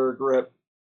 spider grip,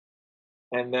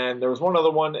 and then there was one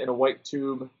other one in a white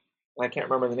tube. I can't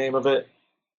remember the name of it,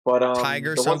 but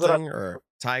Tiger something, or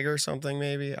Tiger something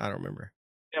maybe. I don't remember.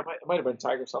 Yeah, it might have been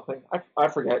Tiger something. I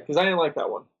forget, because I didn't like that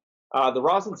one. The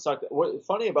rosin sucked. What's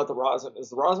funny about the rosin is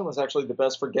the rosin was actually the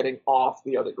best for getting off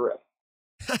the other grip.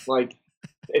 Like,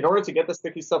 in order to get the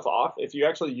sticky stuff off, if you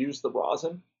actually used the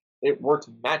rosin, it worked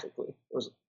magically.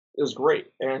 It was great,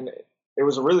 and it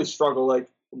was a really struggle. Like,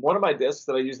 one of my discs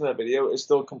that I used in that video is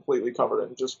still completely covered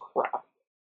in just crap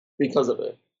because of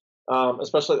it.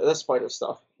 Especially the spider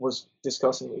stuff was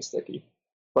disgustingly sticky.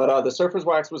 But the surfer's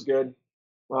wax was good.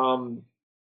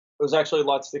 It was actually a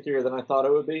lot stickier than I thought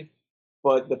it would be.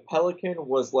 But the Pelican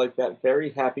was like that very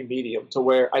happy medium to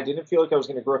where I didn't feel like I was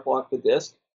going to grip lock the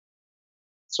disc.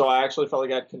 So I actually felt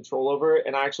like I had control over it.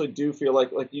 And I actually do feel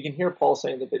like you can hear Paul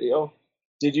say in the video,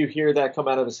 did you hear that come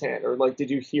out of his hand? Or, like,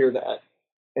 did you hear that?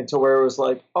 And to where it was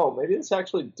like, oh, maybe this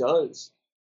actually does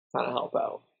kind of help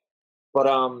out. But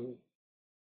I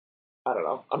don't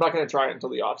know. I'm not going to try it until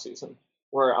the off season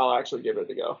where I'll actually give it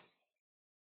a go.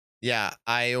 Yeah,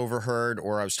 I overheard,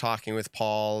 or I was talking with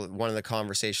Paul. One of the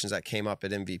conversations that came up at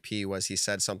MVP was he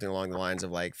said something along the lines of,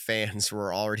 like, fans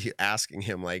were already asking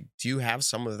him, like, do you have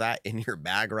some of that in your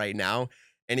bag right now?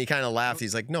 And he kind of laughed.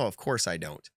 He's like, no, of course I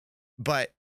don't.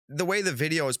 But the way the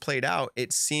video is played out,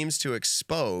 it seems to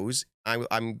expose,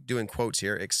 I'm doing quotes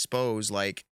here, expose,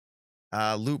 like,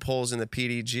 loopholes in the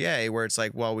PDGA where it's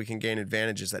like, well, we can gain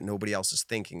advantages that nobody else is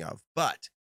thinking of. But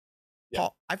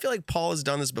Paul, I feel like Paul has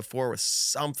done this before with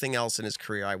something else in his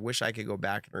career. I wish I could go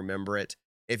back and remember it.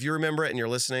 If you remember it and you're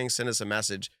listening, send us a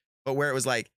message. But where it was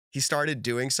like, he started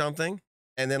doing something,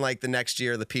 and then, like, the next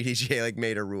year, the PDGA, like,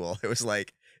 made a rule. It was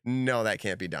like, no, that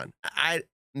can't be done.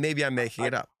 Maybe I'm making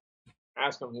it up.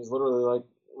 Ask him. He's literally, like,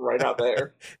 right out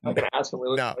there. I'm gonna ask him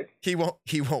really quick.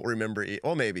 He won't remember it.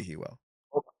 Well, maybe he will.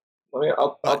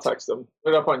 I'll text him.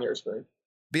 Put it up on your screen.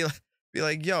 Be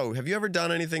like, yo, have you ever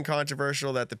done anything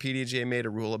controversial that the PDGA made a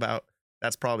rule about?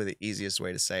 That's probably the easiest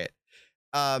way to say it.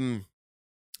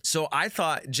 So I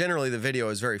thought generally the video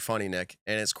is very funny, Nick,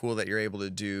 and it's cool that you're able to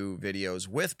do videos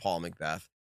with Paul McBeth.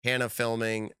 Hannah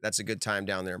filming, that's a good time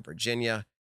down there in Virginia.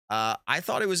 I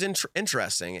thought it was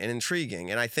interesting and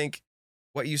intriguing, and I think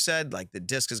what you said, like, the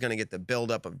disc is going to get the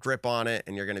buildup of grip on it,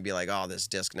 and you're going to be like, oh, this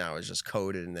disc now is just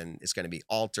coated, and then it's going to be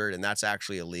altered, and that's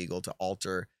actually illegal to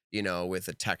alter, you know, with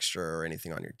a texture or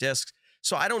anything on your discs.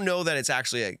 So I don't know that it's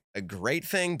actually a great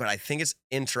thing, but I think it's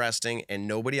interesting, and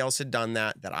nobody else had done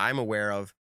that I'm aware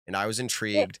of, and I was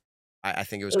intrigued. I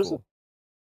think it was cool.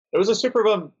 It was a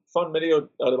super fun video.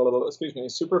 Excuse me,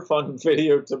 super fun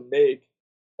video to make.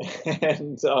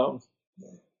 And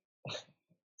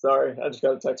sorry, I just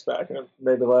got a text back and it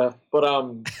made me laugh. But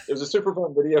it was a super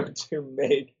fun video to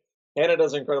make. Hannah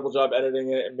does an incredible job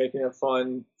editing it and making it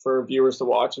fun for viewers to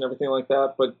watch and everything like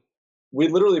that. But we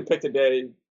literally picked a day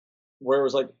where it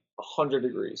was like 100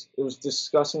 degrees. It was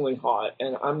disgustingly hot,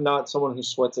 and I'm not someone who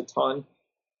sweats a ton,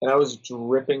 and I was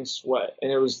dripping sweat,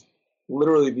 and it was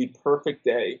literally the perfect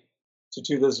day to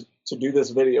do this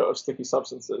video of sticky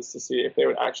substances to see if they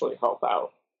would actually help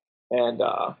out. And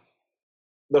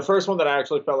the first one that I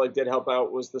actually felt like did help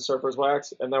out was the Surfer's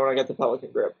Wax, and then when I got the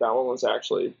Pelican Grip, that one was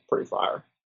actually pretty fire.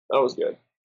 That was good.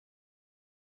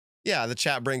 Yeah, the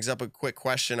chat brings up a quick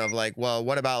question of like, well,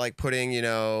 what about like putting,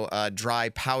 dry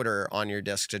powder on your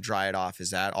disc to dry it off? Is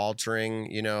that altering,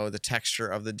 the texture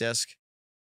of the disc?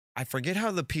 I forget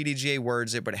how the PDGA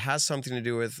words it, but it has something to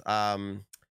do with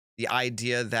the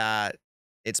idea that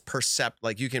it's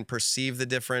like you can perceive the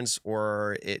difference,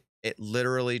 or it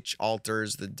literally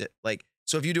alters the like.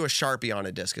 So if you do a Sharpie on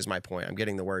a disc, is my point. I'm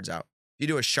getting the words out. If you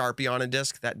do a Sharpie on a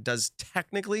disc, that does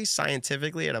technically,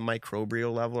 scientifically, at a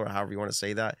microbial level, or however you want to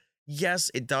say that. Yes,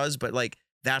 it does, but like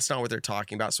that's not what they're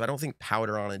talking about. So I don't think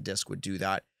powder on a disc would do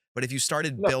that. But if you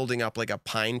started building up like a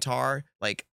pine tar,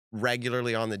 like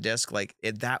regularly on the disc, like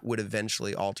that would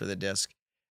eventually alter the disc.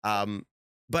 But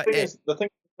the thing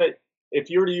is that if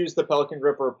you were to use the Pelican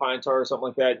Grip or a pine tar or something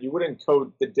like that, you wouldn't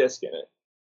coat the disc in it.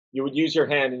 You would use your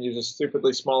hand and use a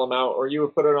stupidly small amount, or you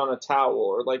would put it on a towel,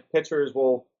 or like pitchers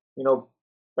will,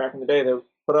 back in the day, they would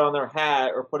put it on their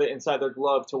hat or put it inside their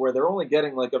glove to where they're only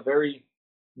getting like a very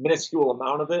minuscule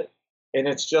amount of it, and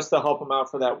it's just to help them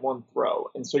out for that one throw.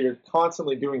 And so you're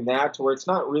constantly doing that to where it's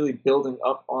not really building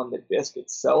up on the disc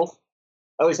itself.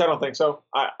 At least I don't think so.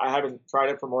 I haven't tried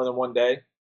it for more than one day.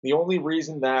 The only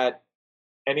reason that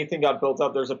anything got built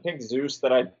up, there's a pink Zeus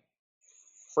that I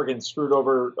friggin'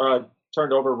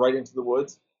 turned over right into the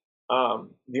woods.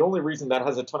 The only reason that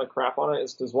has a ton of crap on it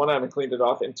is because, one, I haven't cleaned it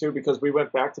off, and two, because we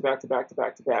went back to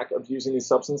back of using these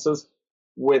substances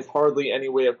with hardly any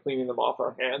way of cleaning them off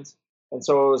our hands. And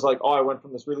so it was like, I went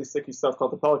from this really sticky stuff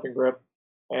called the Pelican Grip,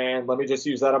 and let me just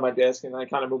use that on my disc, and I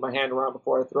kind of move my hand around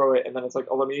before I throw it, and then it's like,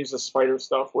 let me use the spider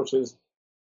stuff, which is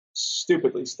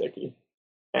stupidly sticky.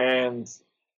 And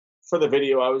for the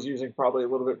video, I was using probably a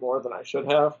little bit more than I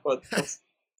should have, but that's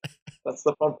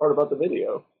the fun part about the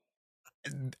video.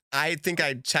 I think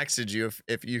I texted you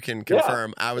if you can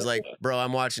confirm. I was like, bro,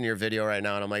 I'm watching your video right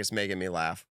now, and I'm like, it's making me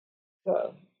laugh. Yeah,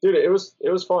 dude, it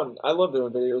was fun. I love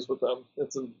doing videos with them.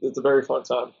 It's a very fun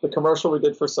time. The commercial we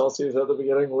did for Celsius at the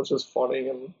beginning, which was funny,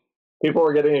 and people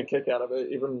were getting a kick out of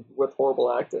it, even with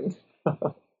horrible acting.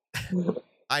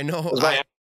 I know.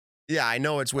 I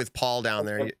know it's with Paul down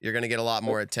there. You're going to get a lot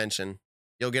more attention.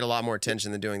 You'll get a lot more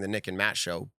attention than doing the Nick and Matt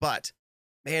show. But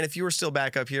man, if you were still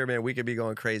back up here, man, we could be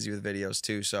going crazy with videos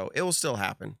too. So it will still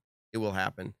happen. It will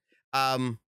happen.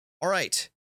 All right.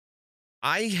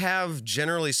 I have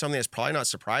generally something that's probably not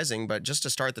surprising, but just to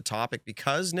start the topic,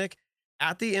 because Nick,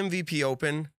 at the MVP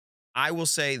Open, I will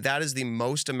say that is the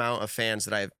most amount of fans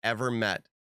that I have ever met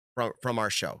from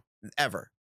our show, ever.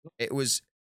 It was,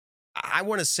 I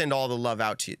want to send all the love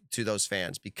out to those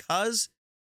fans because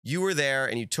you were there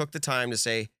and you took the time to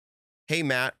say, hey,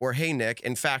 Matt, or hey, Nick.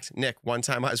 In fact, Nick, one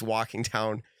time I was walking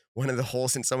down one of the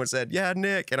holes and someone said, yeah,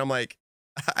 Nick. And I'm like,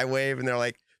 I wave and they're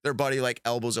like, their buddy like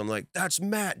elbows them like, that's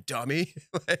Matt, dummy.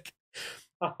 Like,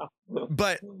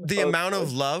 but the amount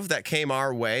of love that came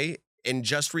our way in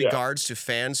just regards to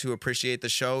fans who appreciate the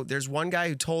show. There's one guy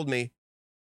who told me,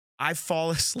 I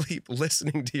fall asleep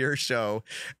listening to your show.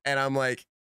 And I'm like,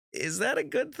 is that a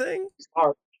good thing?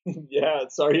 Yeah,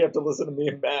 sorry you have to listen to me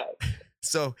and Matt.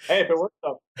 So hey, if it works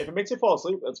out, if it makes you fall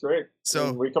asleep, that's great.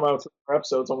 So we come out with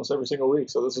episodes almost every single week,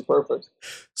 so this is perfect.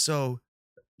 So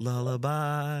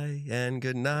lullaby and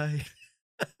good night.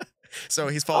 So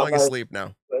he's falling asleep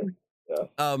now.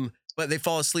 Yeah. But they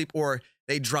fall asleep, or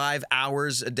they drive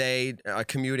hours a day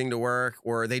commuting to work,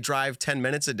 or they drive 10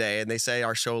 minutes a day, and they say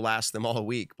our show lasts them all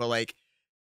week. But like,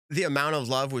 the amount of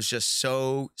love was just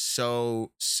so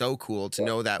cool to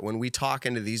know that when we talk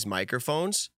into these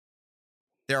microphones,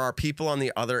 there are people on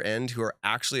the other end who are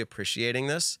actually appreciating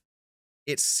this.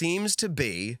 It seems to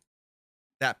be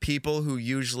that people who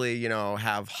usually,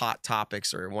 have hot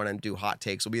topics or want to do hot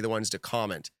takes will be the ones to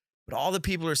comment. But all the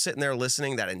people who are sitting there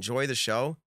listening that enjoy the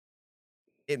show,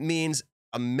 it means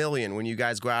a million when you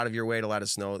guys go out of your way to let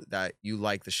us know that you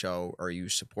like the show or you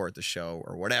support the show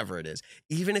or whatever it is.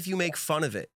 Even if you make fun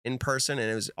of it in person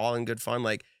and it was all in good fun,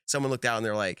 like someone looked out and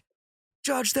they're like,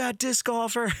 judge that disc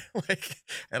golfer.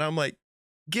 And I'm like,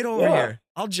 get over here.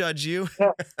 I'll judge you.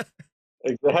 Yeah,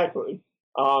 exactly.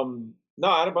 No,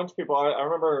 I had a bunch of people. I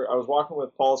remember I was walking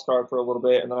with Paul's car for a little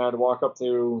bit, and then I had to walk up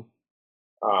to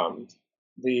um,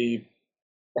 the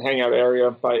hangout area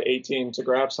by 18 to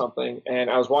grab something. And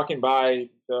I was walking by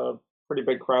the pretty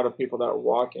big crowd of people that were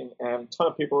walking, and a ton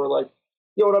of people were like,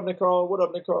 "Yo, what up, Nicole? What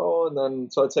up, Nicole?" And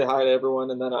then so I'd say hi to everyone,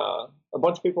 and then a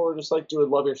bunch of people were just like, "Dude,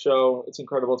 love your show. It's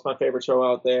incredible. It's my favorite show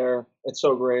out there. It's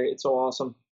so great. It's so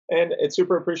awesome." And it's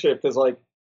super appreciative because, like,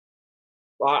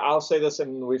 I'll say this,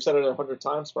 and we've said it 100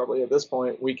 times probably at this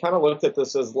point. We kind of looked at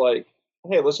this as like,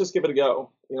 hey, let's just give it a go.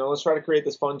 Let's try to create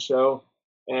this fun show.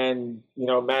 And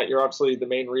Matt, you're obviously the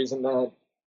main reason that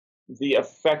the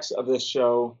effects of this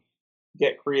show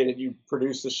get created. You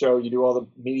produce the show, you do all the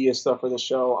media stuff for the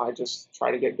show. I just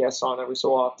try to get guests on every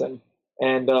so often,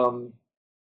 and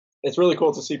it's really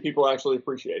cool to see people actually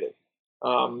appreciate it.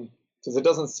 Because it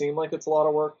doesn't seem like it's a lot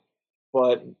of work,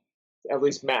 but at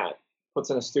least Matt puts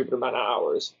in a stupid amount of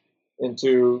hours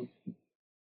into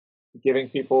giving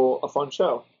people a fun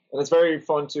show. And it's very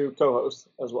fun to co-host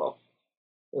as well.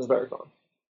 It's very fun.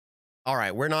 All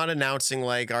right, we're not announcing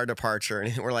like our departure.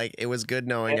 We're like, it was good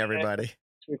knowing everybody.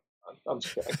 I'm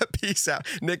just kidding. Peace out.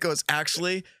 Nick goes,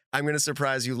 actually, I'm going to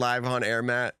surprise you live on air,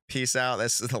 Matt. Peace out.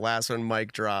 This is the last one,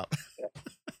 mic drop.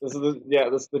 This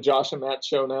is the Josh and Matt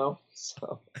show now.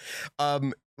 So,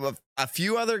 well, a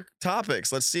few other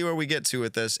topics. Let's see where we get to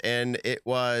with this. And it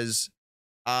was,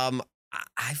 I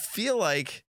feel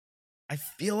like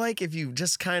if you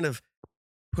just kind of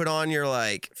put on your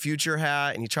like future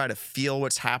hat and you try to feel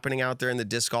what's happening out there in the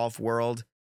disc golf world,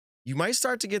 you might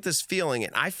start to get this feeling.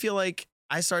 And I feel like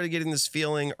I started getting this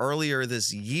feeling earlier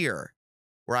this year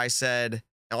where I said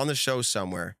on the show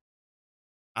somewhere,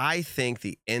 I think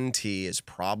the NT is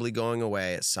probably going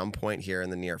away at some point here in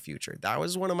the near future. That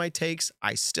was one of my takes.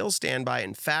 I still stand by.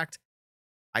 In fact,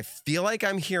 I feel like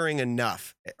I'm hearing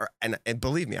enough. And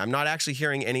believe me, I'm not actually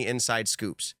hearing any inside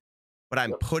scoops, but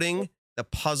I'm putting the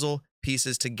puzzle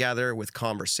pieces together with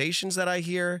conversations that I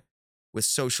hear, with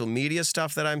social media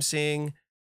stuff that I'm seeing.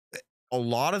 A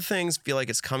lot of things feel like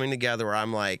it's coming together where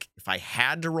I'm like, if I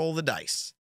had to roll the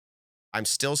dice, I'm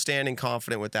still standing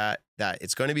confident with that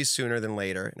it's going to be sooner than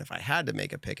later. And if I had to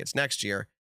make a pick, it's next year.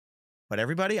 But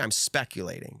everybody, I'm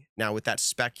speculating. Now, with that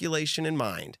speculation in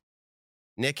mind,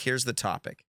 Nick, here's the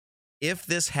topic. If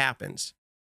this happens,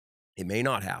 it may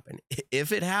not happen.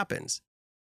 If it happens,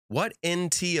 what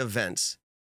NT events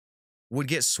would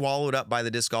get swallowed up by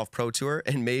the Disc Golf Pro Tour,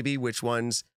 and maybe which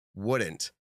ones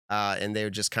wouldn't? And they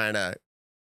would just kind of,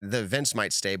 the events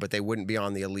might stay, but they wouldn't be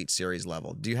on the Elite Series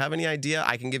level. Do you have any idea?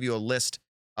 I can give you a list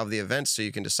of the events so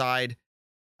you can decide.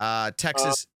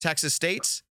 Texas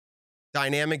States,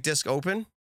 Dynamic Disc Open,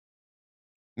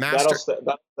 Master.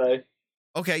 That'll stay.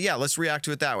 Okay, yeah, let's react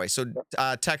to it that way. So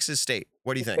Texas State,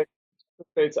 what do you think?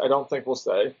 States, I don't think will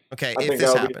stay. Okay, if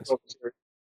this happens.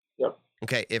 Yep.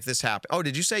 Okay, if this happens. Oh,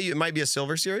 did you say it might be a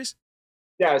Silver Series?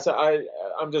 Yeah, so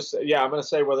I'm going to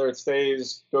say whether it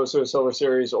stays, goes to a Silver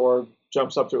Series, or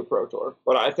jumps up to a Pro Tour.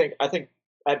 But I think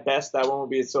at best that one will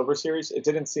be a Silver Series. It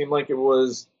didn't seem like it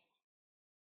was.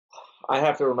 I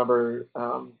have to remember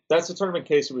that's the tournament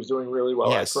Casey was doing really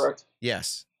well. Yes. Correct?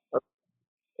 Yes.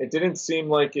 It didn't seem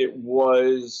like it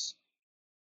was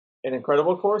an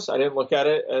incredible course. I didn't look at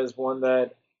it as one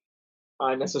that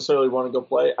I necessarily want to go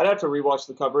play. I'd have to rewatch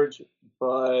the coverage,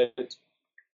 but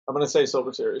I'm going to say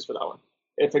Silver Series for that one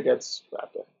if it gets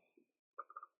wrapped in.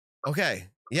 Okay.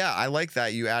 Yeah, I like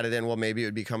that you added in, well, maybe it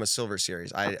would become a Silver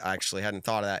Series. I actually hadn't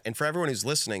thought of that. And for everyone who's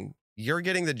listening, you're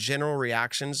getting the general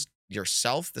reactions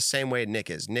yourself the same way Nick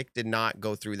is. Nick did not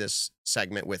go through this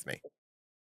segment with me.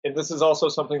 And this is also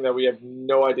something that we have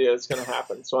no idea is going to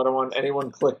happen. So I don't want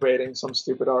anyone clickbaiting some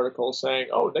stupid article saying,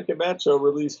 oh, Nick and Matt show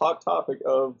release hot topic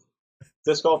of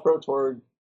Disc Golf Pro Tour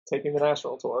taking the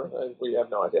national tour. We have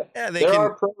no idea. Yeah,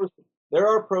 There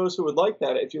are pros who would like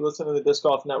that. If you listen to the Disc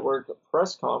Golf Network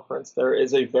press conference, there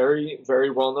is a very,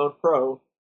 very well-known pro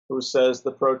who says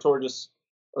the Pro Tour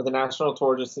or the national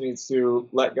tour just needs to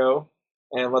let go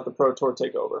and let the Pro Tour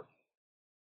take over.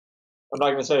 I'm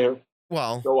not going to say who.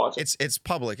 Well, go watch it. It's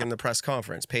public in the press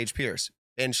conference, Paige Pierce.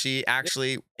 And she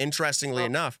actually, interestingly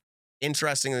enough,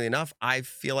 I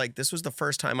feel like this was the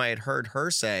first time I had heard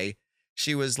her say,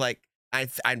 she was like,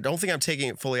 I don't think I'm taking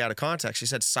it fully out of context. She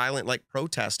said silent, like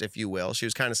protest, if you will. She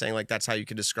was kind of saying like, that's how you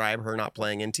could describe her not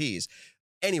playing NTs.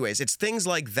 Anyways, it's things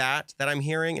like that I'm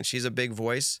hearing, and she's a big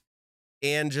voice,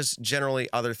 and just generally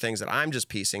other things that I'm just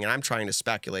piecing and I'm trying to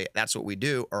speculate. That's what we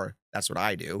do, or that's what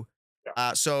I do.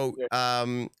 Yeah.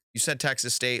 You said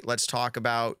Texas State. Let's talk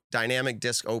about Dynamic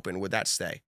Disc Open. Would that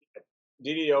stay?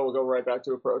 DDO will go right back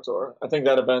to a Pro Tour. I think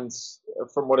that event,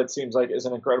 from what it seems like, is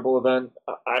an incredible event.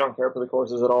 I don't care for the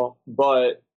courses at all,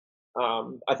 but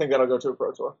I think that'll go to a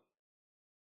Pro Tour.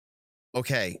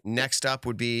 Okay, next up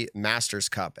would be Masters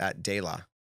Cup at De La.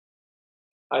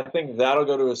 I think that'll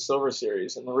go to a Silver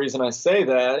Series. And the reason I say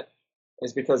that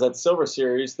is because at Silver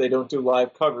Series, they don't do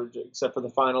live coverage except for the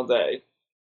final day.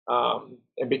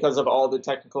 And because of all the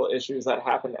technical issues that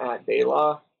happen at De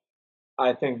La,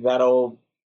 I think that'll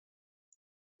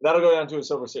go down to a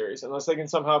Silver Series. Unless they can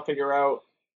somehow figure out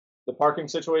the parking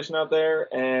situation out there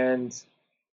and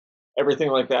everything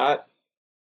like that,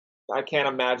 I can't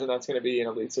imagine that's going to be an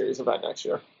Elite Series event next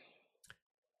year.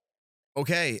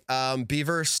 Okay,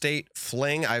 Beaver State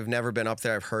Fling. I've never been up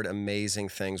there. I've heard amazing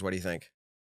things. What do you think?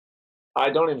 I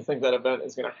don't even think that event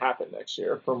is going to happen next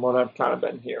year from what I've kind of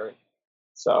been hearing.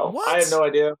 So What? I have no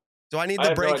idea. Do I need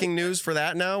the breaking news for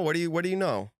that now? What do you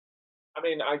know? I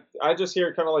mean, I just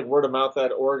hear kind of like word of mouth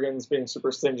that Oregon's being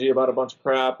super stingy about a bunch of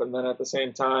crap, and then at the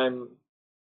same time,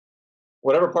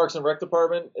 whatever Parks and Rec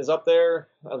department is up there,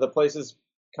 the place is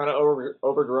kind of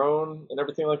overgrown and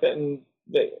everything like that. And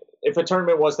if a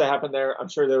tournament was to happen there, I'm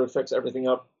sure they would fix everything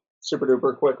up super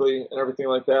duper quickly and everything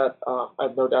like that. I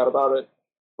have no doubt about it.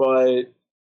 But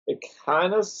it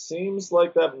kind of seems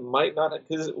like that might not,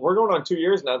 because we're going on 2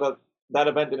 years now that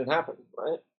event didn't happen,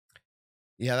 right?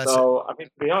 Yeah, that's so. I mean,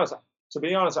 to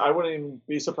be honest, I wouldn't even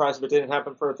be surprised if it didn't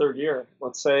happen for a third year.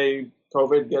 Let's say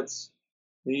COVID gets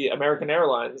the American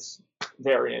Airlines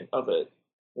variant of it,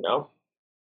 you know?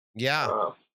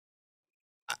 Yeah.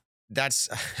 That's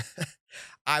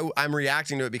I'm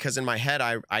reacting to it because in my head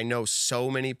I know so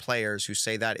many players who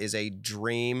say that is a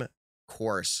dream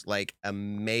course, like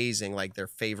amazing, like their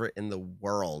favorite in the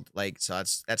world. Like, so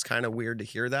that's kind of weird to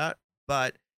hear that,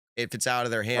 but if it's out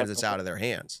of their hands, it's out of their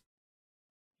hands.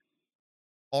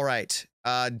 All right.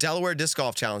 Delaware Disc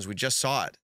Golf Challenge. We just saw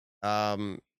it.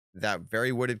 That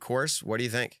very wooded course. What do you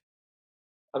think?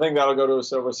 I think that'll go to a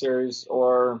Silver Series,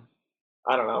 or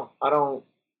I don't know. I don't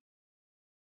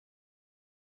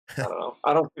know.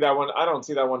 I don't see that one. I don't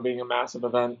see that one being a massive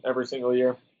event every single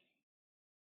year.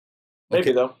 Maybe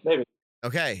Okay. though. Maybe.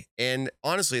 Okay. And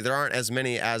honestly, there aren't as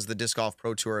many as the Disc Golf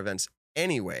Pro Tour events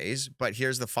anyways, but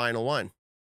here's the final one.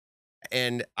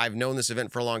 And I've known this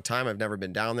event for a long time. I've never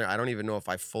been down there. I don't even know if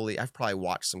I've probably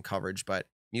watched some coverage, but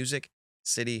Music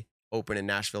City Open in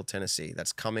Nashville, Tennessee.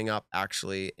 That's coming up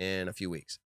actually in a few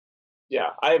weeks. Yeah,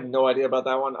 I have no idea about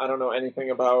that one. I don't know anything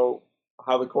about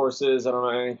how the course is. I don't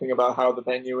know anything about how the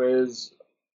venue is.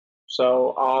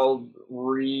 So I'll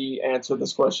re-answer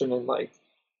this question in like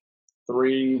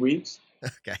 3 weeks.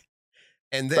 Okay.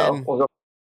 And then, so we'll go.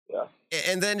 Yeah.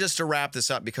 And then just to wrap this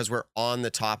up, because we're on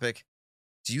the topic,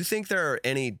 do you think there are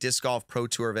any Disc Golf Pro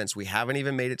Tour events? We haven't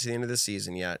even made it to the end of the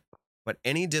season yet, but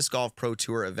any Disc Golf Pro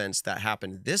Tour events that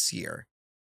happened this year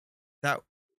that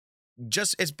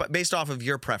just, it's based off of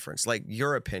your preference, like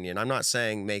your opinion. I'm not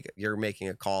saying you're making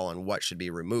a call on what should be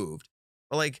removed,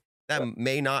 but like that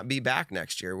may not be back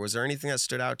next year. Was there anything that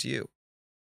stood out to you?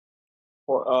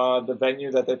 For the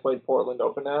venue that they played Portland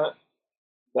Open at,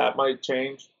 that might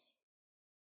change.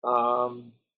 I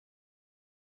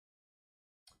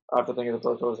have to think of the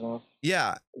Pro Tours now.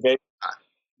 Yeah.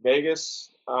 Vegas.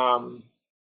 How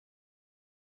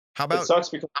about? It sucks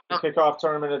because it's the kickoff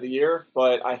tournament of the year,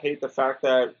 but I hate the fact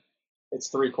that it's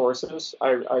 3 courses.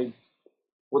 I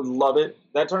would love it.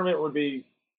 That tournament would be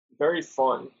very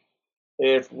fun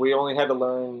if we only had to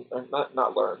learn,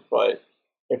 not learn, but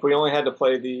if we only had to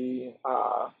play the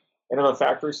Innova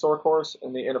Factory Store course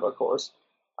and the Innova course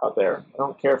out there. I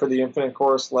don't care for the Infinite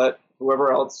course. Let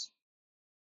whoever else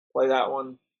play that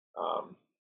one.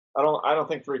 I don't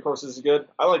think 3 courses is good.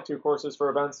 I like 2 courses for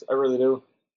events. I really do.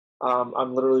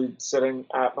 I'm literally sitting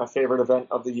at my favorite event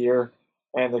of the year,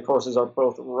 and the courses are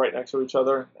both right next to each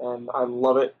other, and I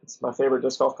love it. It's my favorite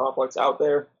disc golf complex out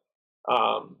there.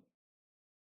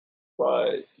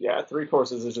 But yeah, 3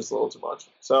 courses is just a little too much.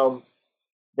 So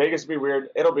Vegas would be weird.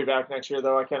 It'll be back next year,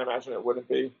 though. I can't imagine it wouldn't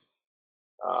be.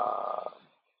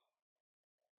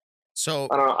 So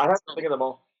I don't know. I have to think of them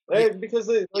all. Because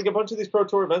like a bunch of these Pro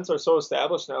Tour events are so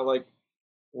established now. Like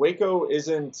Waco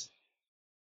isn't,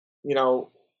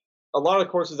 a lot of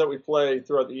courses that we play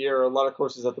throughout the year, a lot of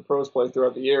courses that the pros play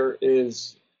throughout the year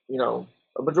is, a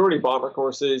majority bomber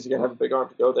courses. You gotta have a big arm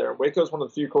to go there. Waco is one of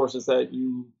the few courses that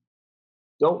you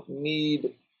don't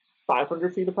need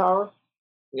 500 feet of power.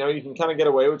 You can kind of get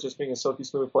away with just being a silky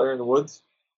smooth player in the woods.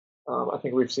 I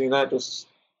think we've seen that just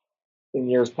in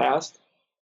years past.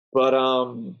 But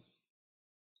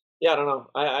yeah, I don't know.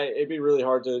 It'd be really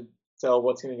hard to tell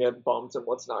what's going to get bumped and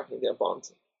what's not going to get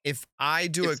bumped. If I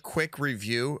do a quick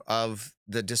review of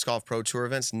the Disc Golf Pro Tour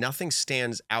events, nothing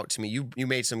stands out to me. You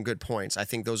made some good points. I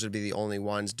think those would be the only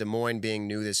ones. Des Moines being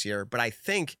new this year, but I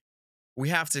think we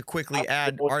have to quickly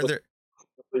add, are there...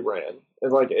 ran.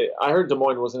 And I heard Des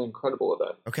Moines was an incredible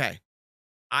event. Okay.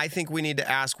 I think we need to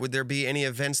ask, would there be any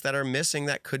events that are missing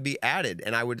that could be added?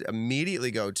 And I would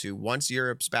immediately go to, once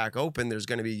Europe's back open, there's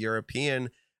going to be European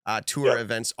tour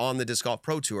events on the Disc Golf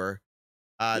Pro Tour.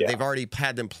 They've already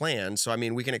had them planned. So, I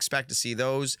mean, we can expect to see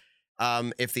those.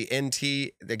 If the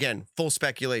NT, again, full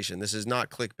speculation. This is not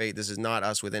clickbait. This is not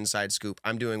us with inside scoop.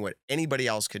 I'm doing what anybody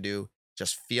else could do,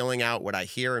 just feeling out what I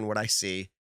hear and what I see.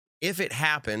 If it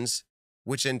happens,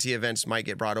 which NT events might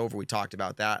get brought over? We talked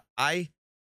about that. I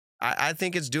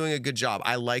think it's doing a good job.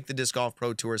 I like the Disc Golf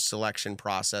Pro Tour selection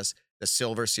process. The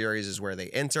Silver Series is where they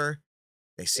enter,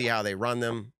 they see how they run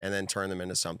them, and then turn them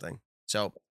into something.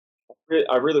 So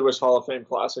I really wish Hall of Fame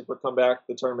Classic would come back,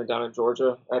 the tournament down in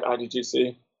Georgia at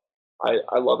IDGC.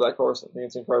 I love that course. I think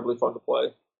it's incredibly fun to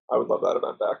play. I would love that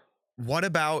event back. What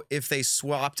about if they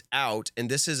swapped out, and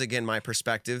this is, again, my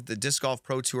perspective, the Disc Golf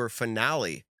Pro Tour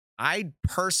finale? I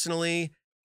personally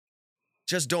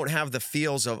just don't have the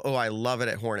feels of, oh, I love it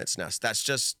at Hornets Nest. That's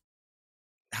just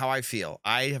how I feel.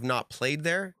 I have not played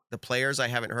there. The players, I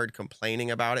haven't heard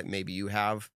complaining about it. Maybe you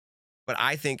have. But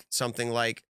I think something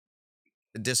like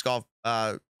the Disc Golf,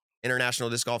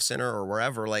 International Disc Golf Center or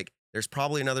wherever, like, there's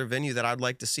probably another venue that I'd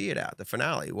like to see it at, the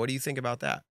finale. What do you think about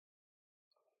that?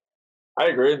 I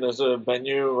agree. There's a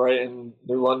venue right in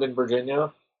New London,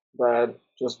 Virginia that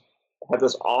just had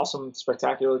this awesome,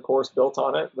 spectacular course built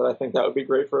on it that I think that would be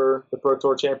great for the Pro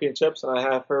Tour Championships. And I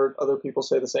have heard other people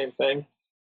say the same thing.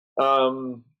 I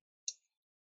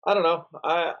don't know.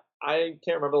 I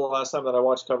can't remember the last time that I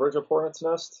watched coverage of Hornets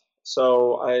Nest.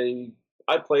 So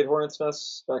I played Hornets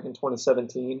Nest back in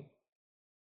 2017.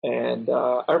 And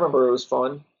I remember it was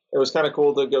fun. It was kind of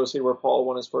cool to go see where Paul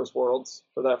won his first Worlds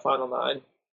for that Final 9,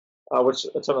 which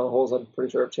some of the holes I'm pretty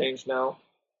sure have changed now.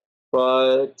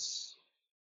 But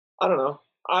I don't know.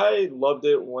 I loved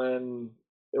it when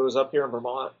it was up here in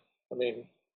Vermont. I mean,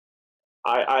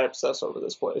 I obsess over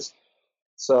this place.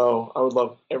 So I would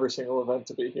love every single event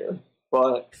to be here.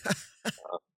 But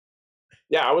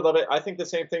yeah, I would love it. I think the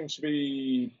same thing should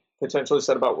be potentially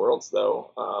said about Worlds, though.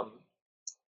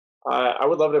 I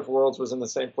would love it if Worlds was in the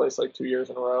same place like 2 years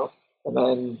in a row, and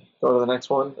then go to the next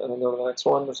one, and then go to the next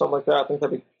one, or something like that. I think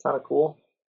that'd be kind of cool.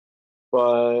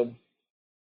 But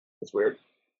it's weird.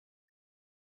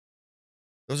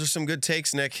 Those are some good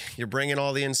takes, Nick. You're bringing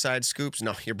all the inside scoops.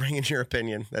 No, you're bringing your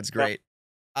opinion. That's great.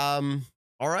 All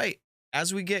right.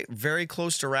 As we get very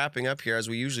close to wrapping up here, as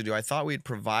we usually do, I thought we'd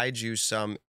provide you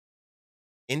some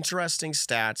interesting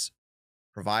stats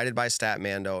provided by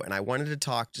Statmando, and I wanted to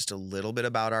talk just a little bit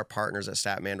about our partners at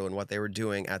Statmando and what they were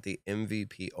doing at the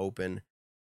MVP Open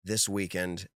this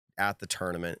weekend at the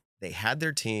tournament. They had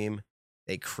their team.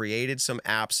 They created some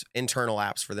apps, internal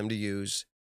apps for them to use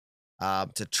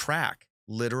to track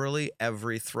literally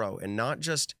every throw, and not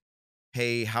just,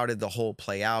 hey, how did the hole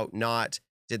play out? Not,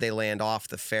 did they land off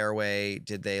the fairway?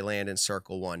 Did they land in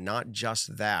circle one? Not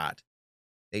just that.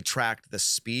 They tracked the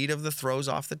speed of the throws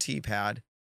off the tee pad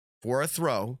for a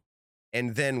throw,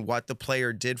 and then what the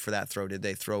player did for that throw. Did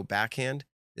they throw backhand?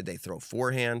 Did they throw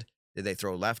forehand? Did they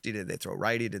throw lefty? Did they throw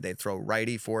righty? Did they throw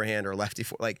righty forehand or lefty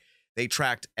like, they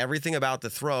tracked everything about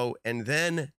the throw, and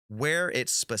then where it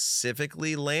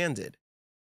specifically landed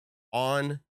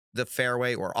on the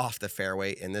fairway or off the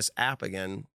fairway in this app,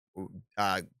 again,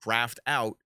 graphed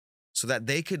out so that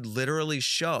they could literally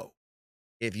show,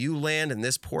 if you land in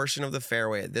this portion of the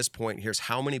fairway at this point, here's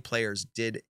how many players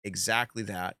did exactly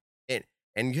that.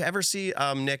 And you ever see,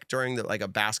 Nick, during a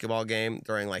basketball game,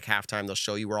 during like halftime, they'll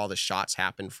show you where all the shots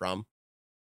happen from?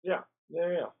 Yeah.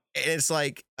 And it's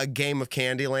like a game of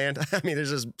Candyland. I mean, there's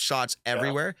just shots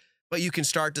everywhere, but you can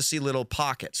start to see little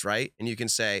pockets, right? And you can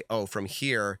say, oh, from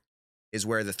here is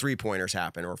where the 3-pointers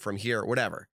happen, or from here,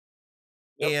 whatever.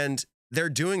 Yep. And they're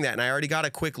doing that. And I already got a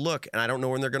quick look, and I don't know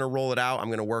when they're going to roll it out. I'm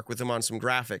going to work with them on some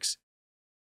graphics.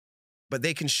 But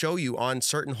they can show you on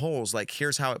certain holes, like,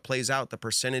 here's how it plays out. The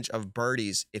percentage of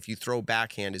birdies, if you throw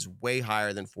backhand, is way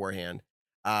higher than forehand.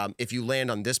 If you land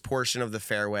on this portion of the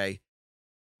fairway,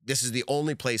 this is the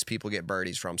only place people get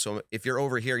birdies from. So if you're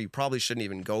over here, you probably shouldn't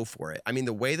even go for it. I mean,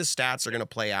 the way the stats are going to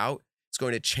play out, it's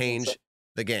going to change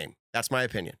the game. That's my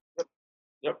opinion.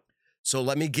 Yep. So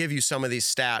let me give you some of these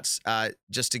stats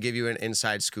just to give you an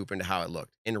inside scoop into how it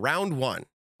looked. In round 1,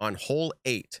 on hole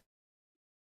 8,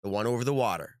 the one over the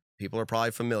water, people are probably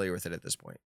familiar with it at this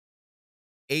point,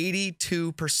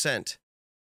 82%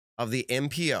 of the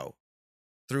MPO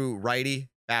threw righty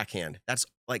backhand. That's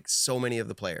like so many of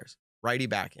the players. Righty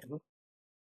backhand. Mm-hmm.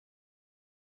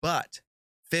 But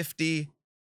 53%,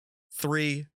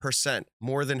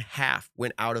 more than half,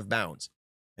 went out of bounds.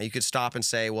 And you could stop and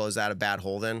say, well, is that a bad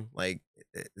hole then? Like,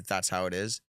 if that's how it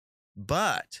is.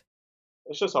 But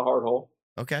It's just a hard hole.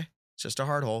 okay, it's just a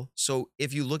hard hole. So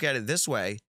if you look at it this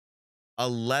way,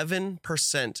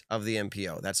 11% of the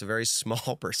MPO, that's a very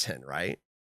small percent, right?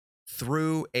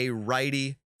 Threw a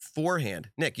righty forehand.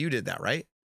 Nick, you did that, right?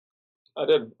 I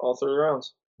did all 3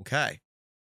 rounds. Okay.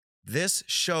 This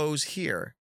shows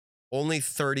here only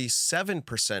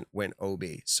 37% went OB.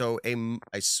 So a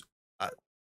 12%,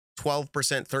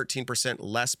 13%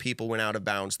 less people went out of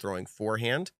bounds throwing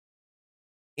forehand.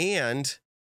 And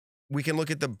we can look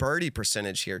at the birdie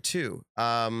percentage here too.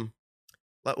 Well,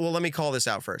 let me call this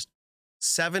out first.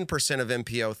 7% of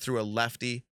MPO threw a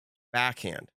lefty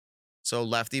backhand. So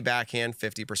lefty backhand,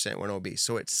 50% went OB.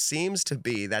 So it seems to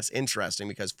be, that's interesting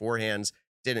because forehands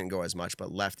didn't go as much,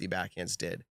 but lefty backhands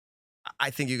did.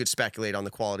 I think you could speculate on the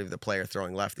quality of the player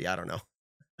throwing lefty. I don't know.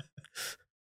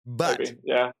 But Maybe,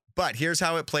 yeah. But here's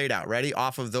how it played out. Ready?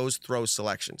 Off of those throw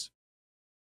selections.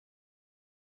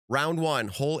 Round 1,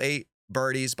 hole 8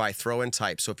 birdies by throw and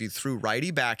type. So if you threw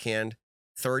righty backhand,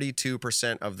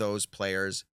 32% of those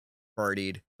players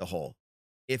birdied the hole.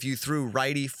 If you threw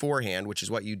righty forehand, which is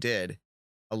what you did,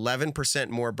 11%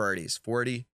 more birdies,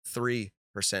 43%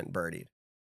 birdied.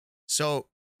 So,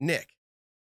 Nick,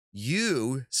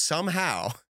 you somehow,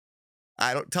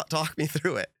 talk me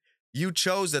through it. You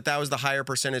chose that was the higher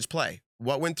percentage play.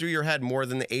 What went through your head more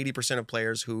than the 80% of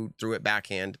players who threw it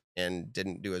backhand and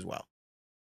didn't do as well?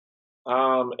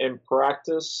 In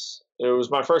practice, it was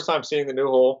my first time seeing the new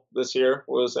hole this year,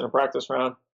 was in a practice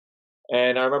round.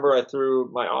 And I remember I threw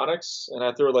my Onyx, and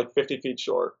I threw it like 50 feet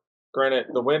short. Granted,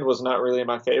 the wind was not really in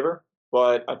my favor,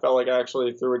 but I felt like I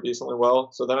actually threw it decently well.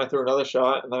 So then I threw another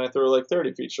shot, and then I threw it like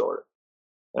 30 feet short.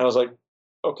 And I was like,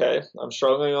 okay, I'm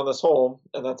struggling on this hole,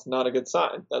 and that's not a good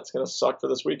sign. That's going to suck for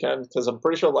this weekend, because I'm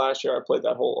pretty sure last year I played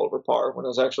that hole over par when it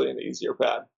was actually an easier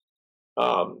pad.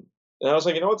 And I was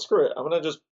like, you know what, screw it. I'm going to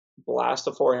just blast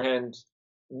a forehand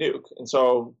nuke. And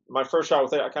so my first shot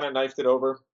with it, I kind of knifed it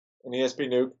over an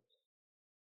ESP nuke.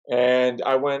 And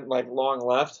I went like long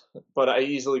left, but I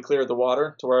easily cleared the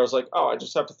water to where I was like, oh, I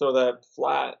just have to throw that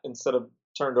flat instead of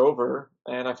turned over,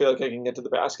 and I feel like I can get to the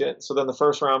basket. So then the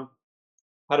first round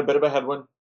had a bit of a headwind.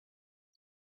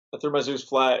 I threw my Zeus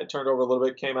flat, it turned over a little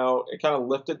bit, came out. It kind of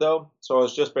lifted though, so I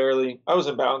was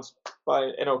in bounds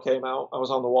by an okay amount. I was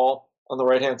on the wall on the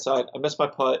right-hand side. I missed my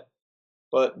putt,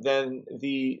 but then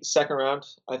the second round,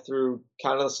 I threw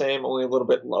kind of the same, only a little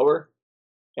bit lower,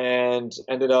 and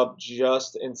ended up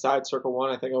just inside circle 1.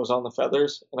 I think I was on the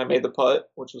feathers, and I made the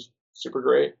putt, which was super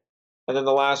great. And then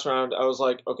the last round, I was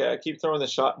like, okay, I keep throwing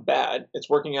this shot bad. It's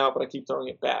working out, but I keep throwing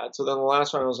it bad. So then the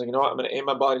last round, I was like, you know what? I'm going to aim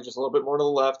my body just a little bit more to the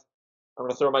left. I'm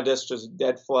going to throw my disc just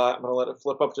dead flat. I'm going to let it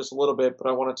flip up just a little bit, but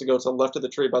I want it to go to the left of the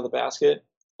tree by the basket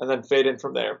and then fade in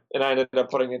from there. And I ended up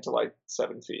putting it to like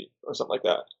 7 feet or something like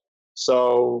that.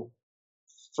 So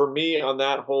for me on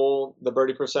that hole, the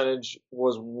birdie percentage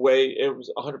was it was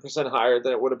 100% higher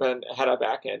than it would have been had I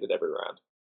backhanded every round.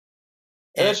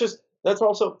 And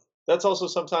that's also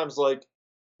sometimes like,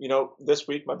 you know, this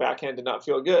week my backhand did not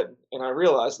feel good. And I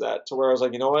realized that to where I was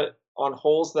like, you know what, on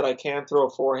holes that I can throw a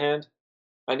forehand,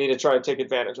 I need to try to take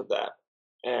advantage of that.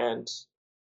 And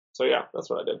so, yeah, that's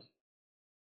what I did.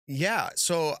 Yeah.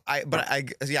 So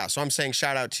I'm saying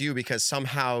shout out to you because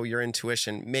somehow your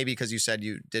intuition, maybe because you said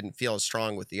you didn't feel as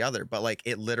strong with the other, but like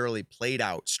it literally played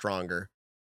out stronger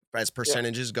as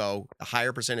percentages go. The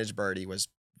higher percentage birdie was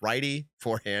righty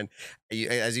forehand.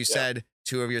 As you said,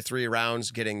 2 of your 3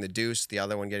 rounds getting the deuce, the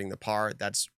other one getting the par.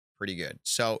 That's pretty good.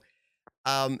 So,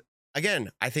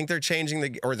 again, I think they're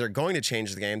they're going to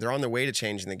change the game. They're on their way to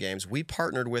changing the games. We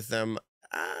partnered with them.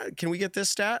 Can we get this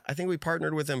stat? I think we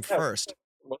partnered with them first.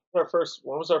 When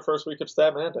was our first week of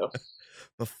Stat Mando?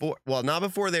 Not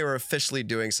before they were officially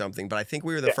doing something, but I think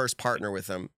we were the first partner with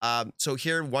them. So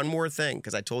here, one more thing,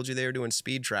 because I told you they were doing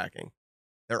speed tracking.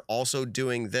 They're also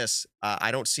doing this.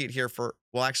 I don't see it here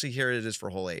actually here it is for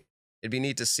hole 8. It'd be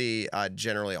neat to see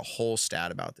generally a whole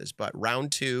stat about this, but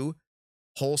round 2,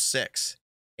 hole 6,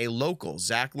 a local,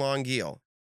 Zach Longuille,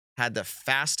 had the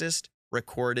fastest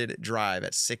recorded drive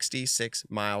at 66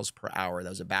 miles per hour. That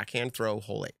was a backhand throw,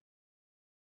 hole 8.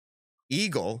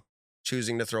 Eagle,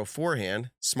 choosing to throw forehand,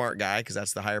 smart guy, because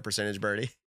that's the higher percentage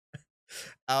birdie,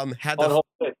 had the... hole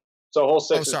 6. So hole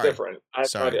 6 is different. I have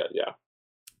no idea, yeah.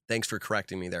 Thanks for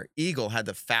correcting me there. Eagle had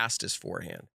the fastest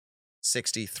forehand,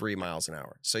 63 miles an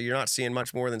hour. So you're not seeing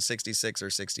much more than 66 or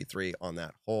 63 on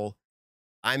that hole.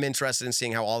 I'm interested in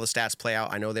seeing how all the stats play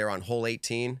out. I know they're on hole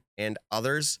 18 and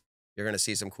others. You're going to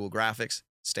see some cool graphics.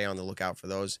 Stay on the lookout for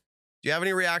those. Do you have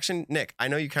any reaction, Nick? I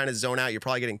know you kind of zone out. You're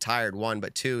probably getting tired, 1,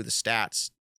 but 2, the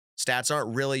stats stats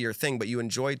aren't really your thing, but you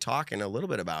enjoy talking a little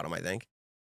bit about them, I think.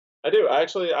 I do.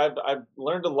 I've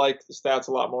learned to like the stats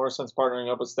a lot more since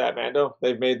partnering up with Statmando.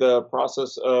 They've made the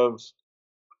process of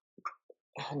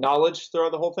knowledge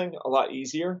throughout the whole thing a lot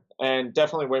easier and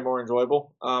definitely way more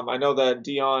enjoyable. I know that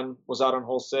Dion was out on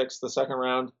hole 6, the second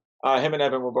round. Him and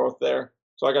Evan were both there,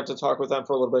 so I got to talk with them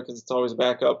for a little bit because it's always a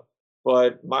backup.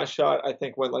 But my shot, I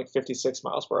think, went like 56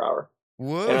 miles per hour,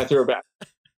 Whoa. and I threw it back.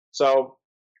 So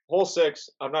hole 6,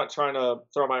 I'm not trying to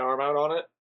throw my arm out on it,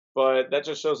 but that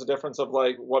just shows the difference of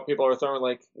like what people are throwing.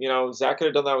 Like, Zach could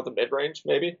have done that with a mid range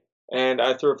maybe, and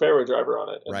I threw a fairway driver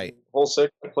on it. And right. Hole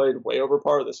 6, I played way over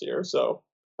par this year, so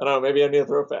I don't know. Maybe I need to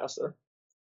throw faster.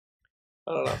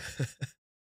 I don't know.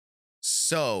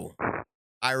 So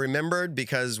I remembered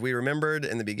because we remembered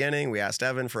in the beginning. We asked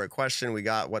Evan for a question. We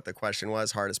got what the question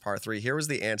was: hardest par 3. Here was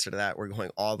the answer to that. We're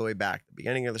going all the way back, the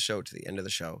beginning of the show to the end of the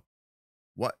show.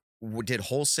 What did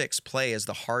hole 6 play as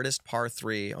the hardest par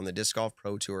 3 on the Disc Golf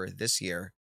Pro Tour this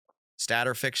year? Stat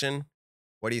or fiction?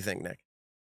 What do you think, Nick?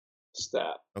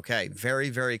 Stat. Okay,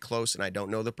 very, very close, and I don't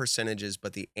know the percentages,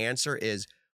 but the answer is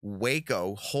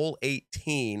Waco, hole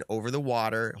 18 over the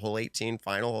water, hole 18,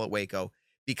 final hole at Waco,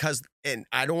 because, and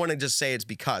I don't want to just say it's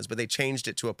because, but they changed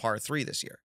it to a par 3 this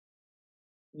year.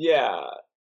 Yeah.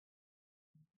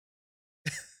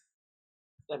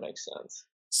 That makes sense.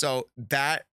 So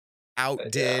that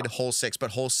outdid hole 6,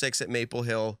 but hole 6 at Maple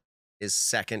Hill is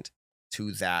second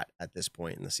to that at this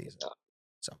point in the season. Yeah.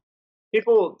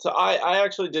 So I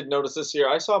actually did notice this year,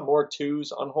 I saw more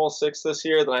 2s on hole 6 this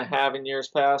year than I have in years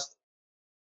past,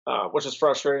 which is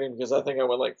frustrating because I think I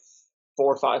went like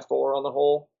 4-5-4 on the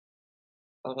hole,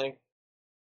 I think.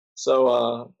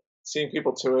 So seeing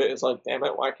people to it is like, damn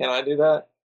it, why can't I do that?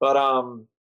 But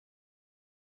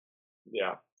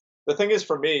yeah. The thing is,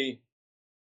 for me,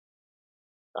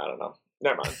 I don't know.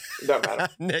 Never mind. It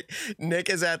doesn't matter. Nick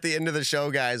is at the end of the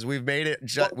show, guys. We've made it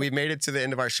to the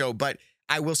end of our show. But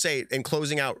I will say, in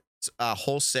closing out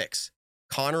hole 6,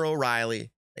 Connor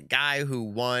O'Reilly, the guy who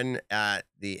won at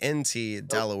the NT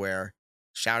Delaware,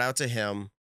 shout out to him.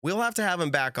 We'll have to have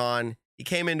him back on. He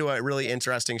came into a really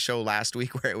interesting show last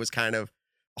week where it was kind of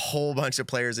a whole bunch of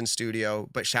players in studio.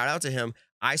 But shout out to him.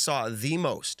 I saw the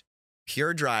most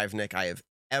pure drive, Nick, I have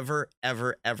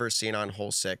ever seen on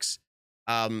hole 6.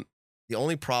 The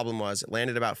only problem was it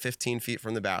landed about 15 feet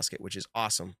from the basket, which is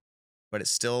awesome, but it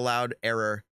still allowed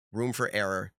room for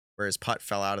error, where his putt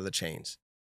fell out of the chains.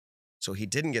 So he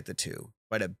didn't get the 2,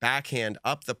 but a backhand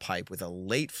up the pipe with a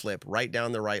late flip right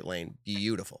down the right lane.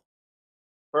 Beautiful.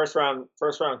 First round,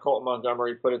 Colton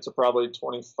Montgomery put it to probably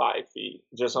 25 feet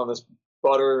just on this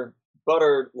butter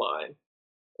line.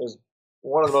 It was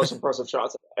one of the most impressive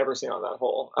shots I've ever seen on that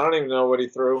hole. I don't even know what he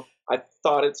threw. I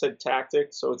thought it said tactic,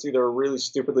 so it's either a really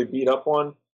stupidly beat up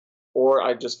one, or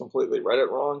I just completely read it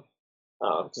wrong.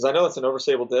 Because I know it's an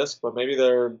overstable disc, but maybe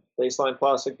their baseline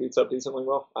plastic beats up decently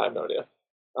well. I have no idea.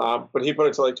 But he put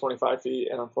it to like 25 feet,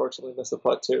 and unfortunately missed the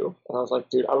putt too. And I was like,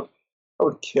 dude, I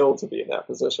would kill to be in that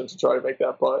position to try to make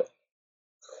that putt.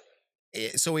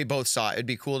 So we both saw it. It'd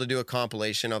be cool to do a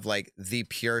compilation of like the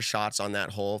pure shots on that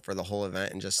hole for the whole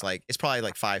event, and just like, it's probably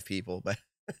like 5 people, but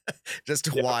just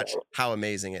to watch how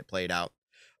amazing it played out.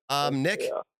 Nick,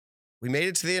 we made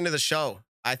it to the end of the show.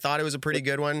 I thought it was a pretty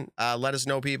good one. Let us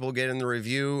know, people. Get in the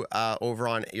review over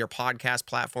on your podcast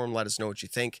platform. Let us know what you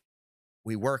think.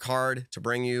 We work hard to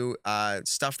bring you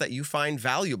stuff that you find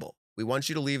valuable. We want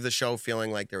you to leave the show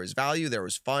feeling like there was value, there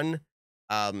was fun.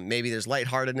 Maybe there's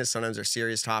lightheartedness. Sometimes there's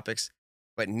serious topics.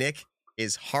 But Nick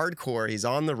is hardcore. He's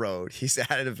on the road. He's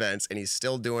at events, and he's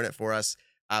still doing it for us.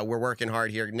 We're working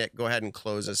hard here. Nick, go ahead and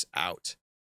close us out.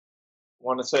 I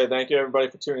want to say thank you, everybody,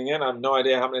 for tuning in. I have no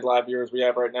idea how many live viewers we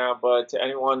have right now, but to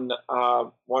anyone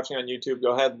watching on YouTube,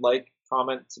 go ahead, like,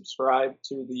 comment, subscribe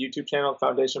to the YouTube channel,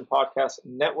 Foundation Podcast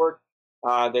Network.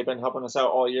 They've been helping us out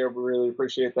all year. We really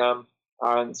appreciate them.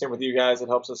 And same with you guys. It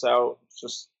helps us out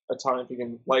just a ton if you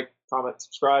can like, comment,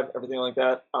 subscribe, everything like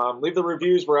that. Leave the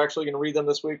reviews. We're actually going to read them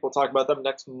this week. We'll talk about them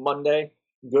next Monday,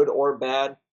 good or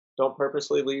bad. Don't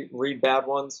purposely read bad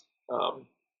ones.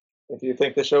 If you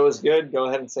think the show is good, go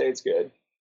ahead and say it's good.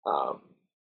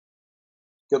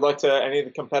 Good luck to any of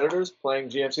the competitors playing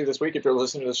GMC this week. If you're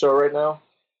listening to the show right now,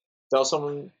 tell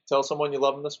someone you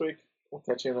love them this week. We'll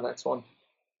catch you in the next one.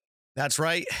 That's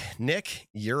right. Nick,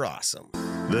 you're awesome.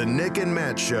 The Nick and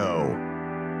Matt Show,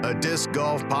 a disc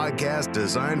golf podcast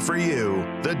designed for you,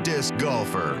 the disc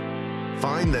golfer.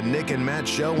 Find the Nick and Matt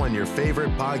Show on your favorite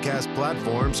podcast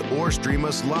platforms or stream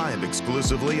us live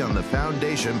exclusively on the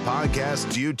Foundation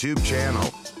Podcast's YouTube channel.